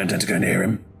surgeon, but we don't tend to go near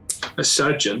him. A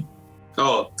surgeon?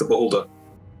 Oh, the beholder.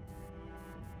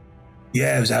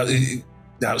 Yeah, it was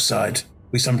outside.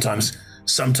 We sometimes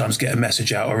get a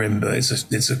message out or in, but it's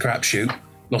a crapshoot.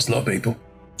 Lost a lot of people.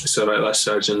 It's all right. That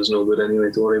surgeon's no good anyway.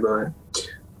 Don't worry about it.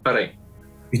 All right.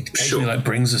 He occasionally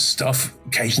brings us stuff.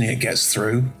 Occasionally it gets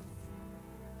through.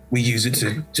 We use it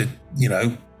to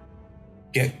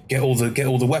get all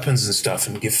the weapons and stuff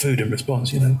and give food in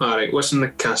response. All right. What's in the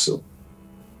castle?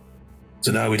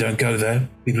 So no, we don't go there.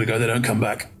 People who go there don't come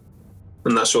back.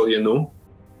 And that's all you know?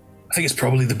 I think it's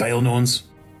probably the Baelnorns.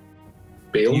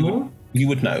 Baelnorn? You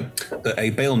would know that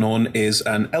a Baelnorn is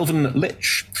an elven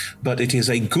lich, but it is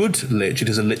a good lich. It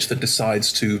is a lich that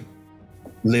decides to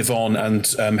live on and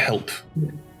help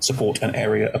support an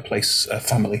area, a place, a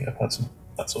family, a person,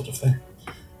 that sort of thing.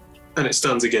 And it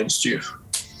stands against you?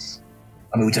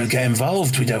 I mean, we don't get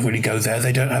involved. We don't really go there.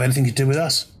 They don't have anything to do with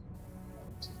us.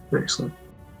 Excellent.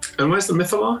 And where's the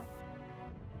Mythalar?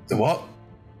 The what?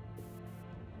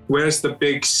 Where's the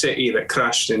big city that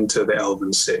crashed into the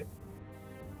Elven City?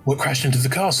 Well, it crashed into the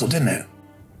castle, didn't it?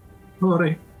 All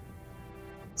right.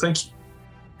 Thank you.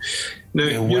 Now,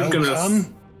 you're going to...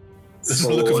 This is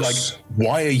a look of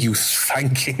why are you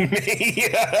thanking me?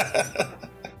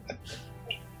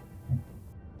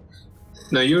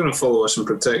 Now, you're going to follow us and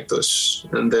protect us,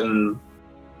 and then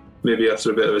maybe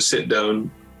after a bit of a sit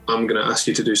down, I'm going to ask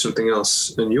you to do something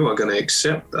else, and you are going to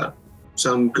accept that.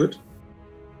 Sound good?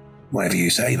 Whatever you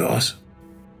say, boss.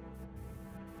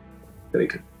 Very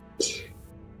good.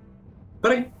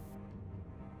 Ready?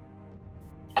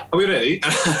 Are we ready?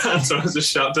 So I just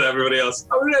shout to everybody else,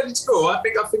 are we ready to go? I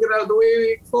think I figured out the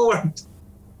way forward.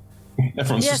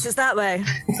 Yes, it's that way.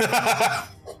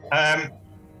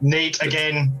 Nate,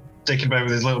 again, dicking about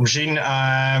with his little machine,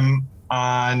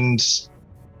 and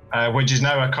which is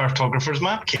now a cartographer's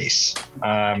map case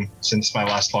since my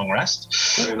last long rest.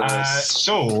 Very nice.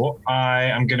 So I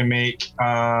am going to make.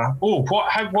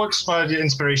 What's my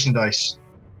inspiration dice?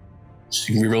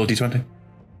 You can reroll a d20.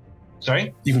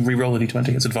 Sorry? You can reroll a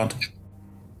d20. It's advantage.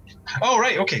 Oh,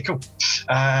 right. Okay, cool.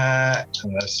 And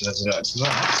that's that.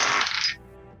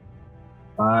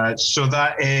 So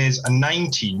that is a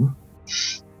 19.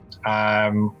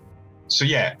 So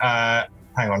yeah,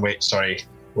 hang on, wait, sorry.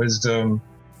 Wisdom.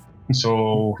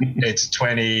 So it's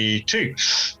 22.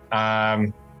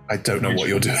 I don't know what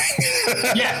you're doing.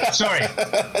 Yeah, sorry.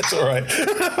 That's all right.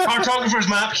 Cartographer's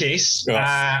map case.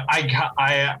 Yeah.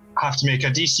 I have to make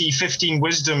a DC 15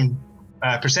 Wisdom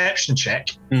perception check.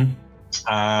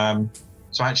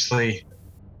 So actually,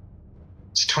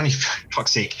 it's 20.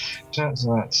 Fuck's sake.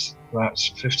 That's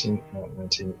 15,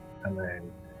 19, and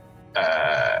then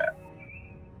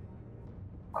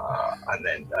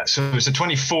so it's a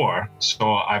 24.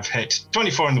 So I've hit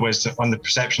 24 on the wisdom on the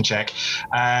perception check.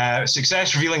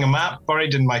 Success revealing a map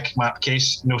buried in my map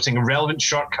case, noting a relevant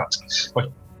shortcut.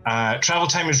 But travel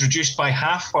time is reduced by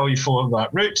half while you follow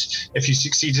that route. If you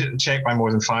succeeded the check by more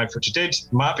than 5, which you did,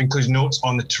 the map includes notes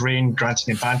on the terrain,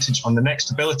 granting advantage on the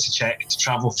next ability check to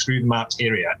travel through the mapped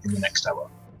area in the next hour.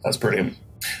 That's brilliant.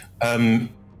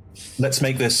 Let's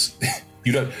make this.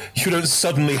 You don't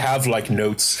suddenly have like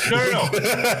notes. No.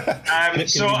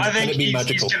 So I think it be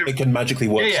magical. It can magically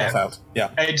work stuff out.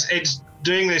 Yeah. It's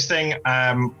doing this thing,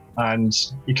 and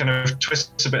he kind of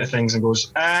twists a bit of things and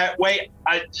goes, "Wait,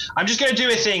 I'm just going to do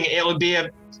a thing.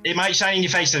 It might shine in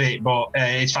your face a bit, but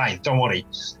it's fine. Don't worry."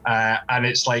 And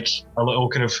it's like a little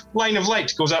kind of line of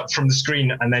light goes up from the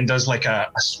screen and then does like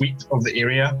a sweep of the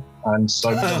area, and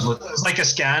so it's like a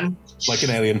scan. Like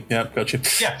an alien. Yeah, gotcha.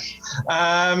 Yeah.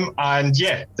 And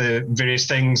yeah, the various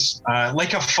things,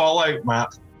 like a Fallout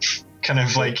map, kind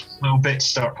of like little bits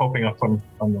start popping up on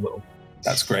the little.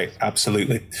 That's great.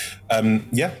 Absolutely.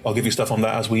 Yeah, I'll give you stuff on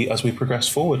that as we progress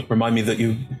forward. Remind me that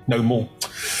you know more.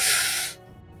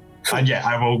 Cool. And yeah,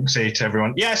 I will say to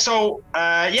everyone, so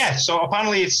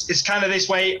apparently it's kind of this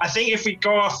way. I think if we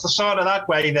go off the sort of that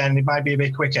way, then it might be a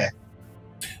bit quicker.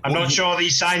 I'm not sure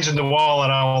these signs on the wall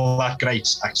are all that great,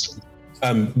 actually.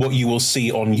 What you will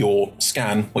see on your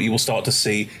scan, what you will start to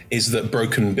see is that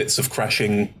broken bits of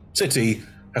crashing city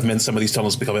have meant some of these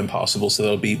tunnels become impassable, so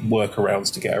there'll be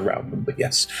workarounds to get around them. But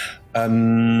yes.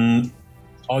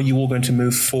 Are you all going to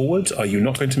move forward? Are you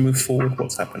not going to move forward?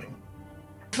 What's happening?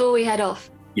 Before we head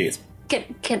off. Yes.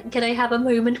 Can I have a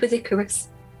moment with Icarus?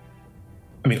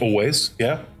 I mean, always,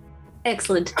 yeah.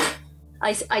 Excellent.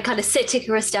 I kind of sit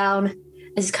Icarus down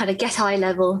and just kind of get eye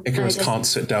level. Icarus can't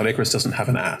sit down. Icarus doesn't have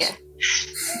an ass. Yeah.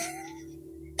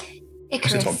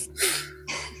 Icarus.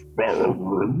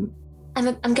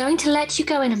 I'm going to let you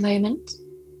go in a moment,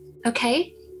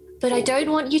 okay? But I don't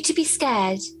want you to be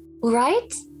scared, all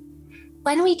right?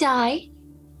 When we die,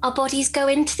 our bodies go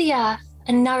into the earth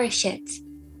and nourish it.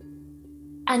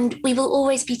 And we will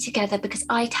always be together because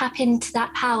I tap into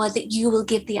that power that you will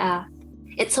give the earth.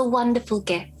 It's a wonderful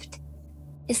gift.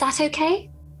 Is that okay?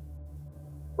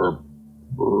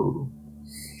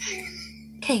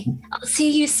 Okay, I'll see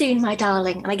you soon, my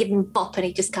darling. And I give him a bop and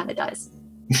he just kind of dies.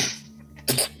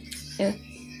 Yeah.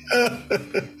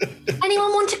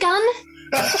 Anyone want a gun?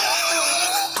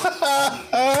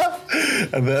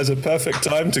 And there's a perfect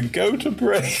time to go to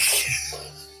break.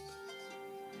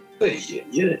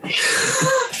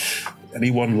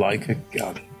 Anyone like a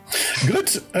gun?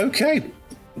 Good. Okay.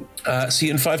 See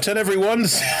you in 5:10, everyone.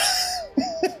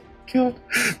 God.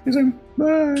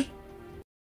 Bye.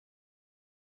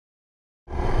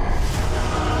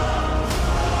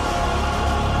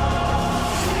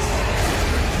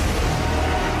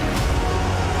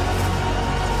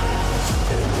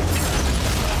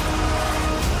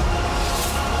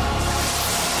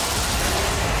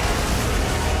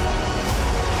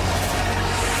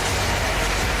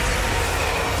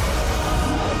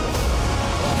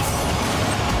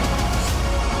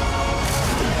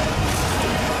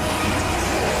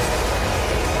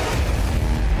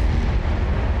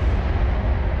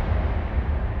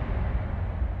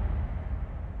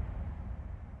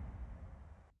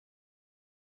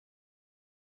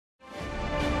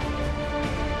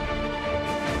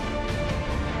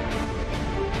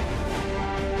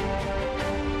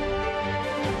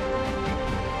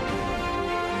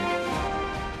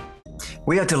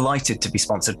 We are delighted to be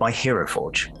sponsored by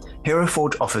HeroForge.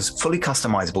 HeroForge offers fully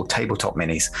customizable tabletop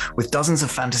minis with dozens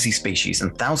of fantasy species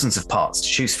and thousands of parts to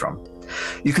choose from.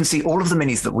 You can see all of the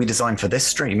minis that we designed for this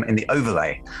stream in the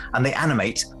overlay, and they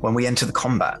animate when we enter the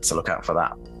combat, so look out for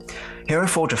that. Hero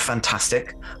Forge are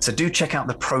fantastic, so do check out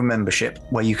the Pro membership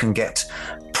where you can get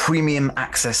premium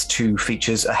access to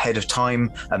features ahead of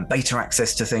time, and beta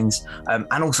access to things, and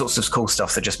all sorts of cool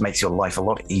stuff that just makes your life a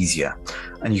lot easier.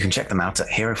 And you can check them out at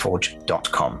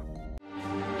heroforge.com.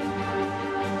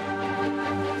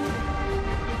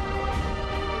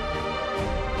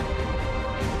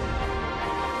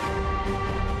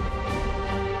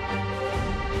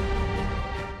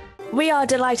 We are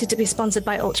delighted to be sponsored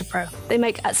by Ultra Pro. They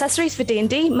make accessories for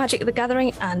D&D, Magic the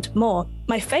Gathering, and more.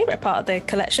 My favourite part of the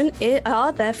collection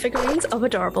are their figurines of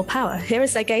adorable power. Here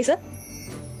is their gazer.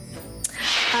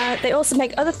 They also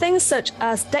make other things such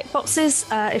as deck boxes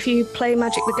if you play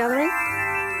Magic the Gathering.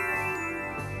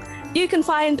 You can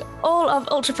find all of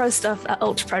Ultra Pro stuff at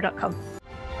ultrapro.com.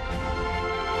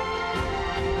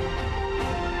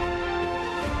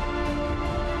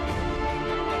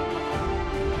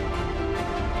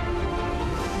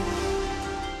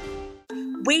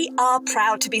 We are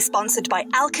proud to be sponsored by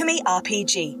Alchemy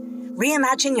RPG.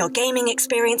 Reimagine your gaming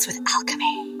experience with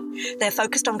Alchemy. They're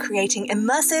focused on creating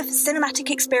immersive, cinematic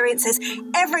experiences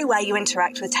everywhere you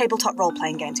interact with tabletop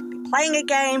role-playing games. You could be playing a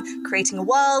game, creating a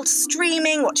world,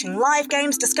 streaming, watching live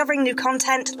games, discovering new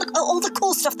content. Look at all the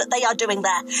cool stuff that they are doing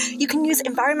there. You can use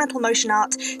environmental motion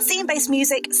art, scene-based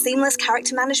music, seamless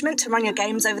character management to run your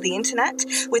games over the internet,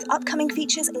 with upcoming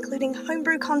features including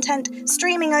homebrew content,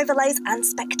 streaming overlays, and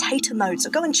spectator mode.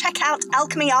 So go and check out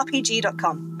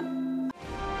alchemyrpg.com.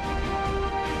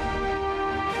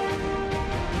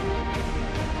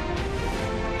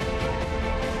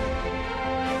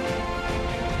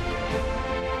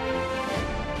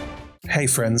 Hey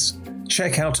friends,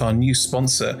 check out our new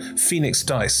sponsor, Phoenix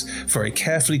Dice, for a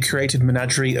carefully curated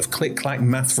menagerie of click-clack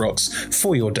math rocks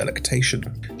for your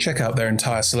delectation. Check out their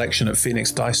entire selection at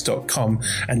phoenixdice.com,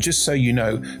 and just so you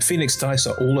know, Phoenix Dice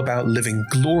are all about living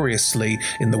gloriously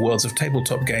in the worlds of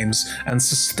tabletop games and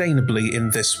sustainably in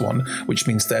this one, which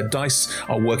means their dice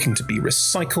are working to be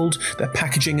recycled, their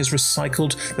packaging is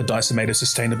recycled, the dice are made of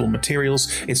sustainable materials.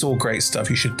 It's all great stuff.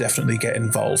 You should definitely get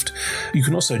involved. You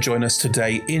can also join us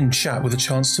today in chat with a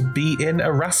chance to be in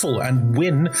a raffle and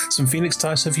win some Phoenix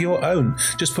Dice of your own.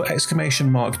 Just put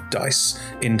 !dice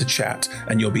into chat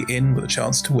and you'll be in with a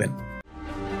chance to win.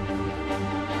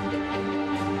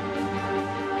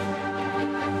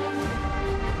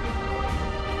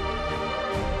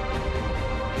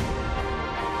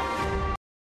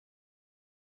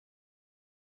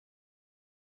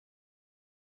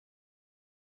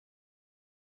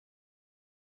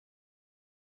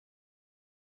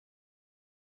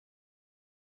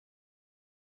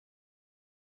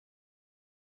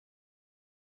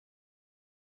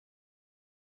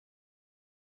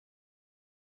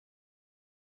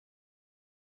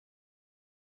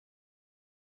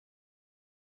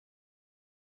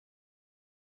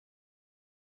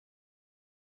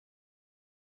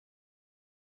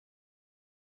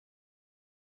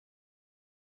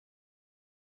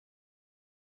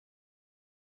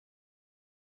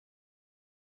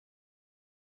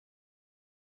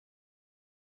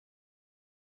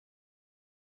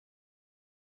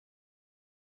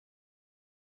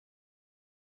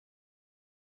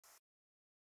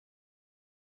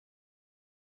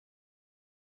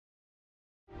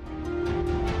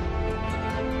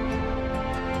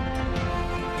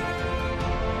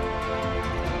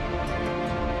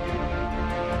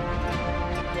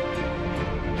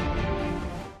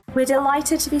 We're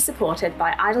delighted to be supported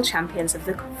by Idle Champions of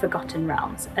the Forgotten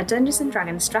Realms, a Dungeons &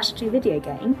 Dragons strategy video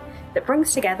game that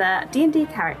brings together D&D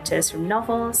characters from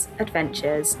novels,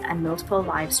 adventures, and multiple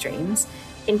live streams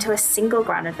into a single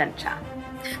grand adventure.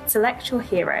 Select your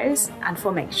heroes and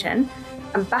formation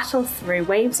and battle through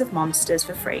waves of monsters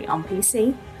for free on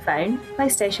PC, phone,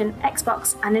 PlayStation,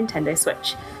 Xbox, and Nintendo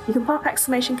Switch. You can pop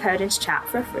exclamation code into chat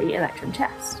for a free Electrum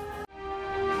test.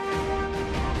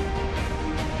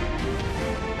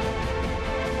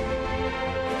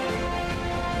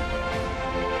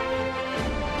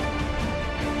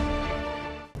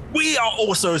 We are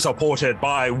also supported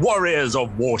by Warriors of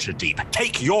Waterdeep.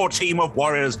 Take your team of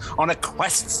warriors on a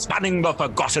quest spanning the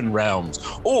Forgotten Realms,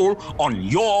 all on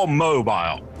your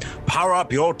mobile. Power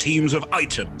up your teams with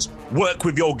items, work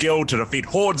with your guild to defeat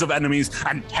hordes of enemies,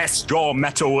 and test your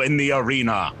mettle in the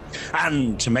arena.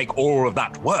 And to make all of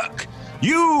that work,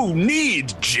 you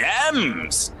need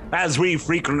gems! As we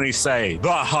frequently say,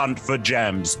 the hunt for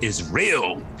gems is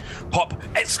real. Pop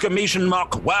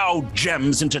 !WOW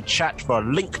gems into chat for a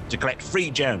link to collect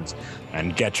free gems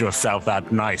and get yourself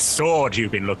that nice sword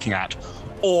you've been looking at,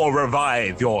 or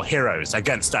revive your heroes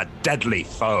against a deadly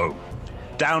foe.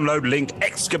 Download link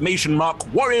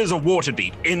 !Warriors of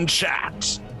Waterdeep in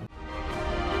chat.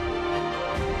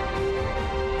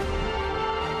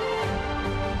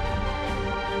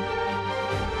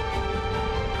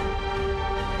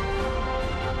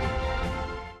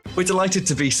 We're delighted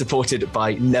to be supported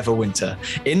by Neverwinter.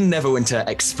 In Neverwinter,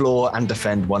 explore and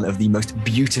defend one of the most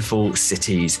beautiful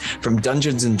cities from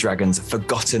Dungeons & Dragons'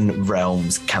 Forgotten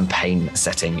Realms campaign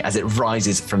setting as it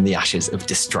rises from the ashes of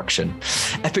destruction.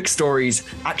 Epic stories,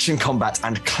 action combat,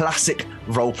 and classic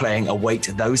role-playing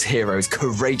await those heroes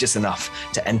courageous enough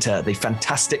to enter the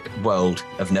fantastic world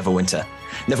of Neverwinter.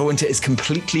 Neverwinter is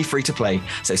completely free to play,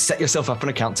 so set yourself up an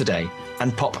account today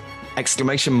and pop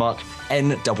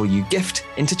 !NW gift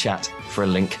into chat for a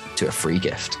link to a free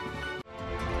gift.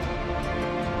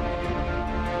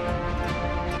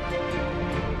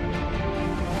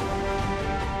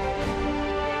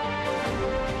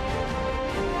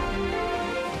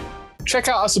 Check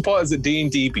out our supporters at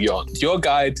D&D Beyond, your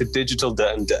guide to digital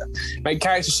D&D. Make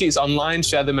character sheets online,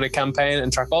 share them in a campaign,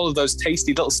 and track all of those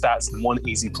tasty little stats in one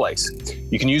easy place.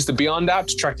 You can use the Beyond app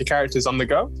to track your characters on the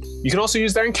go. You can also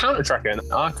use their encounter tracker and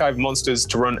archive monsters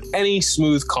to run any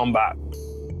smooth combat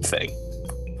thing.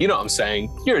 You know what I'm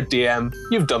saying. You're a DM.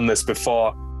 You've done this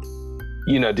before.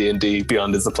 You know D&D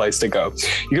Beyond is the place to go.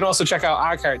 You can also check out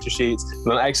our character sheets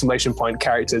with an !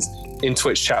 characters in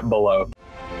Twitch chat below.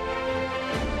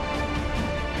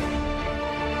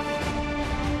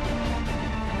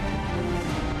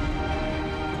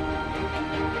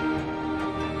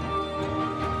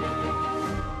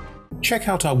 Check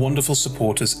out our wonderful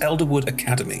supporters Elderwood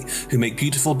Academy, who make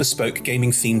beautiful bespoke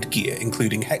gaming-themed gear,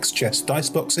 including Hex Chest dice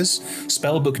boxes,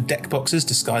 Spellbook deck boxes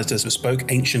disguised as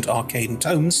bespoke ancient arcane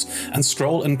tomes, and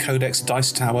Scroll and Codex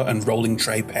dice tower and rolling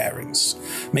tray pairings.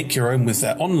 Make your own with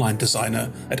their online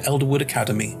designer at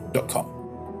elderwoodacademy.com.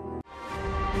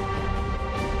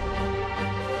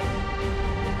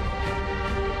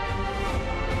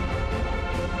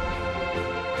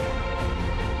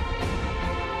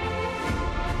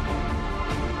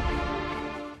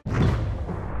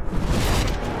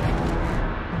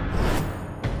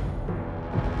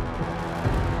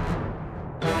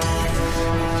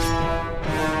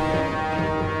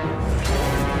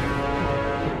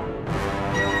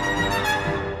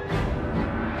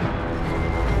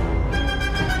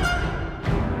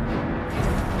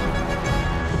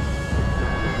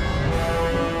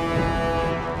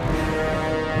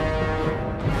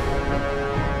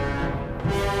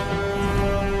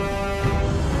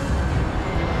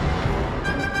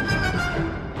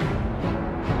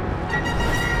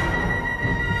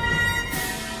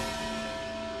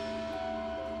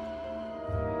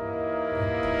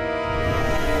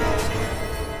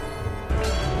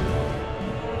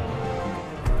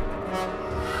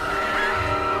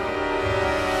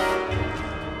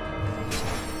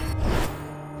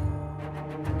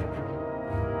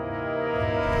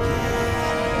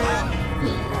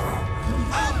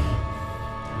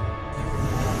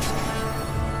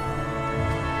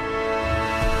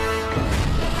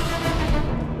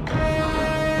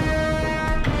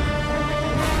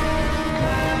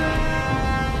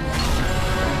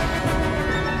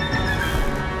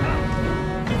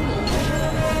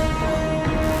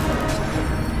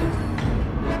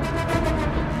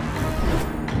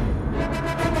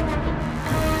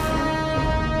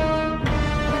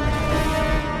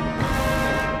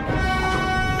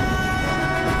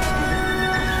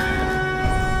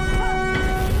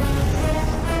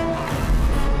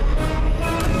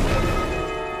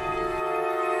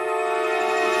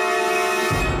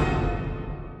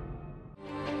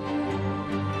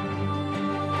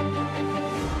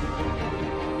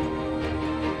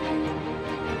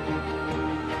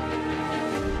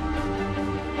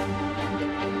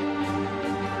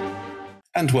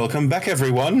 And welcome back,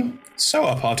 everyone. So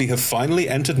our party have finally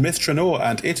entered Myth Drannor,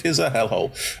 and it is a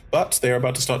hellhole. But they're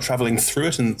about to start traveling through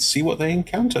it and see what they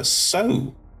encounter.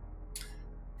 So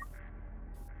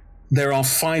there are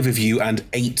 5 of you and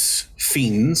 8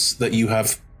 fiends that you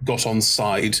have got on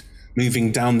side,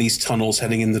 moving down these tunnels,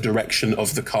 heading in the direction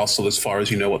of the castle as far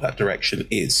as you know what that direction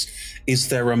is. Is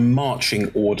there a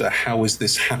marching order? How is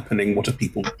this happening? What are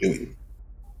people doing?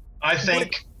 I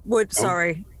think...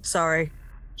 Sorry. Sorry,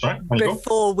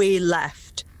 Before we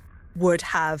left, would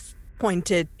have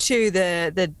pointed to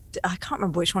the I can't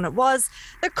remember which one it was,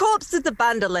 the corpse of the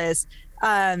bandoliers.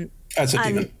 That's a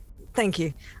demon. Thank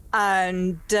you.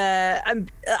 And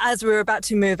as we were about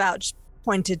to move out, just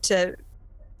pointed to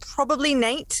probably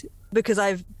Nate, because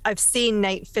I've seen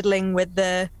Nate fiddling with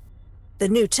the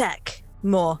new tech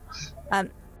more.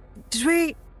 Did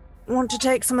we want to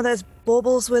take some of those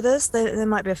baubles with us? They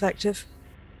might be effective.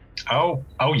 Oh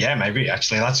yeah, maybe.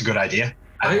 Actually, that's a good idea.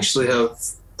 I actually have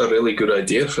a really good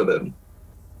idea for them.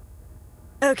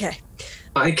 Okay.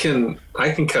 I can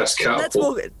cast catapult. Let's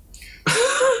walk it.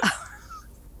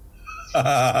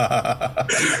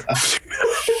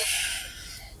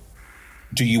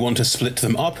 do you want to split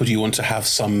them up, or do you want to have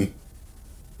some?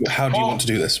 How do you want to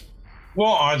do this?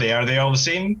 What are they? Are they all the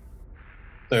same?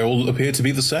 They all appear to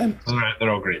be the same. Right, they're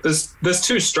all great. There's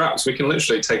 2 straps. We can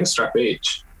literally take a strap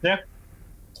each. Yeah.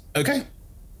 Okay.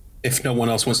 If no one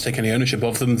else wants to take any ownership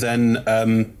of them, then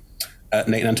Nate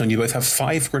and Anton, you both have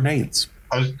 5 grenades.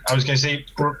 I was going to say,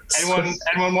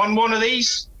 anyone want one of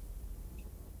these?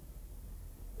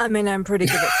 I mean, I'm pretty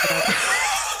good at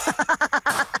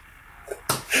that.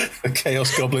 The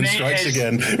Chaos Goblin strikes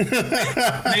again.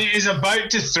 Nate is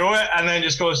about to throw it and then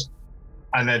just goes,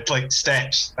 and then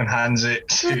steps and hands it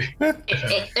to.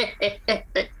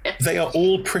 They are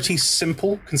all pretty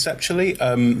simple conceptually.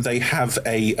 They have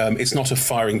a. It's not a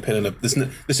firing pin, and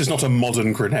this is not a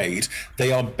modern grenade.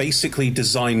 They are basically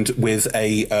designed with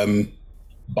a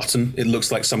button. It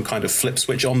looks like some kind of flip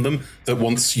switch on them that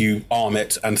once you arm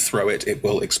it and throw it, it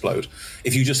will explode.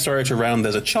 If you just throw it around,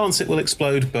 there's a chance it will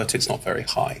explode, but it's not very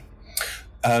high.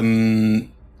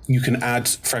 You can add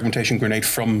fragmentation grenade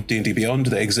from D&D Beyond.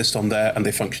 They exist on there, and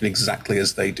they function exactly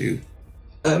as they do.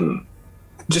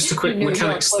 Just a quick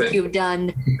mechanics what thing. you've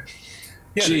done.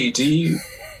 G, do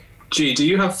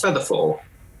you have Featherfall?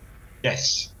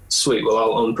 Yes. Sweet. Well,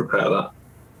 I'll unprepare that.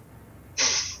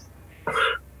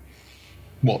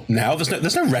 What now?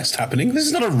 There's no rest happening. This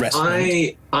is not a rest.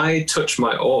 I touch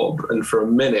my orb, and for a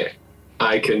minute,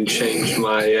 I can change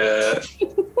my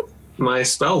my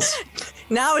spells.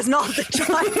 Now is not the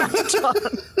time, Anton.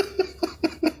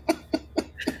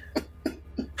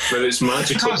 But it's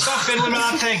magical. Can't stop fiddling with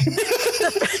that thing.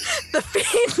 The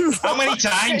fiends. How many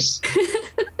times?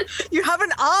 You have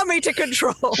an army to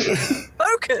control.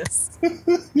 Focus.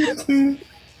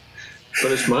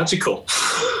 But it's magical.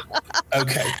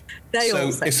 Okay. So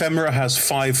Ephemera has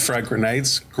 5 frag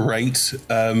grenades. Great.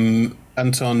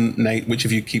 Anton, Nate, which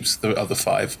of you keeps the other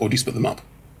 5, or do you split them up?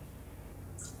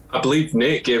 I believe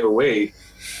Nate gave away.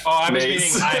 Oh, I was meaning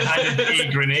I had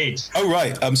a grenade. Oh,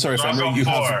 right. I'm sorry, So Ephemera. I've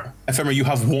got 4. You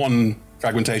have 1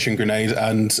 fragmentation grenade,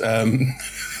 and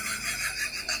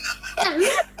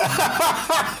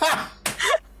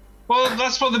well,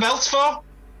 that's what the belt's for.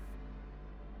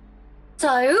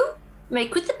 So,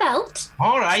 make with the belt.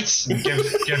 All right.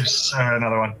 Gives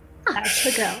another one. That's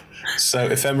the girl. so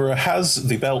Ephemera has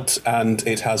the belt, and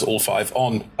it has all 5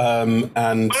 on.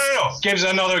 And No. Gives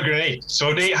another grenade.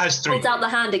 So Nate has 3. Holds out the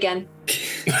hand again.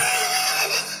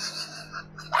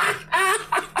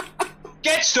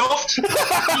 Get stuffed.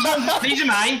 These are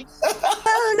mine.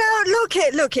 Oh no!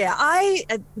 Look here.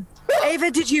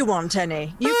 Ava, did you want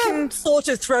any? You can sort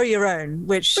of throw your own,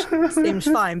 which seems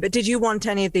fine. But did you want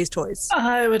any of these toys?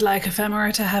 I would like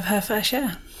Ephemera to have her fair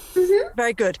share. Mm-hmm.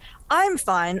 Very good. I'm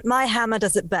fine. My hammer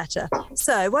does it better.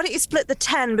 So why don't you split the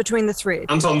 10 between the 3?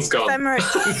 Anton's gone. Ephemera...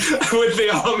 With the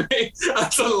army.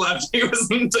 Anton left. He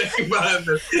wasn't taking behind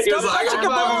this. He was like,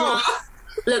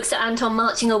 Looks at Anton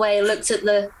marching away, looks at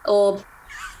the orb.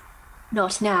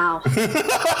 Not now.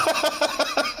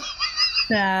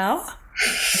 Now.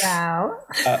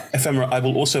 Ephemera, I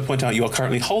will also point out you are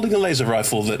currently holding a laser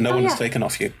rifle that no one has taken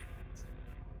off you.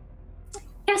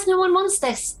 Guess no one wants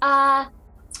this.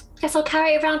 Guess I'll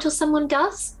carry it around till someone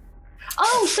does.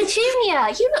 Oh,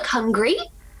 Petunia, you look hungry.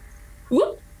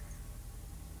 Whoop.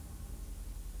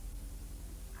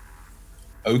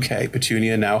 Okay,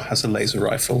 Petunia now has a laser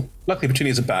rifle. Luckily,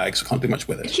 Petunia's a bag, so can't do much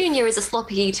with it. Petunia is a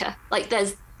sloppy eater. Like,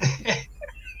 there's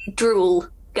drool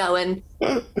going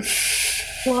as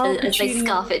they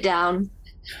scarf it down.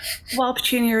 While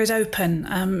Petunia is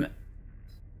open,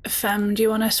 Fem, do you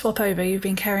want to swap over? You've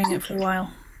been carrying it for a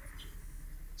while.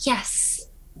 Yes,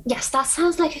 that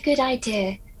sounds like a good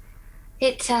idea.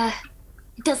 It has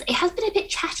been a bit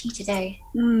chatty today.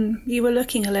 You were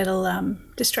looking a little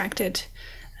distracted.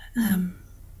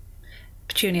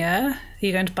 Petunia, are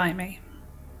you going to bite me?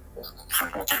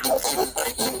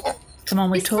 Come on,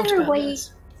 we've talked about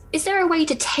this. Is there a way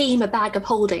to tame a bag of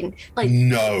holding? Like,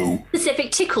 no.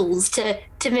 Specific tickles to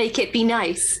make it be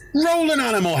nice? Roll an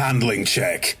animal handling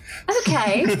check.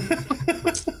 Okay.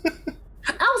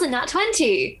 That was a nat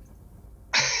 20.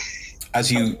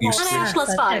 As you scritch,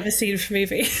 plus 5. I've never seen from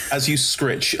movie. As you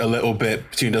scritch a little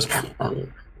bit, Petunia does,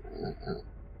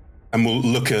 and we'll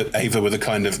look at Ava with a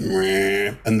kind of,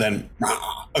 and then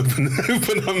open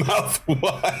her mouth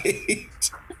wide.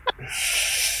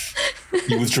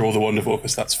 You withdraw the Wonderful,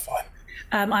 because that's fine.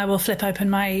 I will flip open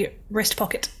my wrist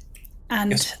pocket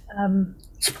and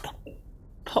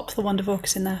pop the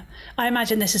Wondervorkus in there. I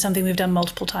imagine this is something we've done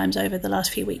multiple times over the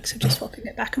last few weeks, of just swapping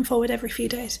it back and forward every few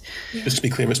days. Just to be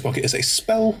clear, wrist pocket is a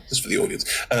spell, just for the audience.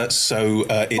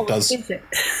 It does. Is it?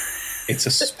 It's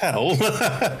a spell,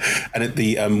 and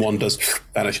the wand does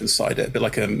vanish inside it, a bit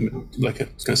like I was going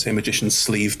to say magician's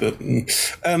sleeve, but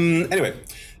anyway,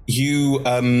 you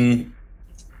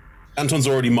Anton's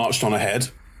already marched on ahead.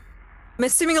 I'm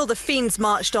assuming all the fiends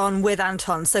marched on with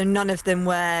Anton, so none of them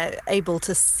were able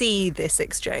to see this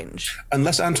exchange.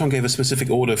 Unless Anton gave a specific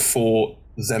order for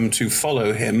them to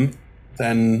follow him,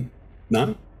 then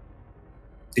no.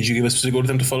 Did you give a specific order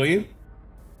for them to follow you?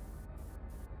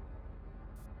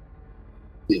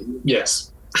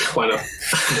 Yes. Why not?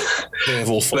 They have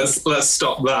all followed. Let's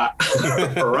stop that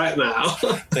right now.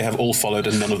 They have all followed,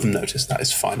 and none of them noticed. That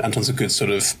is fine. Anton's a good sort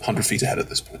of 100 feet ahead at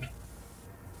this point.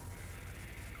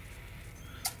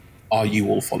 Are you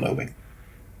all following?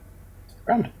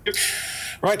 Grand.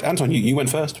 Right, Anton, you went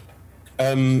first.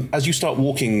 As you start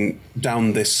walking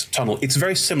down this tunnel, it's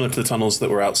very similar to the tunnels that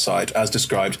were outside, as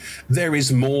described. There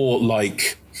is more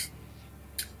like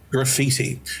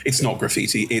graffiti. It's not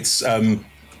graffiti. It's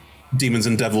demons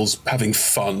and devils having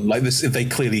fun. Like this, they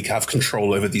clearly have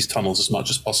control over these tunnels as much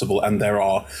as possible, and there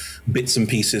are bits and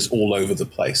pieces all over the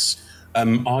place.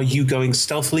 Are you going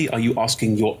stealthily? Are you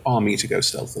asking your army to go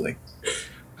stealthily?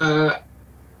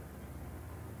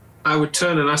 I would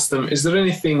turn and ask them, is there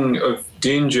anything of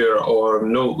danger or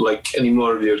like any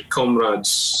more of your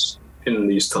comrades in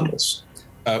these tunnels?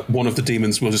 One of the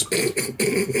demons will just...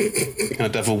 and a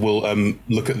devil will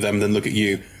look at them, then look at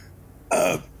you.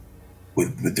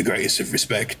 With the greatest of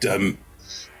respect,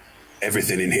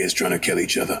 everything in here is trying to kill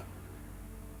each other.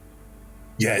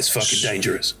 Yeah, it's fucking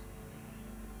dangerous.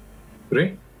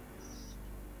 Really?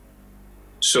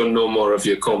 So no more of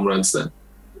your comrades then?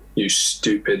 You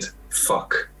stupid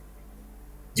fuck.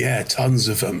 Yeah, tons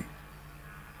of them.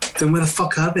 Then where the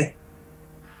fuck are they?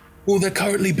 Well, they're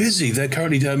currently busy. They're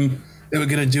currently, they were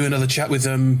going to do another chat with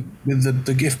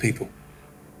the gift people.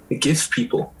 The gift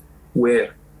people?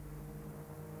 Where?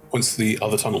 Points to the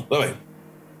other tunnel. Oh, wait.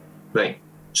 Right.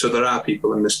 So there are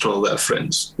people in this tunnel that are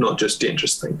friends, not just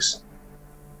dangerous things.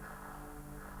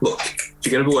 Look, if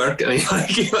you're going to work, and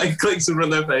he clicks in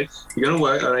front of their face, you're going to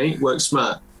work, all right? Work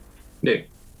smart. No.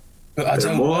 But I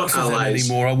don't work for them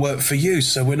anymore. I work for you,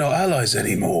 so we're not allies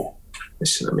anymore.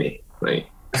 Listen to me, right?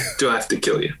 Do I have to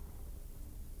kill you?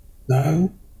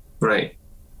 No. Right.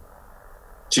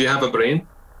 Do you have a brain?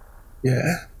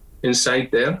 Yeah.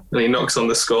 Inside there? And he knocks on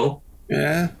the skull?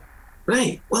 Yeah.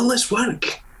 Right. Well, let's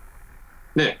work.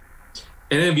 Now,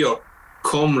 any of your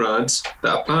comrades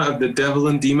that are part of the devil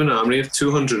and demon army of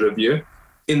 200 of you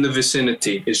in the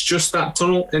vicinity, is just that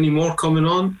tunnel any more coming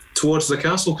on towards the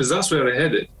castle? Because that's where we're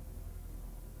headed.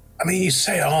 I mean, you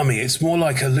say army, it's more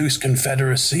like a loose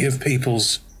confederacy of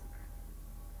peoples.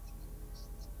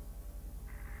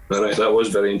 All right, that was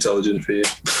very intelligent for you.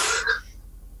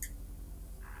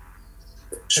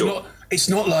 Sure. It's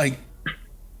not like,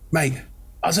 mate,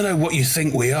 I don't know what you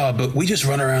think we are, but we just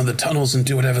run around the tunnels and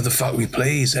do whatever the fuck we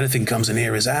please. Anything comes in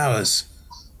here is ours.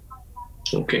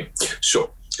 Okay, so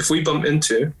if we bump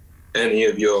into any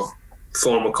of your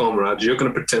former comrades, you're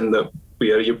going to pretend that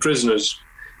we are your prisoners.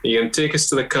 You're going to take us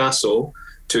to the castle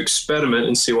to experiment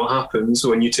and see what happens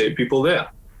when you take people there.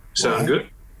 Sound good?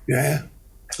 Yeah.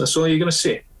 That's all you're going to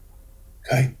say.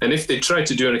 Okay. And if they try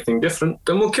to do anything different,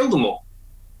 then we'll kill them all.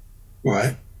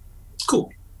 Right.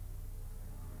 Cool.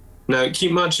 Now,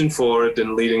 keep marching forward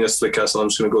and leading us to the castle. I'm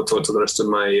just going to go talk to the rest of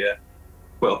my,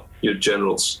 your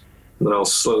generals. And then I'll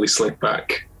slowly slink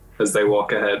back as they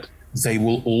walk ahead. They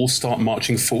will all start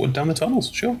marching forward down the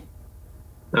tunnels, sure.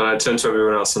 And I turn to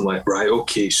everyone else and like, right,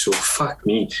 okay, so fuck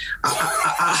me.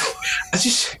 I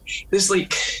just, they're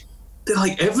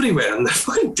like everywhere and they're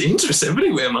fucking dangerous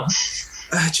everywhere, man.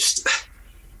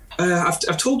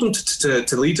 I've told them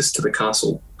to lead us to the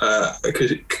castle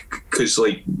because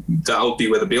like that'll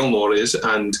be where the Baelnor is,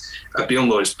 and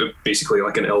Baelnor is basically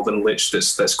like an elven lich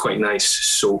that's quite nice.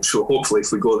 So hopefully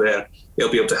if we go there, he'll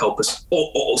be able to help us.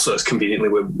 Also, it's conveniently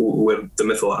where the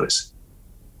Mythalar is.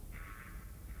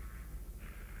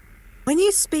 When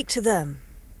you speak to them,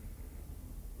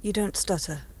 you don't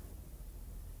stutter.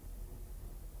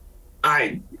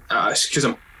 Because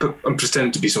I'm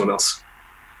pretending to be someone else.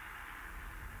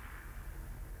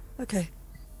 Okay.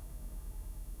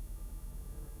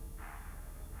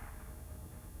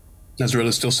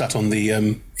 Nazarilla's still sat on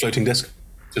the floating disc.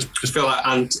 Just feel like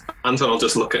Anton will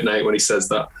just look at Nate when he says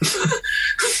that.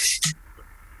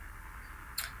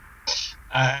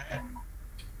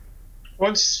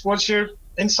 What's your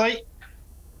insight?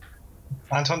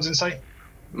 Anton's insight?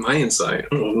 My insight?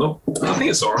 No, I think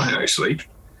it's all right, actually.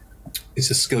 It's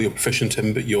a skill you're proficient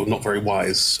in, but you're not very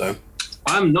wise, so...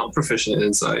 I'm not proficient in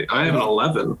insight. I have an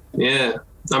 11. Yeah.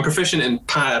 I'm proficient in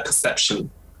perception.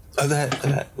 Oh, there.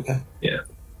 Okay. Yeah.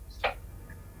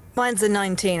 Mine's a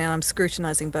 19, and I'm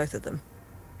scrutinizing both of them.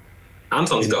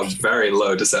 Anton's got very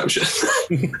low deception.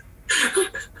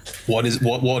 What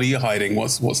are you hiding?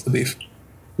 What's the beef?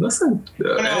 Listen,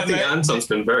 I think Anton's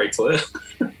been very clear.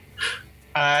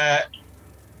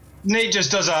 Nate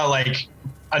just does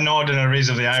a nod and a raise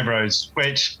of the eyebrows,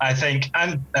 which I think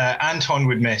Anton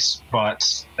would miss, but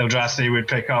Eldrathni would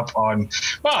pick up on.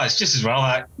 Well, it's just as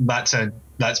well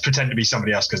that's pretend to be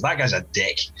somebody else because that guy's a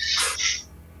dick.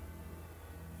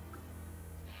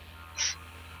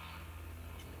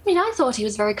 I mean, I thought he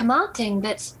was very commanding,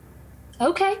 but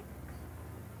okay.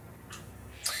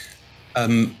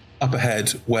 Up ahead,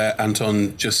 where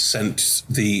Anton just sent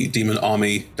the demon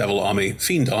army, devil army,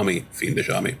 fiendish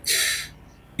army,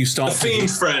 you start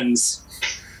friends.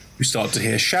 You start to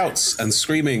hear shouts and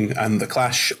screaming and the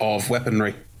clash of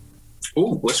weaponry.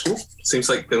 Oh, let's go. Seems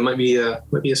like there might be a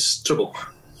trouble.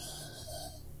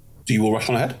 Do you all rush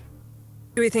on ahead?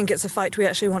 Do we think it's a fight we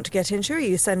actually want to get into, or are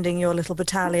you sending your little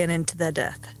battalion into their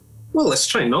death? Well, let's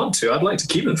try not to. I'd like to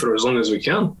keep them for as long as we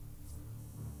can.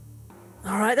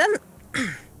 All right, then.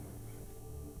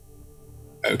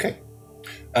 Okay.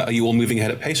 Are you all moving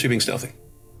ahead at pace or being stealthy?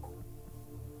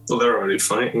 Well, they're already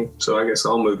fighting, so I guess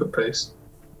I'll move at pace.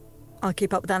 I'll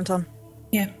keep up with Anton.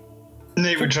 Yeah.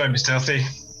 Nate would try and be stealthy.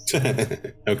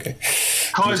 Okay.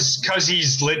 Because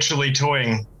he's literally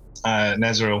towing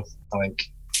Nezeril, I think.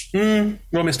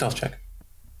 Roll me a stealth check.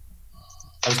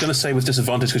 I was going to say with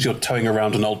disadvantage because you're towing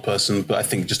around an old person, but I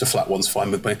think just a flat one's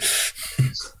fine with me.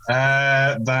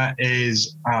 That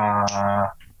is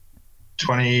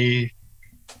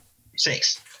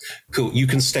 26. Cool. You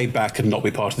can stay back and not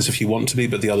be part of this if you want to be,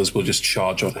 but the others will just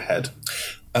charge on ahead.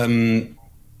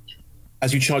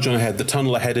 As you charge on ahead, the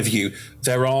tunnel ahead of you,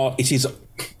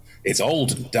 it's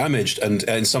old and damaged, and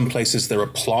in some places there are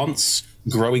plants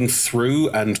growing through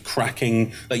and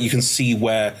cracking. Like you can see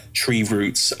where tree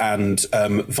roots and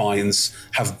vines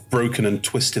have broken and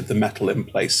twisted the metal in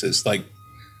places. Like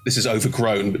this is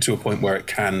overgrown, but to a point where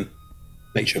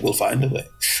nature will find a way.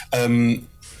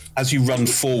 As you run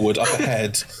forward up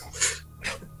ahead,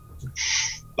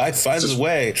 life finds a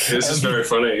way. This is very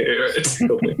funny.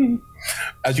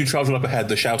 As you travel up ahead,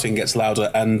 the shouting gets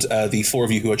louder, and the four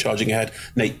of you who are charging ahead,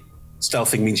 Nate,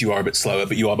 stealthing means you are a bit slower,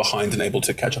 but you are behind and able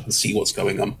to catch up and see what's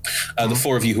going on. The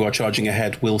four of you who are charging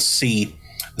ahead will see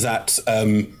that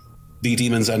the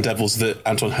demons and devils that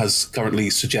Anton has currently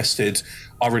suggested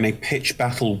are in a pitch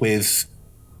battle with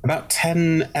about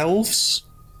 10 elves.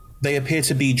 They appear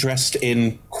to be dressed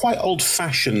in quite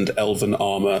old-fashioned elven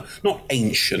armor, not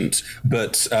ancient,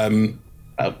 but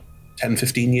about 10,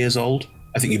 15 years old.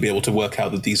 I think you'd be able to work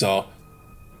out that these are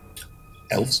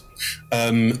elves.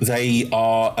 They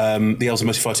are the elves are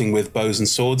mostly fighting with bows and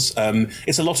swords.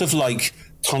 It's a lot of like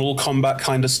tunnel combat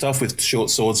kind of stuff with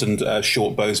short swords and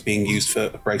short bows being used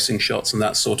for bracing shots and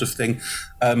that sort of thing.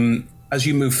 As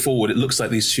you move forward, it looks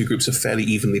like these two groups are fairly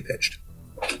evenly pitched.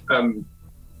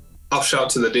 I'll shout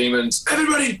to the demons,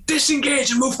 everybody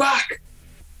disengage and move back!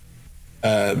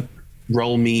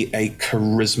 Roll me a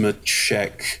charisma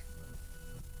check.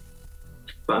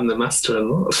 I'm the master and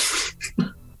lord.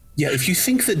 Yeah, if you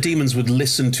think that demons would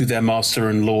listen to their master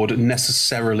and lord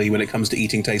necessarily when it comes to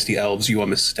eating tasty elves, you are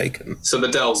mistaken. So the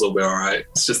delves will be alright.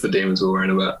 It's just the demons we're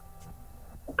worrying about.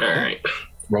 Alright.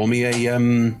 Roll me a...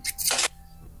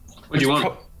 What do you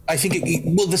want? I think,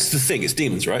 well, this is the thing, it's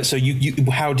demons, right? So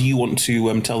how do you want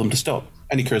to tell them to stop?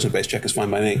 Any charisma-based check is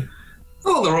fine by me.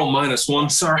 Oh, they're all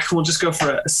 -1. Sorry, we'll just go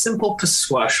for a simple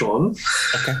persuasion.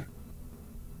 Okay.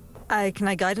 Can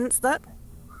I guidance that?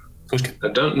 I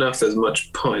don't know if there's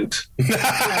much point.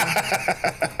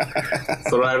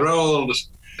 So I rolled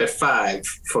a 5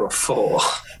 for a 4.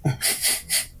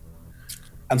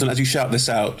 Anton, as you shout this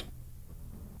out,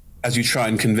 as you try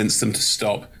and convince them to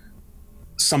stop,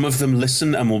 some of them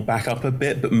listen and will back up a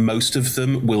bit, but most of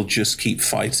them will just keep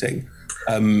fighting.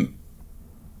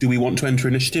 Do we want to enter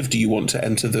initiative? Do you want to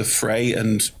enter the fray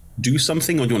and do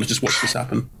something, or do you want to just watch this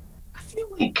happen? I feel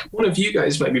like one of you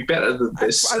guys might be better than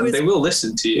this, and they will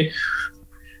listen to you.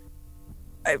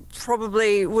 I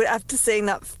probably would, after seeing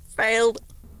that failed,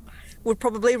 would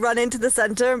probably run into the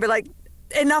center and be like,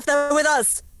 enough, they're with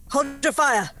us! Hold your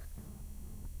fire!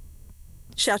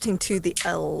 Shouting to the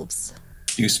elves.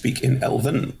 Do you speak in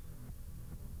Elven?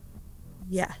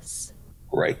 Yes.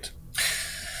 Great.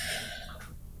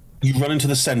 You run into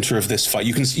the center of this fight.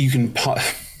 You can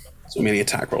it's not merely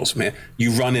attack rolls from here.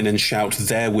 You run in and shout,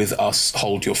 "They're with us,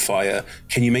 hold your fire."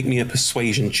 Can you make me a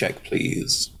persuasion check,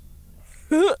 please?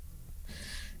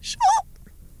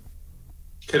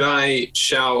 Could I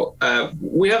shout,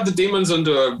 we have the demons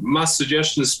under a mass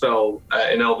suggestion spell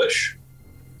in Elvish.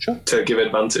 Sure. To give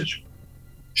advantage.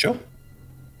 Sure.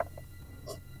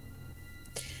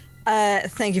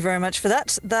 Thank you very much for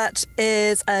that. That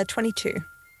is 22.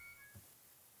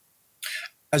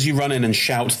 As you run in and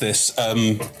shout this,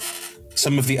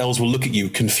 some of the elves will look at you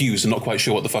confused and not quite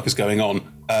sure what the fuck is going on.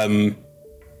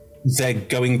 They're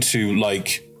going to,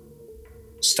 like,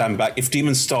 stand back. If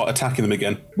demons start attacking them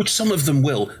again, which some of them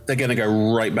will, they're going to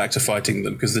go right back to fighting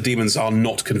them because the demons are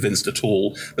not convinced at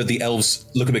all. But the elves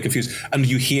look a bit confused, and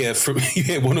you hear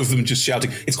one of them just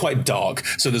shouting. It's quite dark,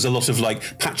 so there's a lot of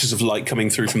like patches of light coming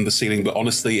through from the ceiling. But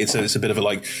honestly, it's a bit of a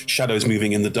like shadows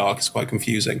moving in the dark. It's quite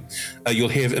confusing. You'll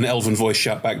hear an elven voice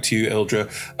shout back to you, Ildra.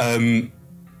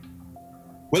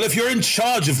 Well, if you're in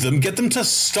charge of them, get them to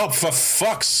stop for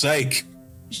fuck's sake.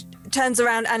 Turns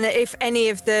around, and if any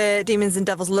of the demons and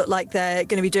devils look like they're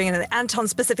going to be doing anything, Anton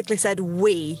specifically said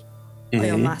we are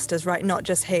your masters, right? Not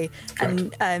just he.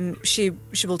 Correct. And she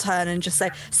will turn and just say,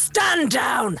 stand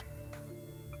down!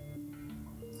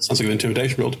 Sounds like an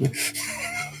intimidation roll to me.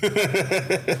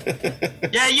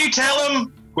 Yeah, you tell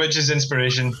him! Which is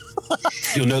inspiration.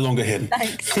 You're no longer hidden.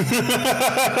 Thanks.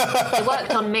 It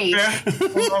worked on me. Yeah, I'm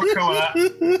cool with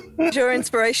that. Your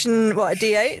inspiration, what, a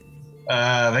D8?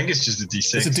 I think it's just a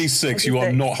D6. It's a D6. You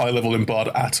are not high level in Bard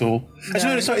at all. No.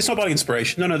 Actually, no, it's not about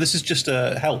inspiration. No, this is just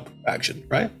a help action,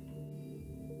 right?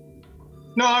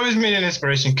 No, I was meaning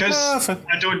inspiration because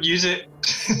I don't use it.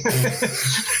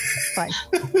 Fine.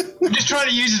 I'm just trying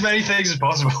to use as many things as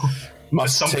possible.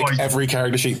 Must tick every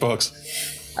character sheet box.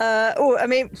 I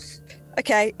mean,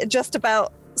 okay, just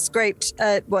about scraped.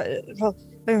 That's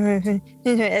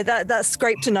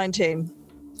scraped to 19.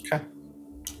 Okay.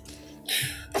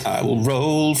 I will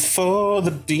roll for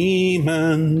the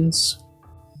demons.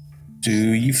 Do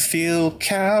you feel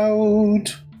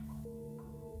cowed?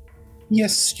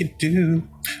 Yes, you do.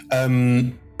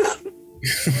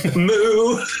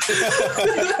 Moo.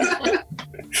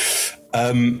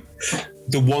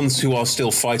 The ones who are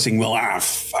still fighting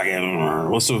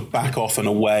will sort of back off and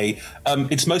away.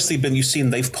 It's mostly been, you've seen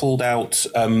they've pulled out,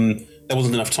 there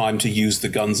wasn't enough time to use the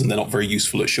guns and they're not very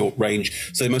useful at short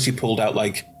range. So they mostly pulled out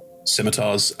like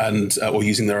scimitars and or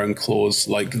using their own claws,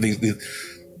 like and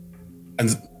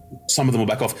some of them will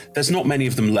back off. There's not many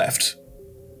of them left.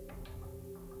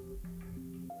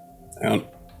 Hang on.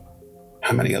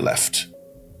 How many are left?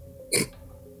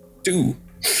 2.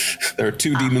 There are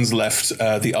 2 demons left.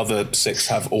 The other 6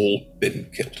 have all been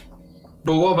killed.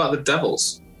 But what about the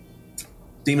devils?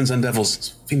 Demons and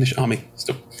devils. Fiendish army.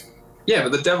 Still. Yeah,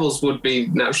 but the devils would be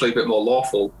naturally a bit more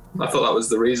lawful. I thought that was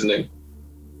the reasoning.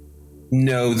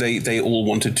 No, they all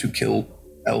wanted to kill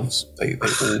elves. They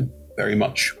all very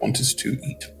much wanted to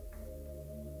eat.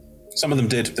 Some of them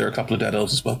did. There are a couple of dead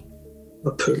elves as well.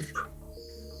 The poop.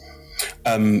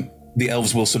 The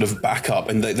elves will sort of back up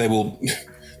and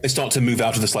they start to move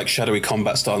out of this like shadowy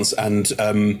combat stance, and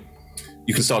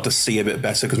you can start to see a bit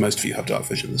better because most of you have dark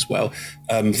vision as well.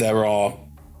 There are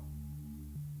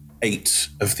 8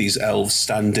 of these elves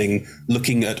standing,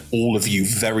 looking at all of you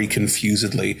very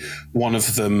confusedly. One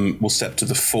of them will step to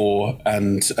the fore,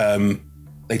 and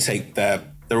they take they're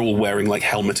all wearing like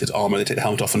helmeted armor. They take the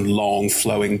helmet off, and long,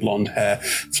 flowing blonde hair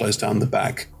flows down the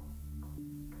back.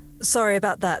 Sorry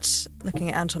about that, looking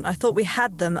at Anton. I thought we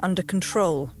had them under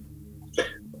control.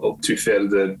 Well, to be fair,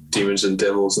 the demons and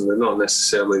devils, and they're not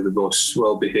necessarily the most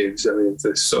well-behaved. I mean,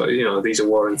 these are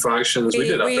warring factions.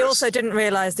 We also didn't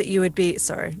realise that you would be.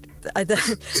 Sorry, that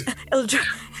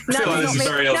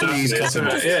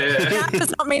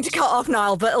does not mean to cut off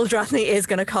Niall, but Ildrathni is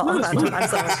going to cut off Anton. I'm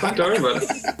sorry. Don't worry about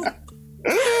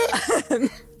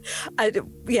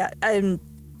it.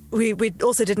 We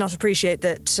also did not appreciate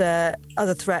that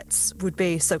other threats would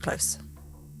be so close.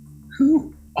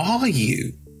 Who are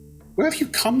you? Where have you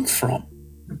come from?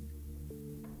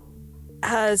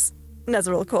 Has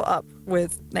Nezeril caught up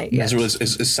with Nate? Nezeril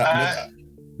is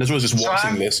just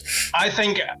watching this. I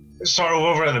think sort of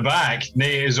over at the back,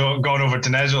 Nate is going over to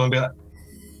Nezeril and be like,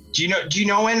 Do you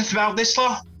know anything about this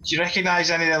law? Do you recognise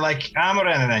any of like armour or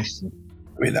anything?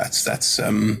 I mean, that's it's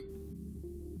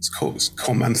called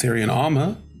Mantherian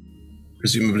armour.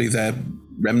 Presumably they're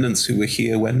remnants who were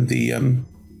here when the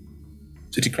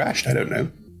city crashed. I don't know.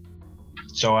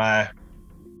 So,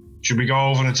 should we go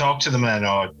over and talk to them then,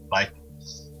 or like?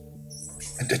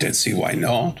 I don't see why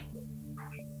not.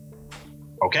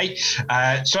 Okay.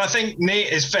 So I think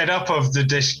Nate is fed up of the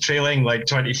disc trailing like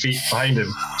 20 feet behind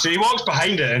him. So he walks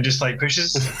behind it and just like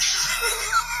pushes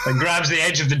and grabs the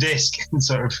edge of the disc and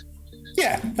sort of.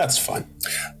 Yeah, that's fine.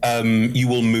 You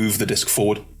will move the disc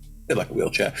forward, a bit like a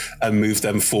wheelchair, and move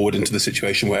them forward into the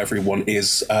situation where everyone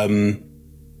is.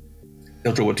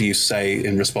 Ildra, what do you say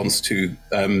in response to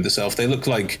this elf? They look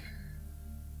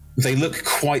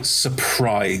quite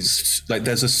surprised. Like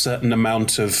there's a certain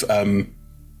amount of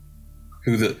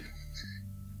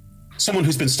Someone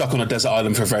who's been stuck on a desert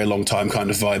island for a very long time kind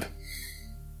of vibe.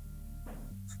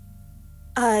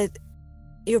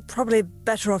 You're probably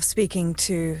better off speaking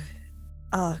to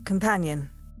our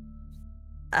companion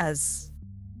as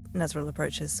Nezril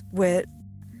approaches. We're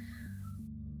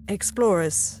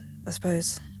explorers, I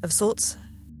suppose, of sorts.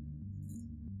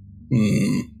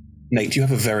 Nate, you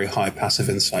have a very high passive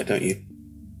insight, don't you?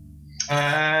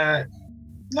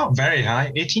 Not very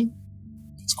high. 18?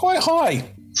 It's quite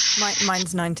high.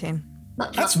 Mine's 19.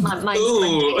 Mine's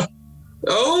 20.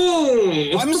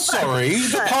 Oh! I'm sorry.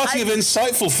 The party of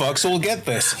insightful fucks all get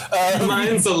this.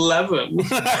 Mine's 11.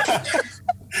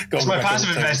 It's my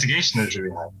passive investigation is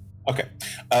really high. Okay.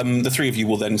 The three of you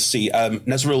will then see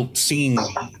Nezril seeing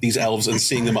these elves and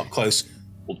seeing them up close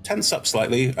will tense up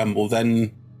slightly and will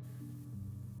then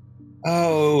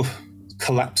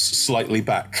collapse slightly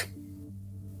back.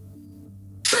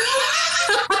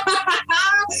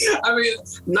 I mean,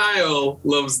 Niall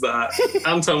loves that.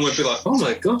 Anton would be like, oh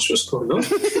my gosh, what's going on?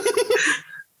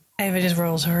 Ava just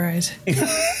rolls her eyes.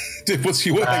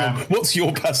 What's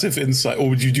your passive insight? Or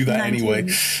would you do that 19. Anyway?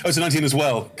 Oh, it's a 19 as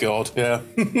well. God, yeah.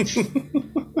 That's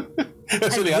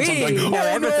really Anton going,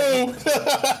 oh no!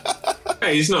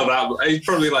 Hey, he's not that. He's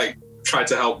probably like tried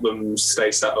to help them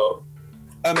stay set up.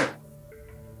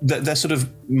 They're sort of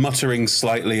muttering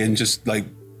slightly and just like,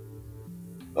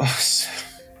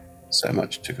 so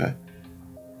much to go.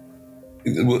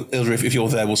 Ildra, if you're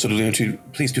there, we'll sort of lean to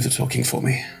please do the talking for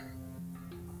me.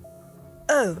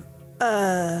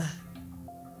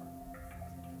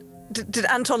 Did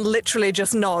Anton literally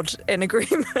just nod in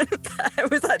agreement?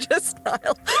 Was that just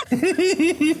Niall?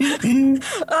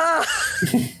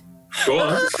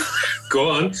 Go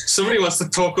on. Somebody wants to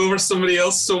talk over somebody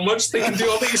else so much they can do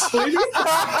all the explaining.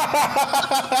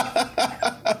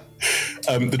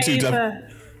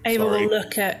 Ava will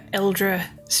look at Ildra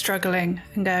struggling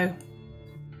and go,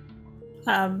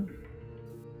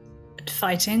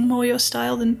 fighting more your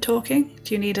style than talking?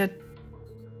 Do you need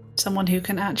someone who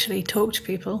can actually talk to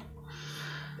people?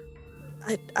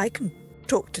 I can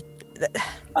talk to...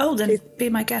 Oh, then be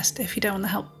my guest if you don't want the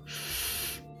help.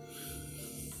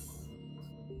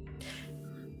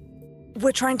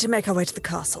 We're trying to make our way to the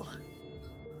castle.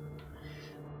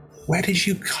 Where did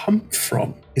you come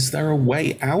from? Is there a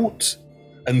way out?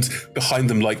 And behind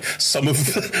them, like some of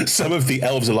the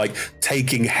elves are like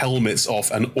taking helmets off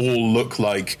and all look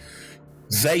like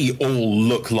they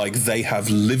have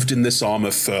lived in this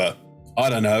armor for, I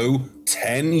don't know,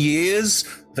 10 years.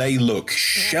 They look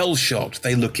shell-shocked.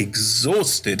 They look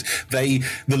exhausted. The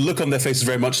look on their face is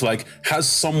very much like, has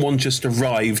someone just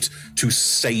arrived to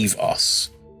save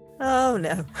us? Oh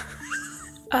no.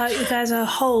 There's a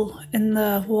hole in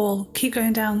the wall. Keep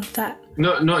going down that.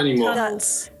 Not anymore.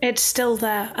 It's still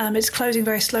there. It's closing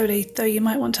very slowly, though you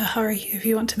might want to hurry if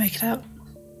you want to make it out.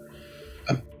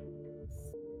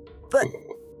 But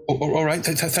all right.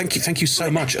 Thank you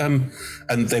so much. And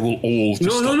they will all.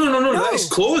 No. That is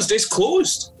closed. It's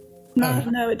closed.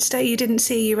 No. It's you didn't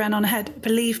see. You ran on ahead.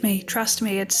 Believe me. Trust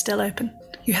me. It's still open.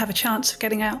 You have a chance of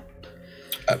getting out.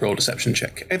 Roll deception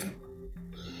check. Ava.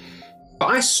 But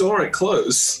I saw it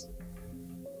close.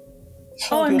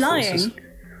 Oh, I'm lying.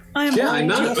 I am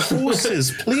lying. I know. Your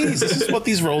forces, please. This is what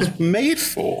these rolls are made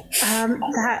for.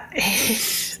 That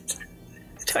is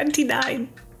 29.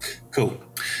 Cool.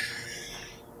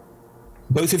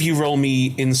 Both of you roll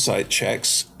me insight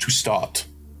checks to start.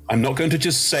 I'm not going to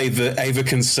just say that Ava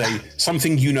can say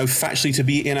something you know factually to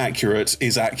be inaccurate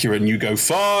is accurate, and you go,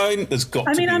 fine, there's got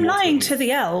to be I'm more lying to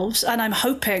the elves, and I'm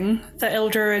hoping that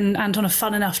Ildra and Anton are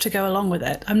fun enough to go along with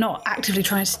it. I'm not actively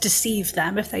trying to deceive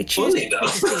them if they choose to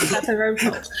deceive. That's their own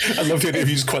fault. I love the idea of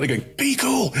you just quietly going, be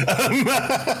cool!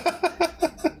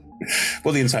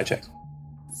 Well, the insight check.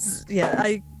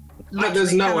 Yeah,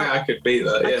 there's no way I could beat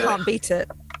that. I can't beat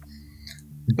it.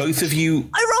 Both of you...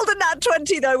 I rolled a nat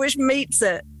 20, though, which meets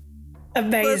it.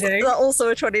 Amazing. That's also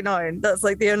a 29. That's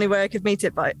like the only way I could meet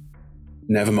it by.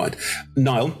 Never mind.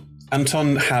 Niall,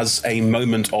 Anton has a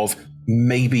moment of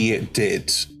maybe it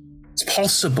did. It's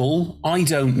possible. I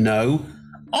don't know.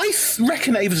 I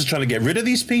reckon Ava's trying to get rid of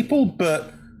these people,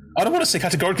 but I don't want to say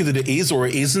categorically that it is or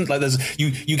it isn't. Like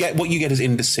you get what you get is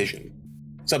indecision.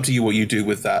 It's up to you what you do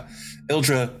with that.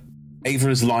 Ildra, Ava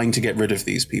is lying to get rid of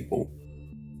these people.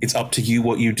 It's up to you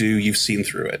what you do. You've seen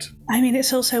through it. I mean,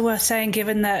 it's also worth saying,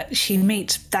 given that she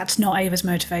meets, that's not Ava's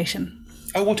motivation.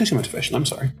 Oh, what is your motivation? I'm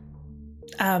sorry.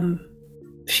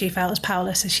 She felt as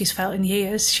powerless as she's felt in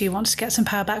years. She wants to get some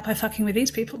power back by fucking with these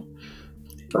people.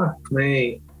 Fuck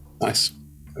me. Nice.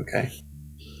 Okay.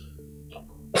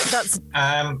 That's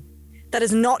that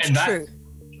is not true.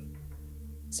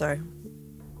 Sorry.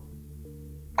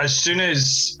 as soon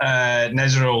as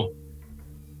Nezeril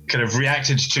kind of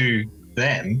reacted to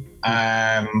them,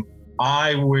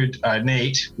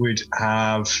 Nate would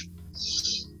have,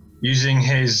 using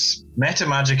his Meta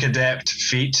Magic Adept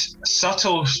feat,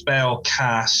 subtle spell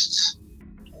cast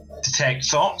Detect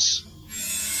Thoughts.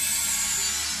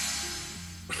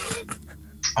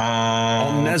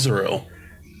 On Nezeril.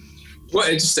 What?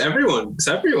 It's just everyone. It's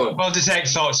everyone. Well, Detect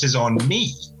Thoughts is on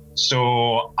me.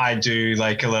 So I do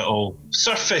like a little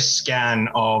surface scan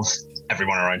of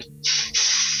everyone around.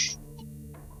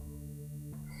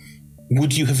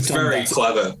 Would you have done Very that?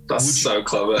 clever. That's so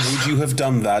clever. Would you have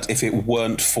done that if it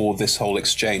weren't for this whole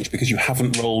exchange? Because you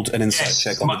haven't rolled an insight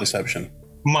check on the deception.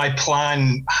 My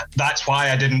plan, that's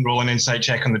why I didn't roll an insight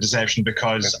check on the deception,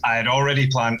 because I had already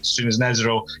planned as soon as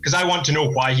Nezeril, because I want to know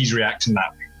why he's reacting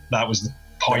that way. That was the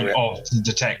point of the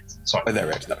detect. Sorry. Why they're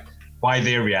reacting that way. Why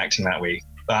they're reacting that way.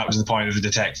 That was the point of the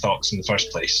detect thoughts in the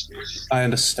first place. I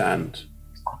understand.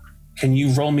 Can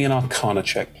you roll me an Arcana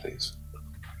check, please?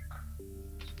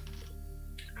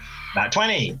 That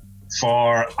 20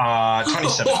 for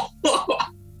 27.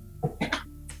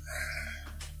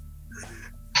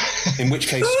 In which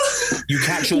case, you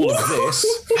catch all of this.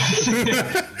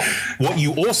 What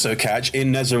you also catch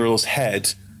in Nezeril's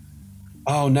head.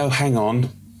 Oh no, hang on.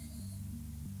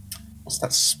 What's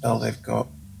that spell they've got?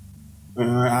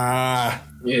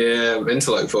 Yeah,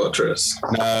 Intellect Fortress.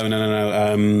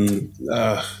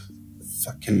 No.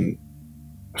 Fucking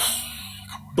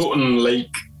Button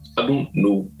Lake. I don't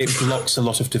know. It blocks a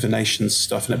lot of divination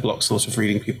stuff, and it blocks a lot of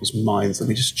reading people's minds. Let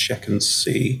me just check and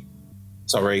see.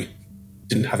 Sorry,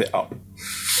 didn't have it up.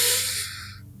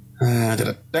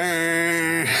 Load,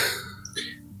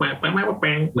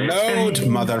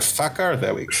 motherfucker.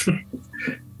 There we go.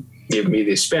 Give me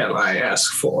the spell I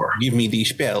ask for. Give me the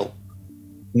spell.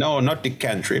 No, not the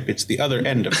cantrip. It's the other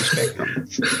end of the spectrum.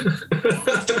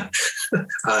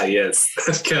 Yes,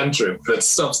 that cantrip that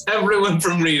stops everyone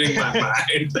from reading my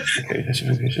mind.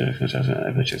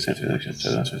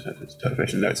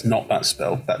 No, it's not that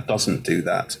spell. That doesn't do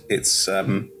that. It's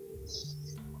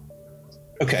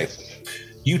okay.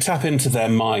 You tap into their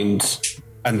mind,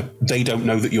 and they don't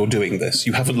know that you're doing this.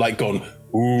 You haven't like gone.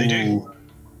 Ooh. They do.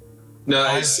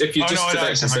 No, it's if you just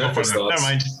detect the surface thoughts.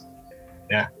 Never mind.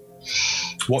 Yeah.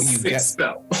 What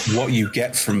you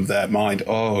get from their mind.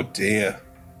 Oh dear.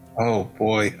 Oh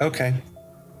boy. Okay.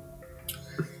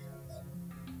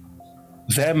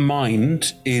 Their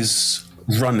mind is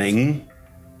running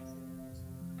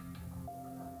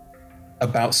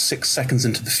about 6 seconds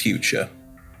into the future.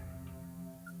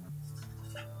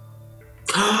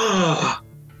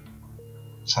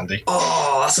 Sandy.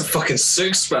 Oh, that's a fucking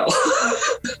sick spell.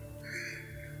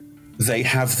 They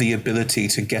have the ability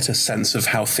to get a sense of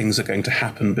how things are going to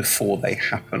happen before they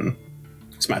happen.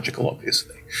 It's magical,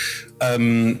 obviously.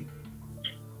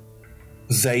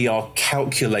 They are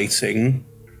calculating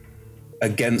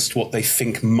against what they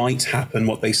think might happen,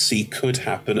 what they see could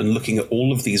happen, and looking at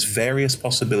all of these various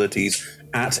possibilities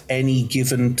at any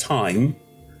given time,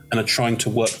 and are trying to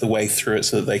work the way through it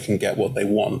so that they can get what they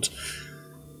want.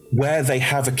 Where they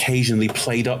have occasionally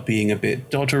played up being a bit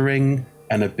doddering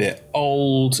and a bit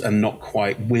old and not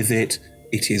quite with it,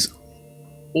 it is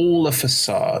all a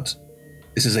facade.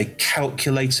 This is a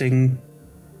calculating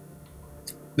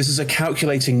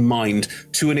mind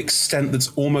to an extent that's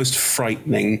almost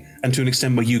frightening, and to an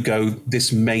extent where you go,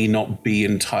 this may not be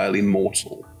entirely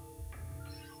mortal.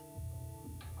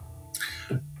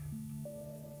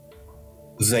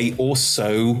 They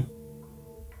also,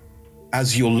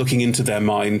 as you're looking into their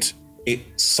mind, it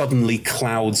suddenly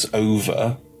clouds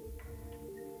over,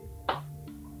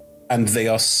 and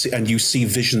and you see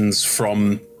visions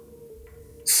from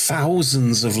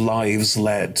thousands of lives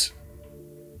led,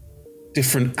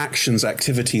 different actions,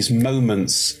 activities,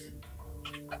 moments,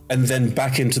 and then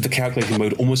back into the calculating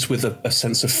mode, almost with a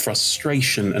sense of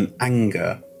frustration and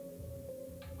anger.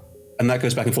 And that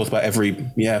goes back and forth about every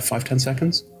 5-10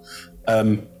 seconds.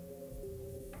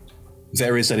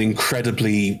 There is an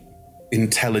incredibly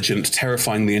intelligent,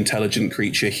 terrifyingly intelligent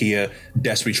creature here,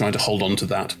 desperately trying to hold on to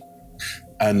that.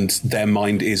 And their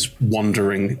mind is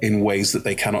wandering in ways that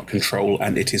they cannot control,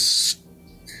 and it is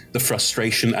the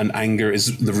frustration and anger,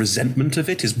 is the resentment of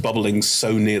it is bubbling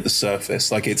so near the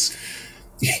surface. Like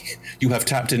you have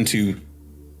tapped into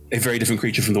a very different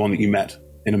creature from the one that you met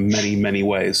in many, many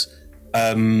ways.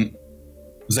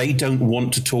 They don't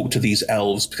want to talk to these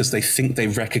elves because they think they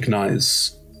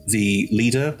recognize the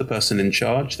leader, the person in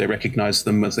charge. They recognize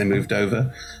them as they moved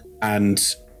over, and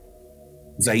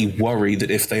they worry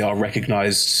that if they are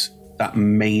recognized, that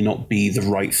may not be the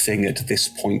right thing at this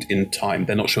point in time.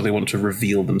 They're not sure they want to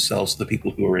reveal themselves to the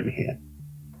people who are in here.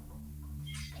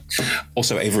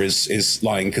 Also, Ava is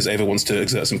lying because Ava wants to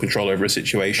exert some control over a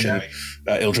situation.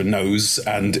 Ildra knows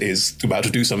and is about to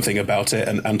do something about it,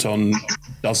 and Anton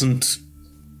doesn't.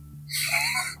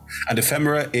 And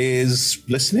Ephemera is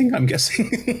listening, I'm guessing.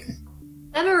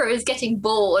 Ephemera is getting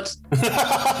bored.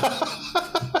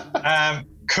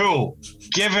 Cool.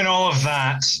 Given all of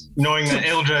that, knowing that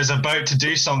Ildra is about to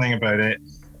do something about it,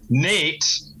 Nate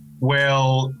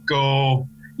will go,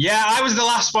 yeah, I was the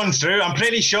last one through. I'm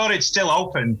pretty sure it's still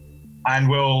open. And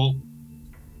we'll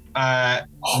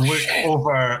look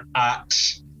over at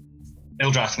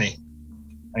Ildrathni.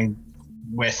 And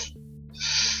with,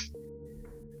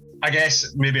 I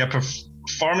guess, maybe a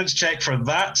performance check for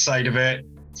that side of it,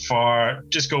 for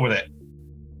just go with it.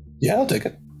 Yeah, I'll take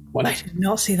it. Why not? I did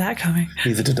not see that coming.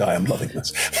 Neither did I. I'm loving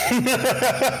this.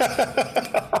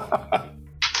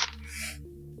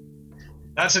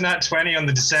 That's a nat 20 on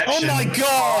the deception. Oh my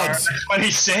god!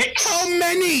 26. How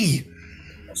many?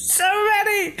 So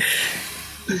many!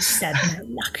 You said no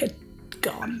luck had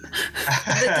gone.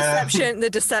 The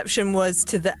deception was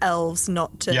to the elves,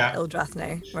 not to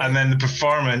Ildrathni. Right? And then the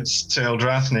performance to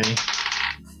Ildrathni.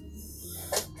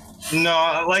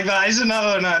 No, like that is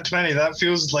another nat 20. That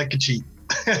feels like a cheat.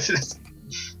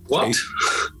 What?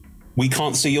 We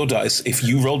can't see your dice. If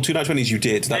you rolled 2 nat 20s, you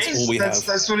did. That's all we have.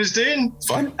 That's what it's doing. It's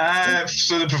fine.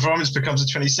 So the performance becomes a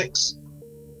 26.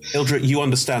 Ildra, you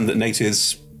understand that Nate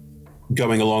is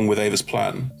going along with Ava's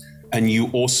plan, and you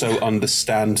also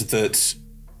understand that.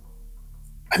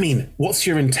 I mean, what's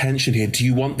your intention here? Do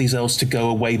you want these elves to go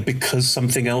away because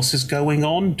something else is going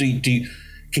on?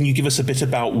 Can you give us a bit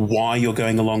about why you're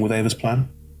going along with Ava's plan?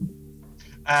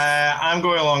 I'm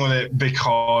going along with it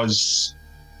because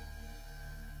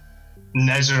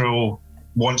Nezero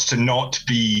wants to not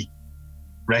be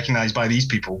recognized by these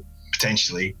people,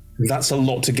 potentially. That's a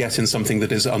lot to get in something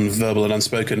that is unverbal and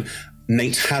unspoken.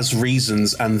 Nate has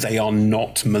reasons, and they are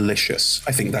not malicious.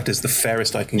 I think that is the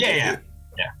fairest I can give you. Yeah.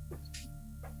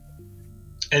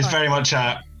 It's very much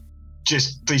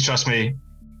just please trust me.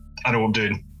 I know what I'm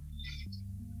doing.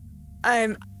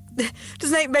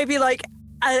 Does Nate maybe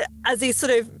as he's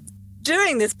sort of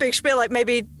doing this big spiel,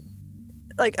 maybe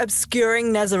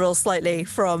obscuring Nezeril slightly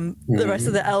from the rest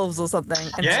of the elves or something?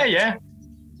 Yeah,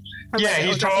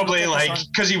 he's probably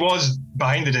because he was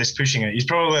behind the desk pushing it, he's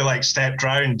probably stepped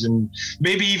round and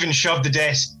maybe even shoved the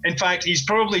desk. In fact, he's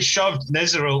probably shoved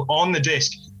Nezeril on the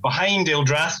desk behind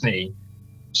Ildrathni,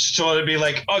 so it'd be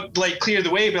clear the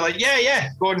way, be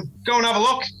go and have a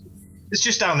look. It's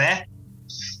just down there.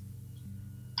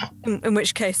 In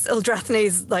which case,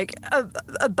 Ildrathni's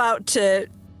about to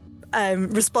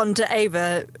respond to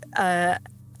Ava,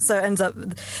 so it ends up.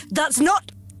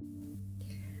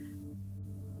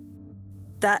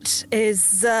 That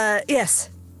is yes.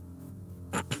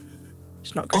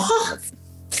 It's not good.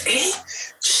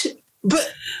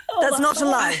 But that's not a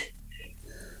lie.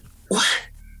 What?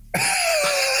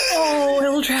 Oh,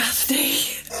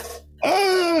 Ildrathni.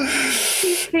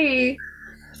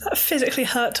 That physically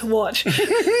hurt to watch. The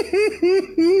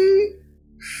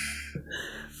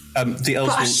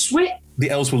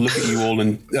elves will look at you all,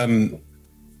 and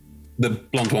the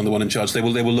blonde one, the one in charge, they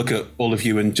will look at all of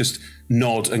you and just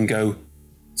nod and go,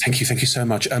 thank you so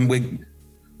much.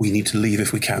 We need to leave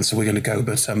if we can, so we're going to go.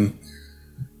 But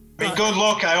good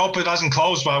luck. I hope it hasn't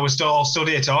closed while we're still all stood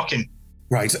here talking.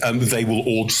 Right, they will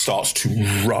all start to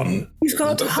run. You've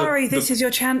got to hurry. This is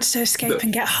your chance to escape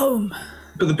and get home.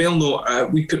 But the Baelnor,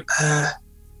 we could.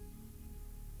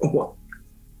 What?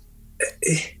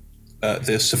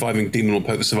 The surviving demon will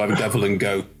poke the surviving devil and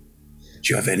go, do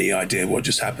you have any idea what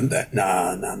just happened there?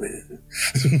 Nah, man.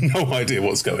 No idea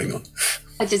what's going on.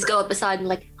 I just go up beside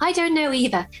and I don't know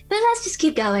either, but let's just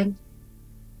keep going.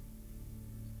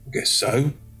 I guess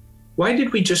so. Why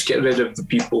did we just get rid of the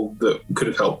people that could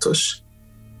have helped us?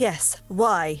 Yes,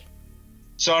 why?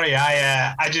 Sorry,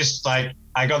 I just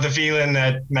I got the feeling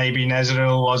that maybe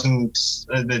Nezeril wasn't,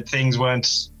 that things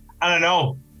weren't, I don't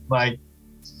know,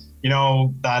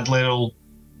 that little,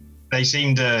 they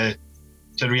seemed to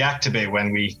react a bit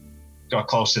when we got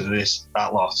closer to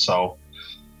that lot, so.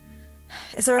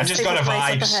 Is there I just got a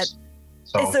vibe. Is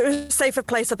there a safer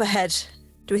place up ahead?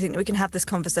 Do we think that we can have this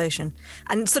conversation?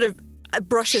 And sort of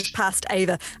brushes past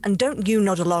Ava, and don't you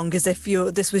nod along as if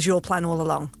this was your plan all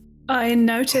along. I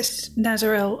noticed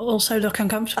Nezeril also look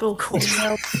uncomfortable. Of course.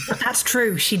 That's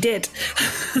true, she did.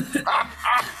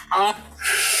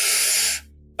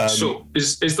 So,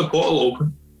 is the portal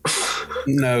open?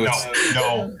 No.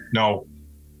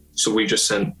 So we just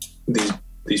sent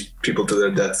these people to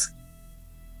their death?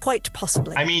 Quite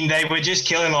possibly. I mean, they were just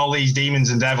killing all these demons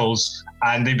and devils,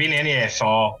 and they've been in here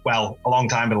for, a long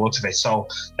time by the looks of it, so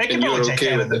they can probably take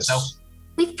care of themselves.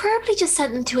 We've probably just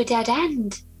sent them to a dead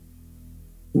end.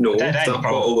 No, Dead end,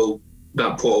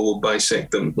 that portal will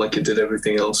bisect them like it did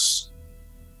everything else.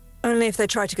 Only if they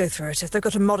try to go through it. If they've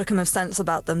got a modicum of sense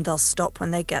about them, they'll stop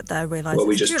when they get there, realise Well,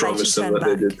 we it's just too late promised to them turn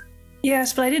that they back. did.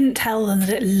 Yes, but I didn't tell them that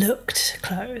it looked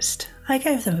closed. I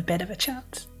gave them a bit of a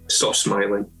chance. Stop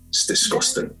smiling. It's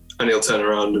disgusting. And he'll turn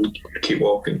around and keep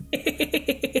walking.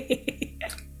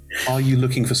 Are you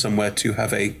looking for somewhere to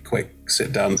have a quick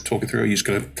sit down, talk it through, or are you just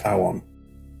going to plow on?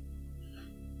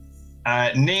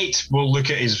 Nate will look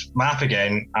at his map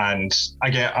again, and I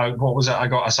get what was it? I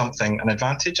got an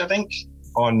advantage, I think,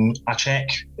 on a check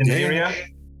in the area.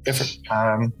 Different.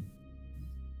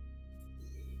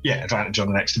 Advantage on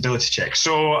the next ability check.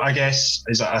 So I guess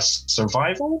is that a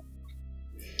survival?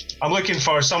 I'm looking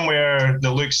for somewhere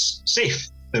that looks safe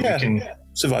that we can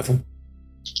survival.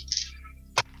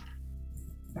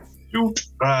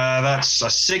 That's a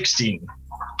 16.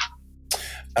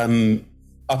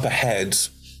 Up ahead,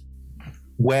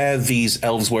 where these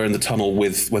elves were in the tunnel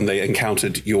when they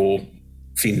encountered your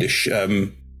fiendish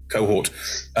cohort,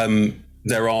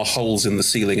 there are holes in the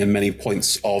ceiling and many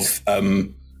points of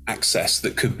access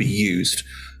that could be used.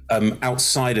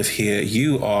 Outside of here,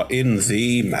 you are in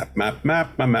the map.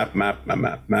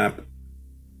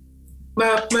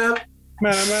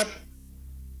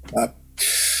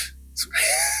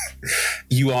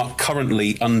 You are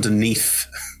currently underneath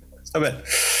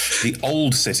the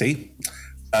old city.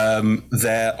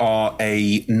 There are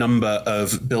a number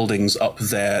of buildings up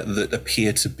there that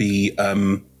appear to be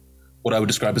what I would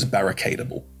describe as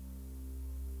barricadable.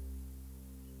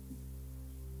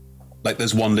 Like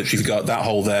there's one literally, if you've got that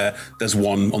hole there, there's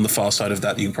one on the far side of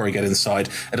that you can probably get inside.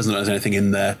 It doesn't look like there's anything in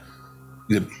there.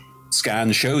 The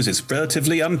scan shows it's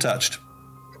relatively untouched.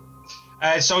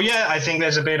 I think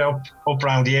there's a bit up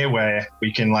around here where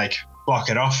we can block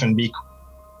it off and be,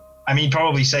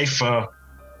 probably safe for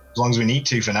as long as we need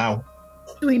to for now.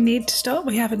 Do we need to stop?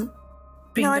 We haven't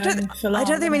been going for long. I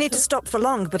don't think we need to stop for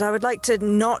long, but I would like to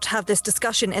not have this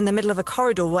discussion in the middle of a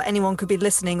corridor where anyone could be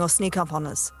listening or sneak up on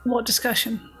us. What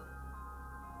discussion?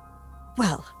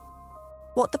 Well,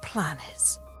 what the plan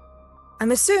is.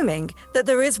 I'm assuming that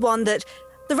there is one that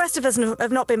the rest of us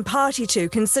have not been party to,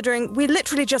 considering we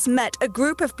literally just met a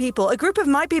group of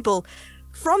my people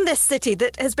from this city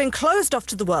that has been closed off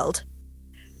to the world,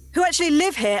 who actually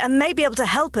live here and may be able to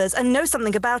help us and know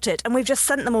something about it, and we've just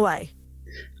sent them away.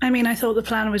 I thought the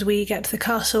plan was we get to the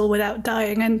castle without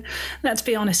dying, and let's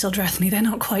be honest, Eldrathni, they're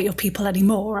not quite your people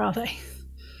anymore, are they?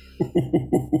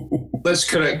 Let's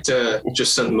correct,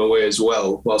 just send them away as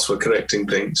well, whilst we're correcting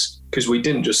things. Because we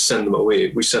didn't just send them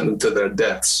away, we sent them to their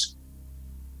deaths.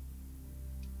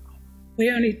 We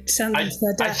only sent them to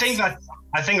their deaths.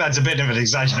 I think that's a bit of an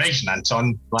exaggeration,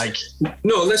 Anton.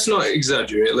 No, let's not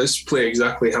exaggerate. Let's play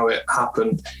exactly how it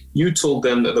happened. You told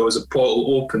them that there was a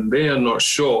portal open. They are not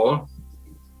sure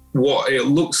what it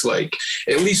looks like.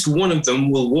 At least one of them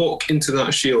will walk into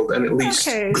that shield and at least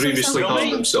grievously harm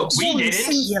themselves. We didn't.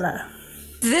 Singular.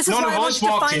 This is None why of I us wanted to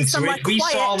walked find into somewhere it. We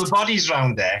saw all the bodies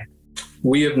round there.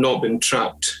 We have not been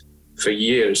trapped for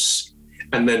years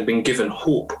and then been given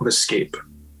hope of escape.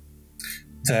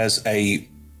 There's a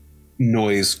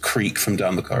noise creak from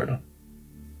down the corridor.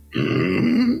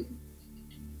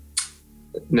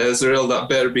 Nezreal, that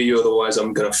better be you, otherwise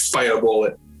I'm going to fireball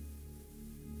it.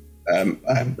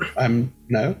 I'm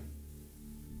no.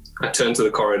 I turn to the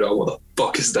corridor. What the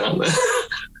fuck is down there?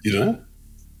 You know?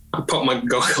 I put my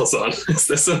goggles on. Is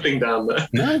there something down there?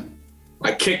 No.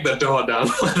 I kick the door down.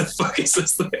 What the fuck is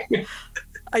this thing?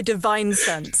 I divine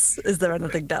sense. Is there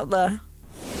anything down there?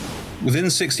 Within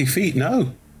 60 feet,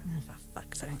 no. For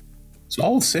fuck's sake. It's an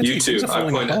old city. You two, I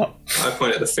point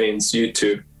at the Fanes. You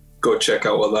two, go check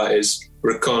out what that is.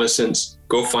 Reconnaissance.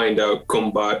 Go find out.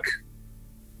 Come back.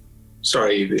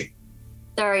 Sorry, Evie.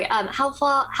 Sorry. How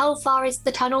far is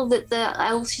the tunnel that the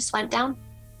elves just went down?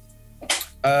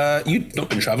 You've not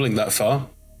been travelling that far.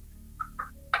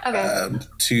 Okay.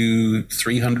 To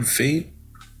 300 feet.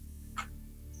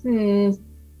 Is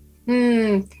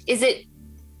it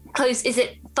close? Is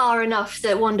it far enough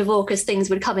that Wand of Orcus things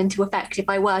would come into effect if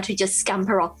I were to just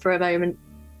scamper off for a moment?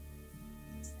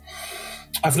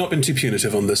 I've not been too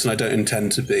punitive on this, and I don't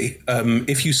intend to be.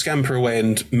 If you scamper away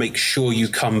and make sure you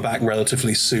come back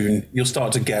relatively soon, you'll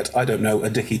start to get, I don't know, a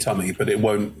dicky tummy, but it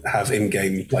won't have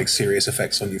in-game, serious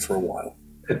effects on you for a while.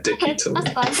 A dicky tummy.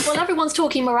 That's fine. Well, everyone's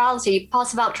talking morality.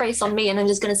 Pass about trace on me, and I'm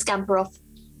just going to scamper off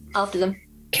after them.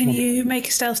 Can you make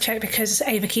a stealth check, because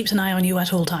Ava keeps an eye on you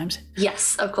at all times?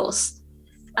 Yes, of course.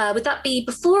 Would that be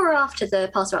before or after the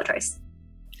pass about trace?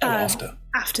 After.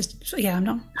 After, yeah, I'm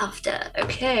not. After,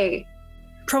 okay.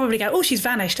 Probably go, oh, she's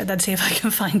vanished, and then see if I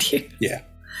can find you. Yeah.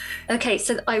 Okay,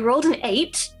 so I rolled an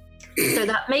 8, so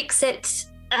that makes it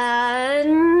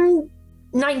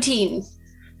 19.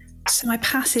 So my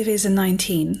passive is a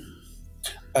 19.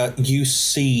 You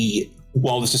see,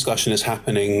 while this discussion is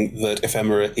happening, that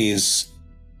Ephemera is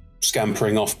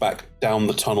scampering off back down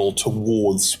the tunnel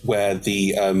towards where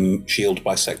the shield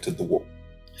bisected the wall.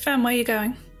 Fem, where are you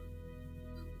going?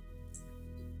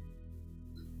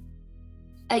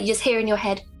 You just hear in your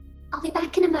head, I'll be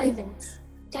back in a moment.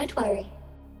 Don't worry.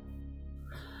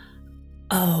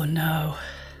 Oh no.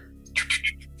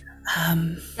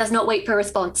 Does not wait for a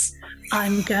response.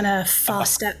 I'm gonna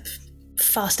fast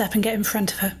step and get in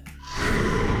front of her.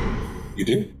 You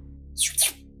do?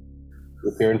 You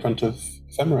appear in front of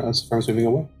Ephemera as Ephemera's moving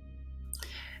away.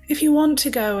 If you want to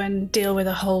go and deal with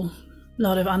a whole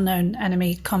lot of unknown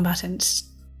enemy combatants,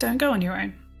 don't go on your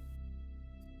own.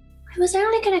 I was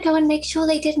only going to go and make sure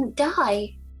they didn't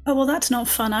die. Oh, well, that's not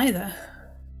fun either.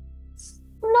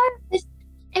 No,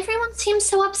 everyone seems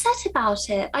so upset about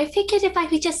it. I figured if I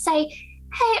could just say,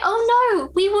 hey, oh no,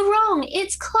 we were wrong,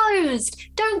 it's closed,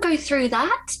 don't go through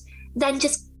that, then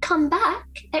just come back,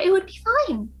 it would be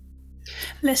fine.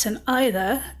 Listen,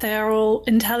 either they are all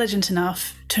intelligent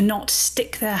enough to not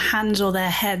stick their hands or their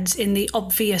heads in the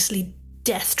obviously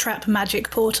death trap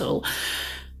magic portal,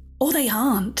 or they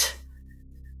aren't.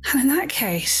 And in that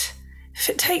case, if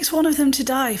it takes one of them to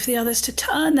die for the others to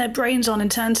turn their brains on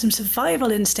and turn some survival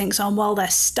instincts on while they're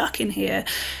stuck in here,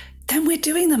 then we're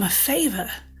doing them a favour.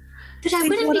 But I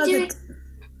wouldn't be doing...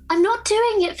 I'm not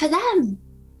doing it for them.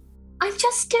 I'm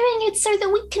just doing it so that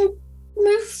we can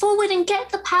move forward and get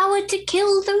the power to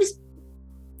kill those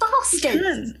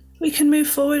bastards. We can move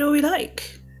forward all we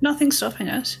like. Nothing's stopping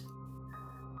us.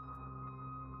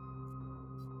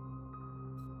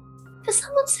 For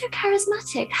someone so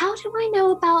charismatic, how do I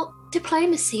know about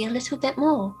diplomacy a little bit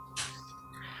more?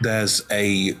 There's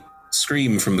a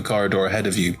scream from the corridor ahead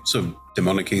of you, sort of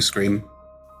demonic-y scream.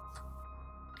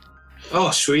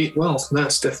 Oh, sweet. Well,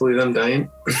 that's definitely them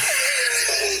dying.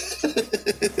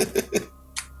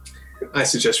 I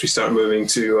suggest we start moving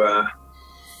to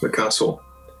the castle.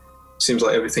 Seems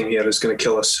like everything here is going to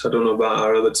kill us. I don't know about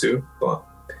our other two, but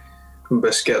we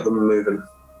best get them moving.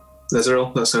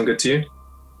 Nezeril, that sound good to you?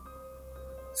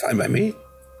 Fine by me.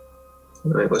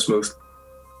 All right, let's move.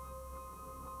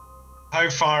 How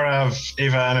far have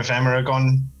Eva and Ephemera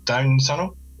gone down the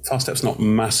tunnel? Fast step's not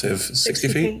massive. 60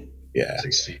 feet? Yeah.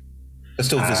 60 feet. They're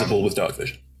still visible with dark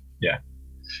vision. Yeah.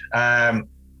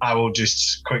 I will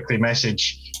just quickly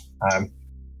message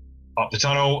up the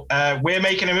tunnel. We're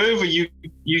making a move. Are you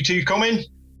two coming?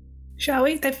 Shall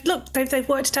we? They've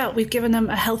worked it out. We've given them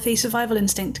a healthy survival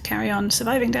instinct to carry on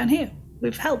surviving down here.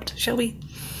 We've helped. Shall we?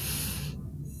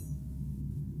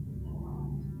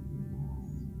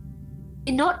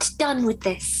 You're not done with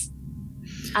this.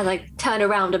 As I turn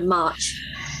around and march.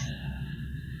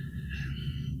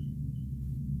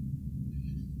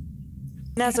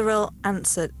 Nezeril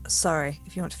answered. Sorry,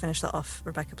 if you want to finish that off,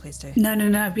 Rebecca, please do. No.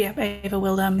 Yeah, Ava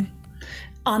will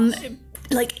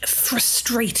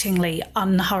frustratingly,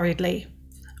 unhurriedly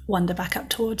wander back up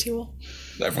towards you all.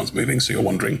 Everyone's moving, so you're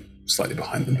wandering slightly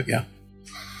behind them, but yeah.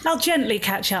 I'll gently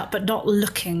catch up, but not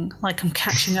looking like I'm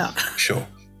catching up. Sure.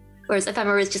 Whereas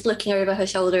Ephemera is just looking over her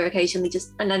shoulder occasionally,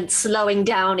 and then slowing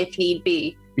down if need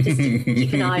be. Just to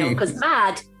keep an eye on, because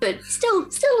mad, but still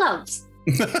loves.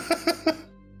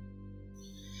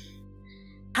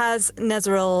 Has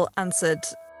Nezeril answered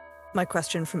my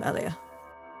question from earlier?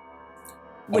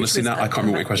 Honestly, now I can't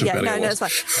remember what your question from earlier was. No,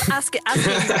 it's fine. Ask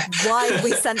why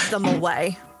we sent them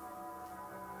away.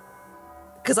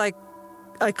 Because I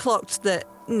clocked that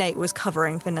Nate was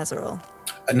covering for Nezeril.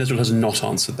 Nezeril has not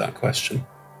answered that question.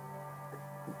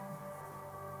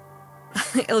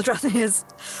 Ildrathni is,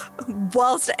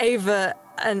 whilst Ava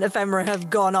and Ephemera have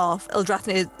gone off,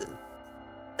 Ildrathni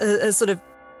has sort of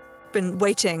been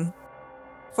waiting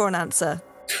for an answer.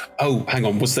 Oh, hang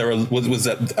on. Was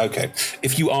that okay?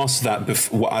 If you asked that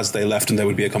before, as they left, and there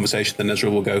would be a conversation, then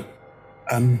Nezeril will go.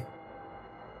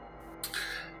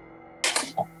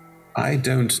 I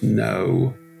don't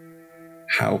know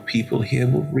how people here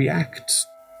will react.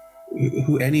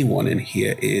 Who anyone in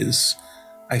here is.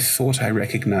 I thought I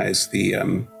recognized the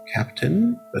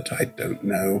captain, but I don't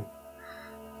know.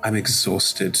 I'm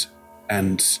exhausted,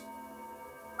 and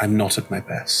I'm not at my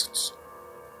best.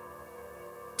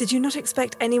 Did you not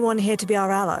expect anyone here to be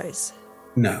our allies?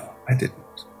 No, I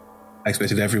didn't. I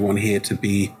expected everyone here to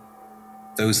be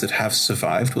those that have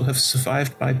survived will have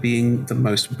survived by being the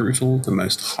most brutal, the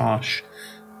most harsh,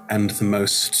 and the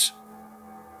most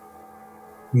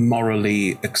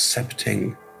morally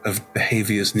accepting of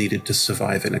behaviors needed to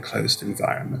survive in a closed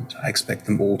environment. I expect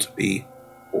them all to be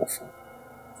awful.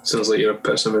 Sounds like you're a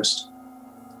pessimist.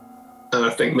 And I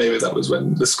think maybe that was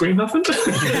when the scream happened.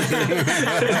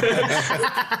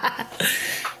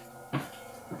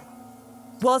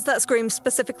 Was that scream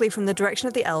specifically from the direction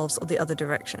of the elves or the other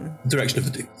direction? Direction of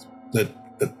the demons. The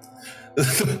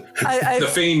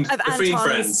fiend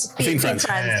friends. Fiend friends.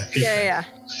 Yeah.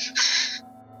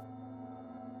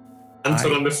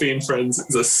 Anton and the fiend friends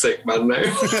is a sick man now.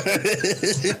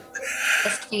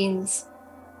 Best fiends.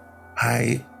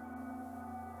 I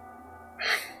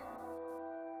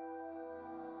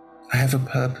have a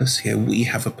purpose here. We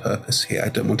have a purpose here. I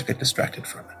don't want to get distracted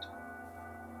from it.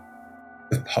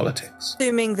 With politics.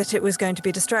 Assuming that it was going to be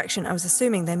a distraction, I was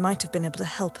assuming they might have been able to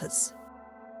help us.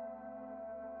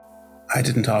 I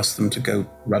didn't ask them to go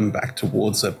run back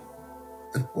towards the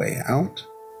way out.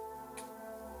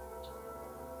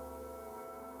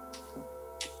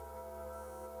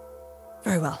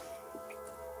 Very well.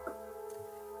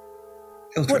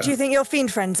 What do you think your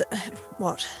fiend friends...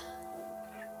 What?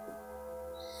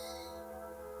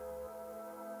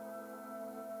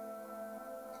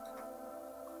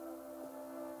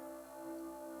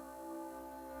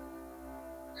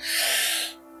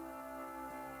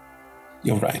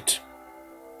 You're right.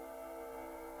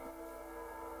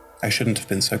 I shouldn't have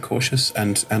been so cautious,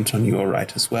 and Anton, you're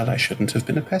right as well. I shouldn't have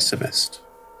been a pessimist.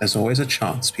 There's always a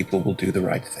chance people will do the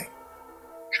right thing.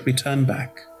 Should we turn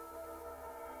back?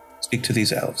 Speak to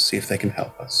these elves, see if they can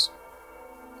help us.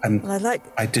 And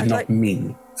I did not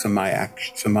mean for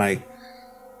my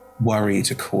worry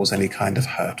to cause any kind of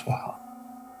hurt or harm.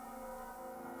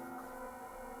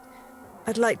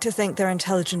 I'd like to think they're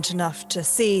intelligent enough to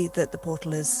see that the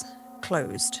portal is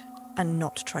closed and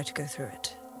not try to go through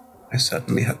it. I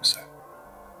certainly hope so.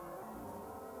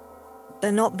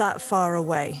 They're not that far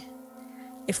away.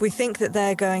 If we think that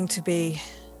they're going to be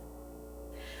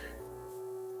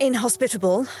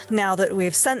inhospitable now that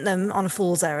we've sent them on a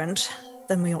fool's errand,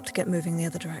 then we ought to get moving the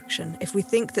other direction. If we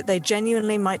think that they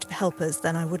genuinely might help us,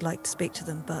 then I would like to speak to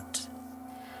them, but...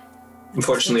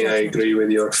 Unfortunately, I agree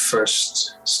with your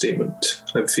first statement.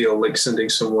 I feel like sending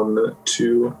someone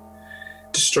to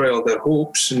destroy all their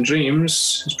hopes and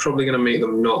dreams is probably going to make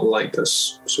them not like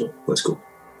us. So let's go.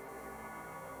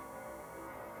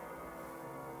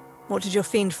 What did your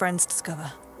fiend friends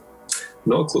discover?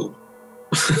 No clue.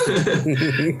 I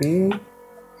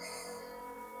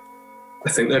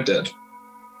think they're dead.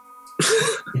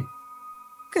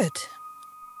 Good.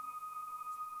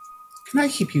 Can I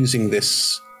keep using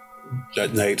this,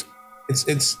 Nate?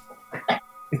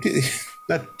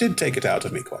 That did take it out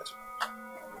of me quite.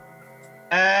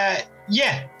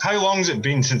 Yeah. How long's it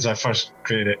been since I first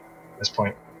created it at this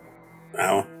point?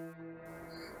 Wow.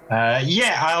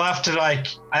 Yeah, I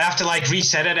have to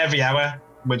reset it every hour,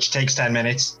 which takes 10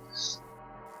 minutes.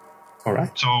 All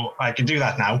right. So I can do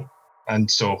that now. And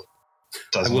so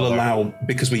I will allow,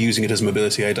 because we're using it as a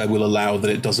mobility aid, I will allow that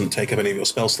it doesn't take up any of your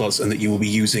spell slots and that you will be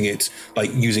using it,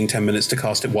 like using 10 minutes to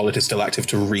cast it while it is still active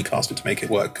to recast it to make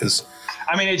it work. Because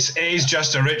I mean, it is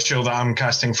just a ritual that I'm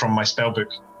casting from my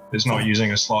spellbook. It's not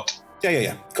using a slot.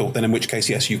 Yeah. Cool. Then in which case,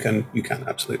 yes, you can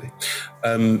absolutely.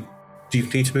 Do you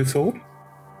need to move forward?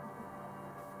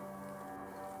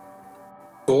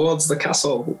 Towards the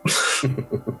castle.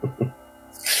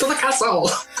 To the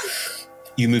castle.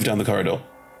 You move down the corridor.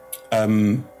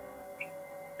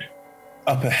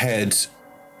 Up ahead,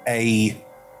 a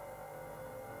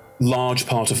large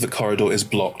part of the corridor is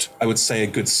blocked. I would say a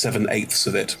good 7/8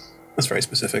 of it. That's very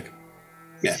specific.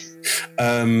 Yeah.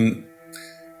 How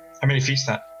many feet's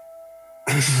that?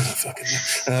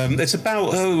 It's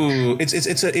about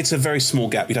it's a very small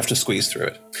gap. You'd have to squeeze through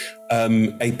it.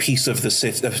 A piece of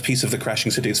the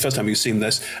crashing city. It's the first time you've seen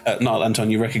this. Nate,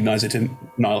 Anton, you recognize it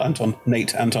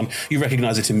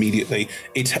immediately.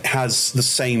 It has the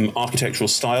same architectural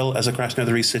style as a crashed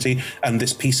Netherese city, and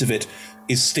this piece of it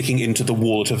is sticking into the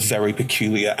wall at a very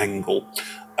peculiar angle.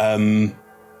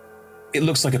 It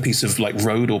looks like a piece of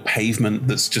road or pavement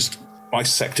that's just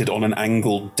bisected on an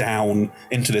angle down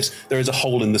into this. There is a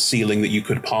hole in the ceiling that you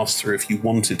could pass through if you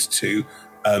wanted to,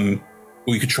 or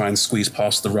you could try and squeeze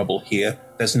past the rubble here.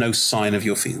 There's no sign of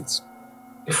your fields.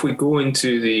 If we go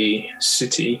into the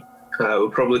city, we'll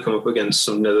probably come up against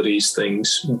some Netherese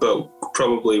things, but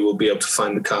probably we'll be able to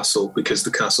find the castle because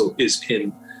the castle is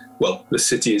the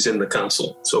city is in the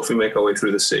castle. So if we make our way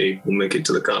through the city, we'll make it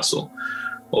to the castle.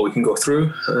 Or we can go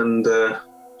through and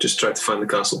just try to find the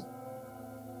castle.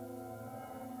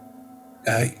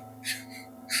 I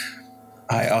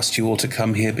asked you all to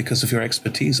come here because of your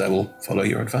expertise. I will follow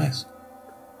your advice.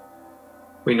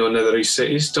 We know Netherese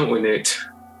cities, don't we, Nate?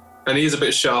 And he is a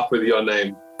bit sharp with your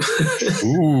name.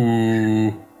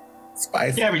 Ooh.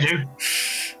 Spicy. Yeah, we do.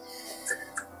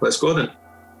 Let's go then.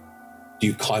 Do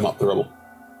you climb up the rubble?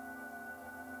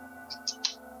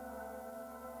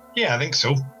 Yeah, I think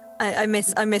so. I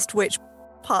missed which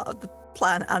part of the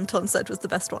plan Anton said was the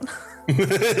best one.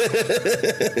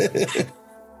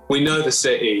 We know the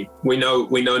city. We know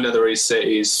Netherese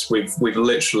cities. We've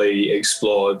literally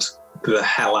explored the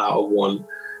hell out of one,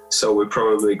 so we're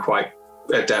probably quite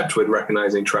adept with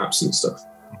recognizing traps and stuff.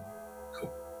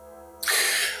 Cool.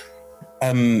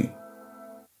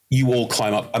 You all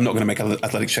climb up. I'm not going to make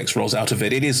athletic checks rolls out of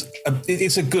it.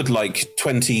 It's a good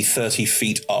 20, 30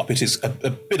 feet up. It is a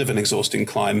bit of an exhausting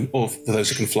climb, or for those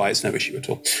who can fly, it's no issue at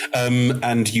all.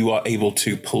 And you are able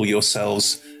to pull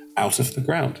yourselves out of the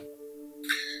ground.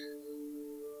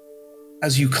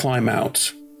 As you climb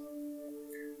out,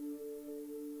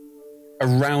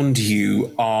 around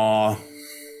you are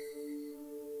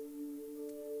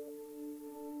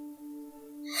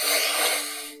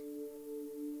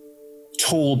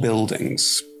tall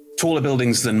buildings, taller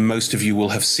buildings than most of you will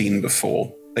have seen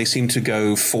before. They seem to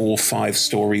go 4 or 5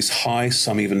 stories high,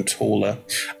 some even taller,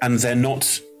 and they're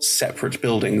not separate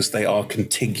buildings, they are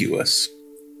contiguous,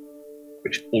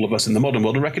 which all of us in the modern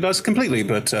world will recognize completely,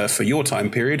 but for your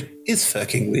time period, is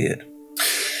fucking weird.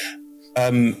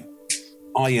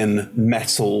 Iron,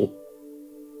 metal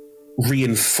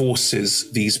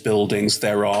reinforces these buildings.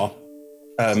 There are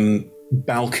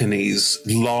balconies,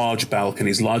 larger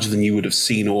than you would have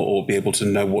seen or be able to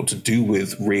know what to do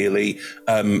with, really.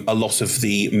 A lot of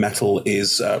the metal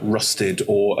is rusted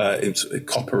or it's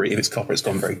coppery. If it's copper, it's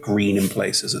gone very green in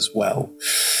places as well.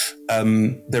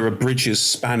 There are bridges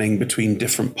spanning between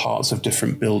different parts of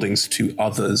different buildings to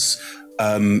others.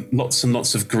 Lots and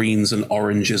lots of greens and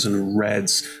oranges and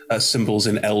reds, symbols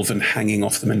in Elven hanging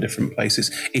off them in different places.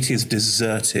 It is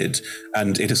deserted,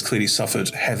 and it has clearly suffered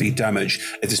heavy damage.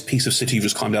 This piece of city you've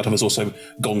just climbed out of has also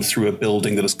gone through a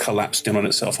building that has collapsed in on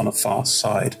itself on a far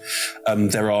side.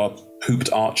 There are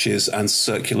hooped arches and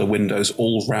circular windows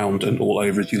all round and all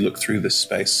over as you look through this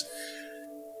space.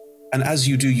 And as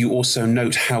you do, you also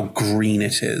note how green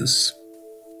it is.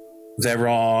 There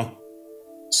are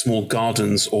small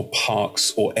gardens or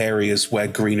parks or areas where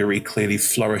greenery clearly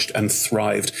flourished and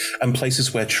thrived, and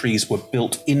places where trees were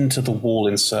built into the wall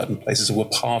in certain places and were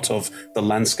part of the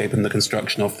landscape and the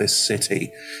construction of this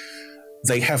city.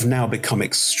 They have now become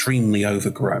extremely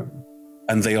overgrown,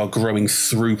 and they are growing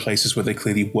through places where they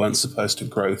clearly weren't supposed to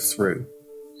grow through.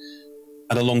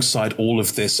 And alongside all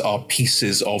of this are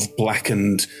pieces of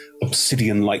blackened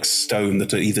obsidian-like stone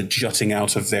that are either jutting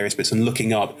out of various bits, and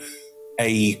looking up,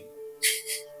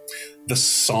 the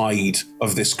side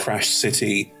of this crashed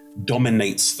city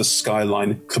dominates the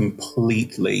skyline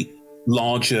completely,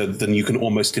 larger than you can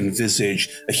almost envisage,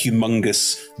 a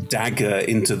humongous dagger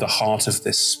into the heart of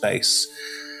this space.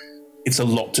 It's a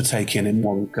lot to take in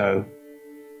one go.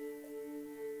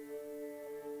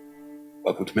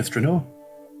 Welcome to Myth Drannor.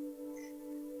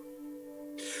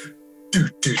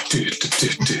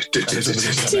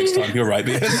 Next time, you're right.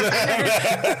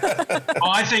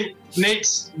 I think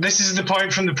this is the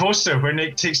point from the poster where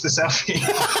Nick takes the selfie.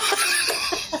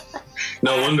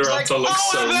 No wonder Anton looks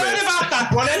so I've heard about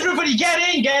that one. Everybody get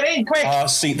in, quick.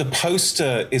 See, the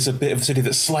poster is a bit of a city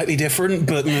that's slightly different,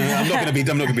 but I'm not going to be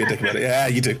a dick about it. Yeah,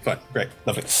 you do. Fine, great,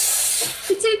 lovely. It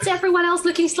suits everyone else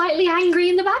looking slightly angry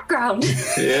in the background.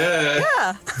 Yeah.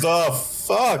 The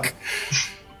fuck.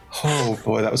 Oh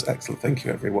boy, that was excellent. Thank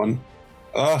you, everyone.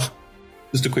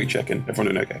 Just a quick check-in.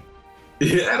 Everyone doing okay?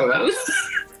 Yeah, man.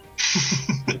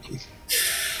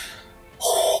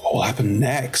 What will happen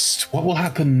next? What will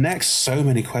happen next? So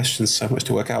many questions, so much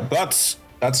to work out. But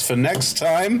that's for next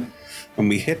time when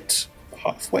we hit the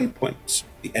halfway point,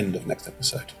 the end of next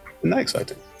episode. Isn't that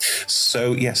exciting?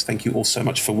 So yes, thank you all so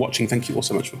much for watching. Thank you all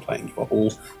so much for playing. You are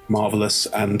all marvelous,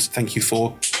 and thank you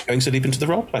for going so deep into the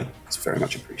roleplay. It's very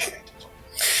much appreciated.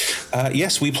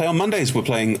 Yes, we play on Mondays. We're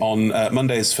playing on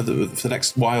Mondays for the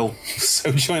next while.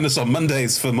 So join us on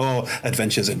Mondays for more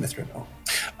adventures in Myth Drannor.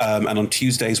 And on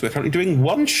Tuesdays, we're currently doing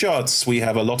one-shots. We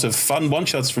have a lot of fun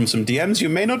one-shots from some DMs you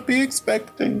may not be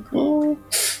expecting. Oh.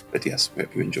 But yes, we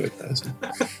hope you enjoyed those.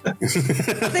 I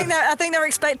think they're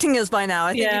expecting us by now.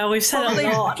 I think we've said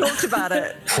a lot. Talked about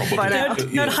it. Probably. By now.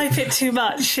 Don't hype it too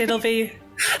much. It'll be...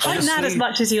 Hype Nat as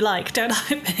much as you like. Don't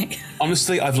hype me.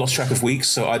 Honestly, I've lost track of weeks,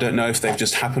 so I don't know if they've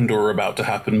just happened or are about to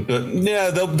happen. But yeah,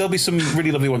 there'll be some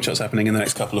really lovely one-shots happening in the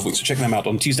next couple of weeks. So check them out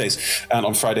on Tuesdays. And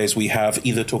on Fridays, we have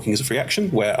either Talking as a Free Action,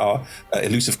 where our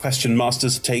elusive question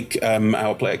masters take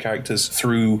our player characters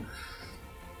through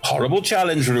horrible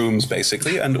challenge rooms,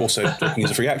 basically, and also Talking as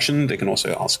a Free Action. They can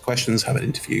also ask questions, have an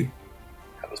interview.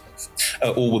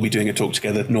 Or we'll be doing a talk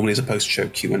together, normally as a post-show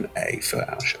Q&A for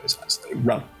our shows as they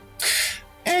run.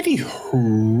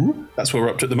 Anywho, that's where we're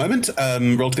up to at the moment.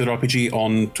 Roll Together RPG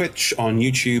on Twitch, on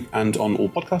YouTube, and on all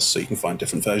podcasts, so you can find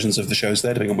different versions of the shows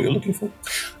there, depending on what you're looking for.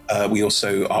 We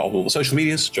also are on all the social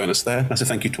medias. Join us there. Massive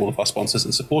thank you to all of our sponsors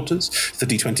and supporters, to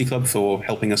the D20 Club for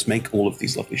helping us make all of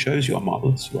these lovely shows. You are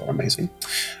marvelous. You are amazing.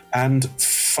 And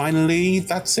finally,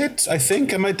 that's it, I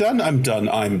think. Am I done? I'm done.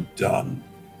 I'm done.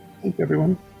 Thank you,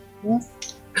 everyone. Yeah.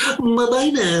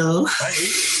 Bye-bye now. Bye.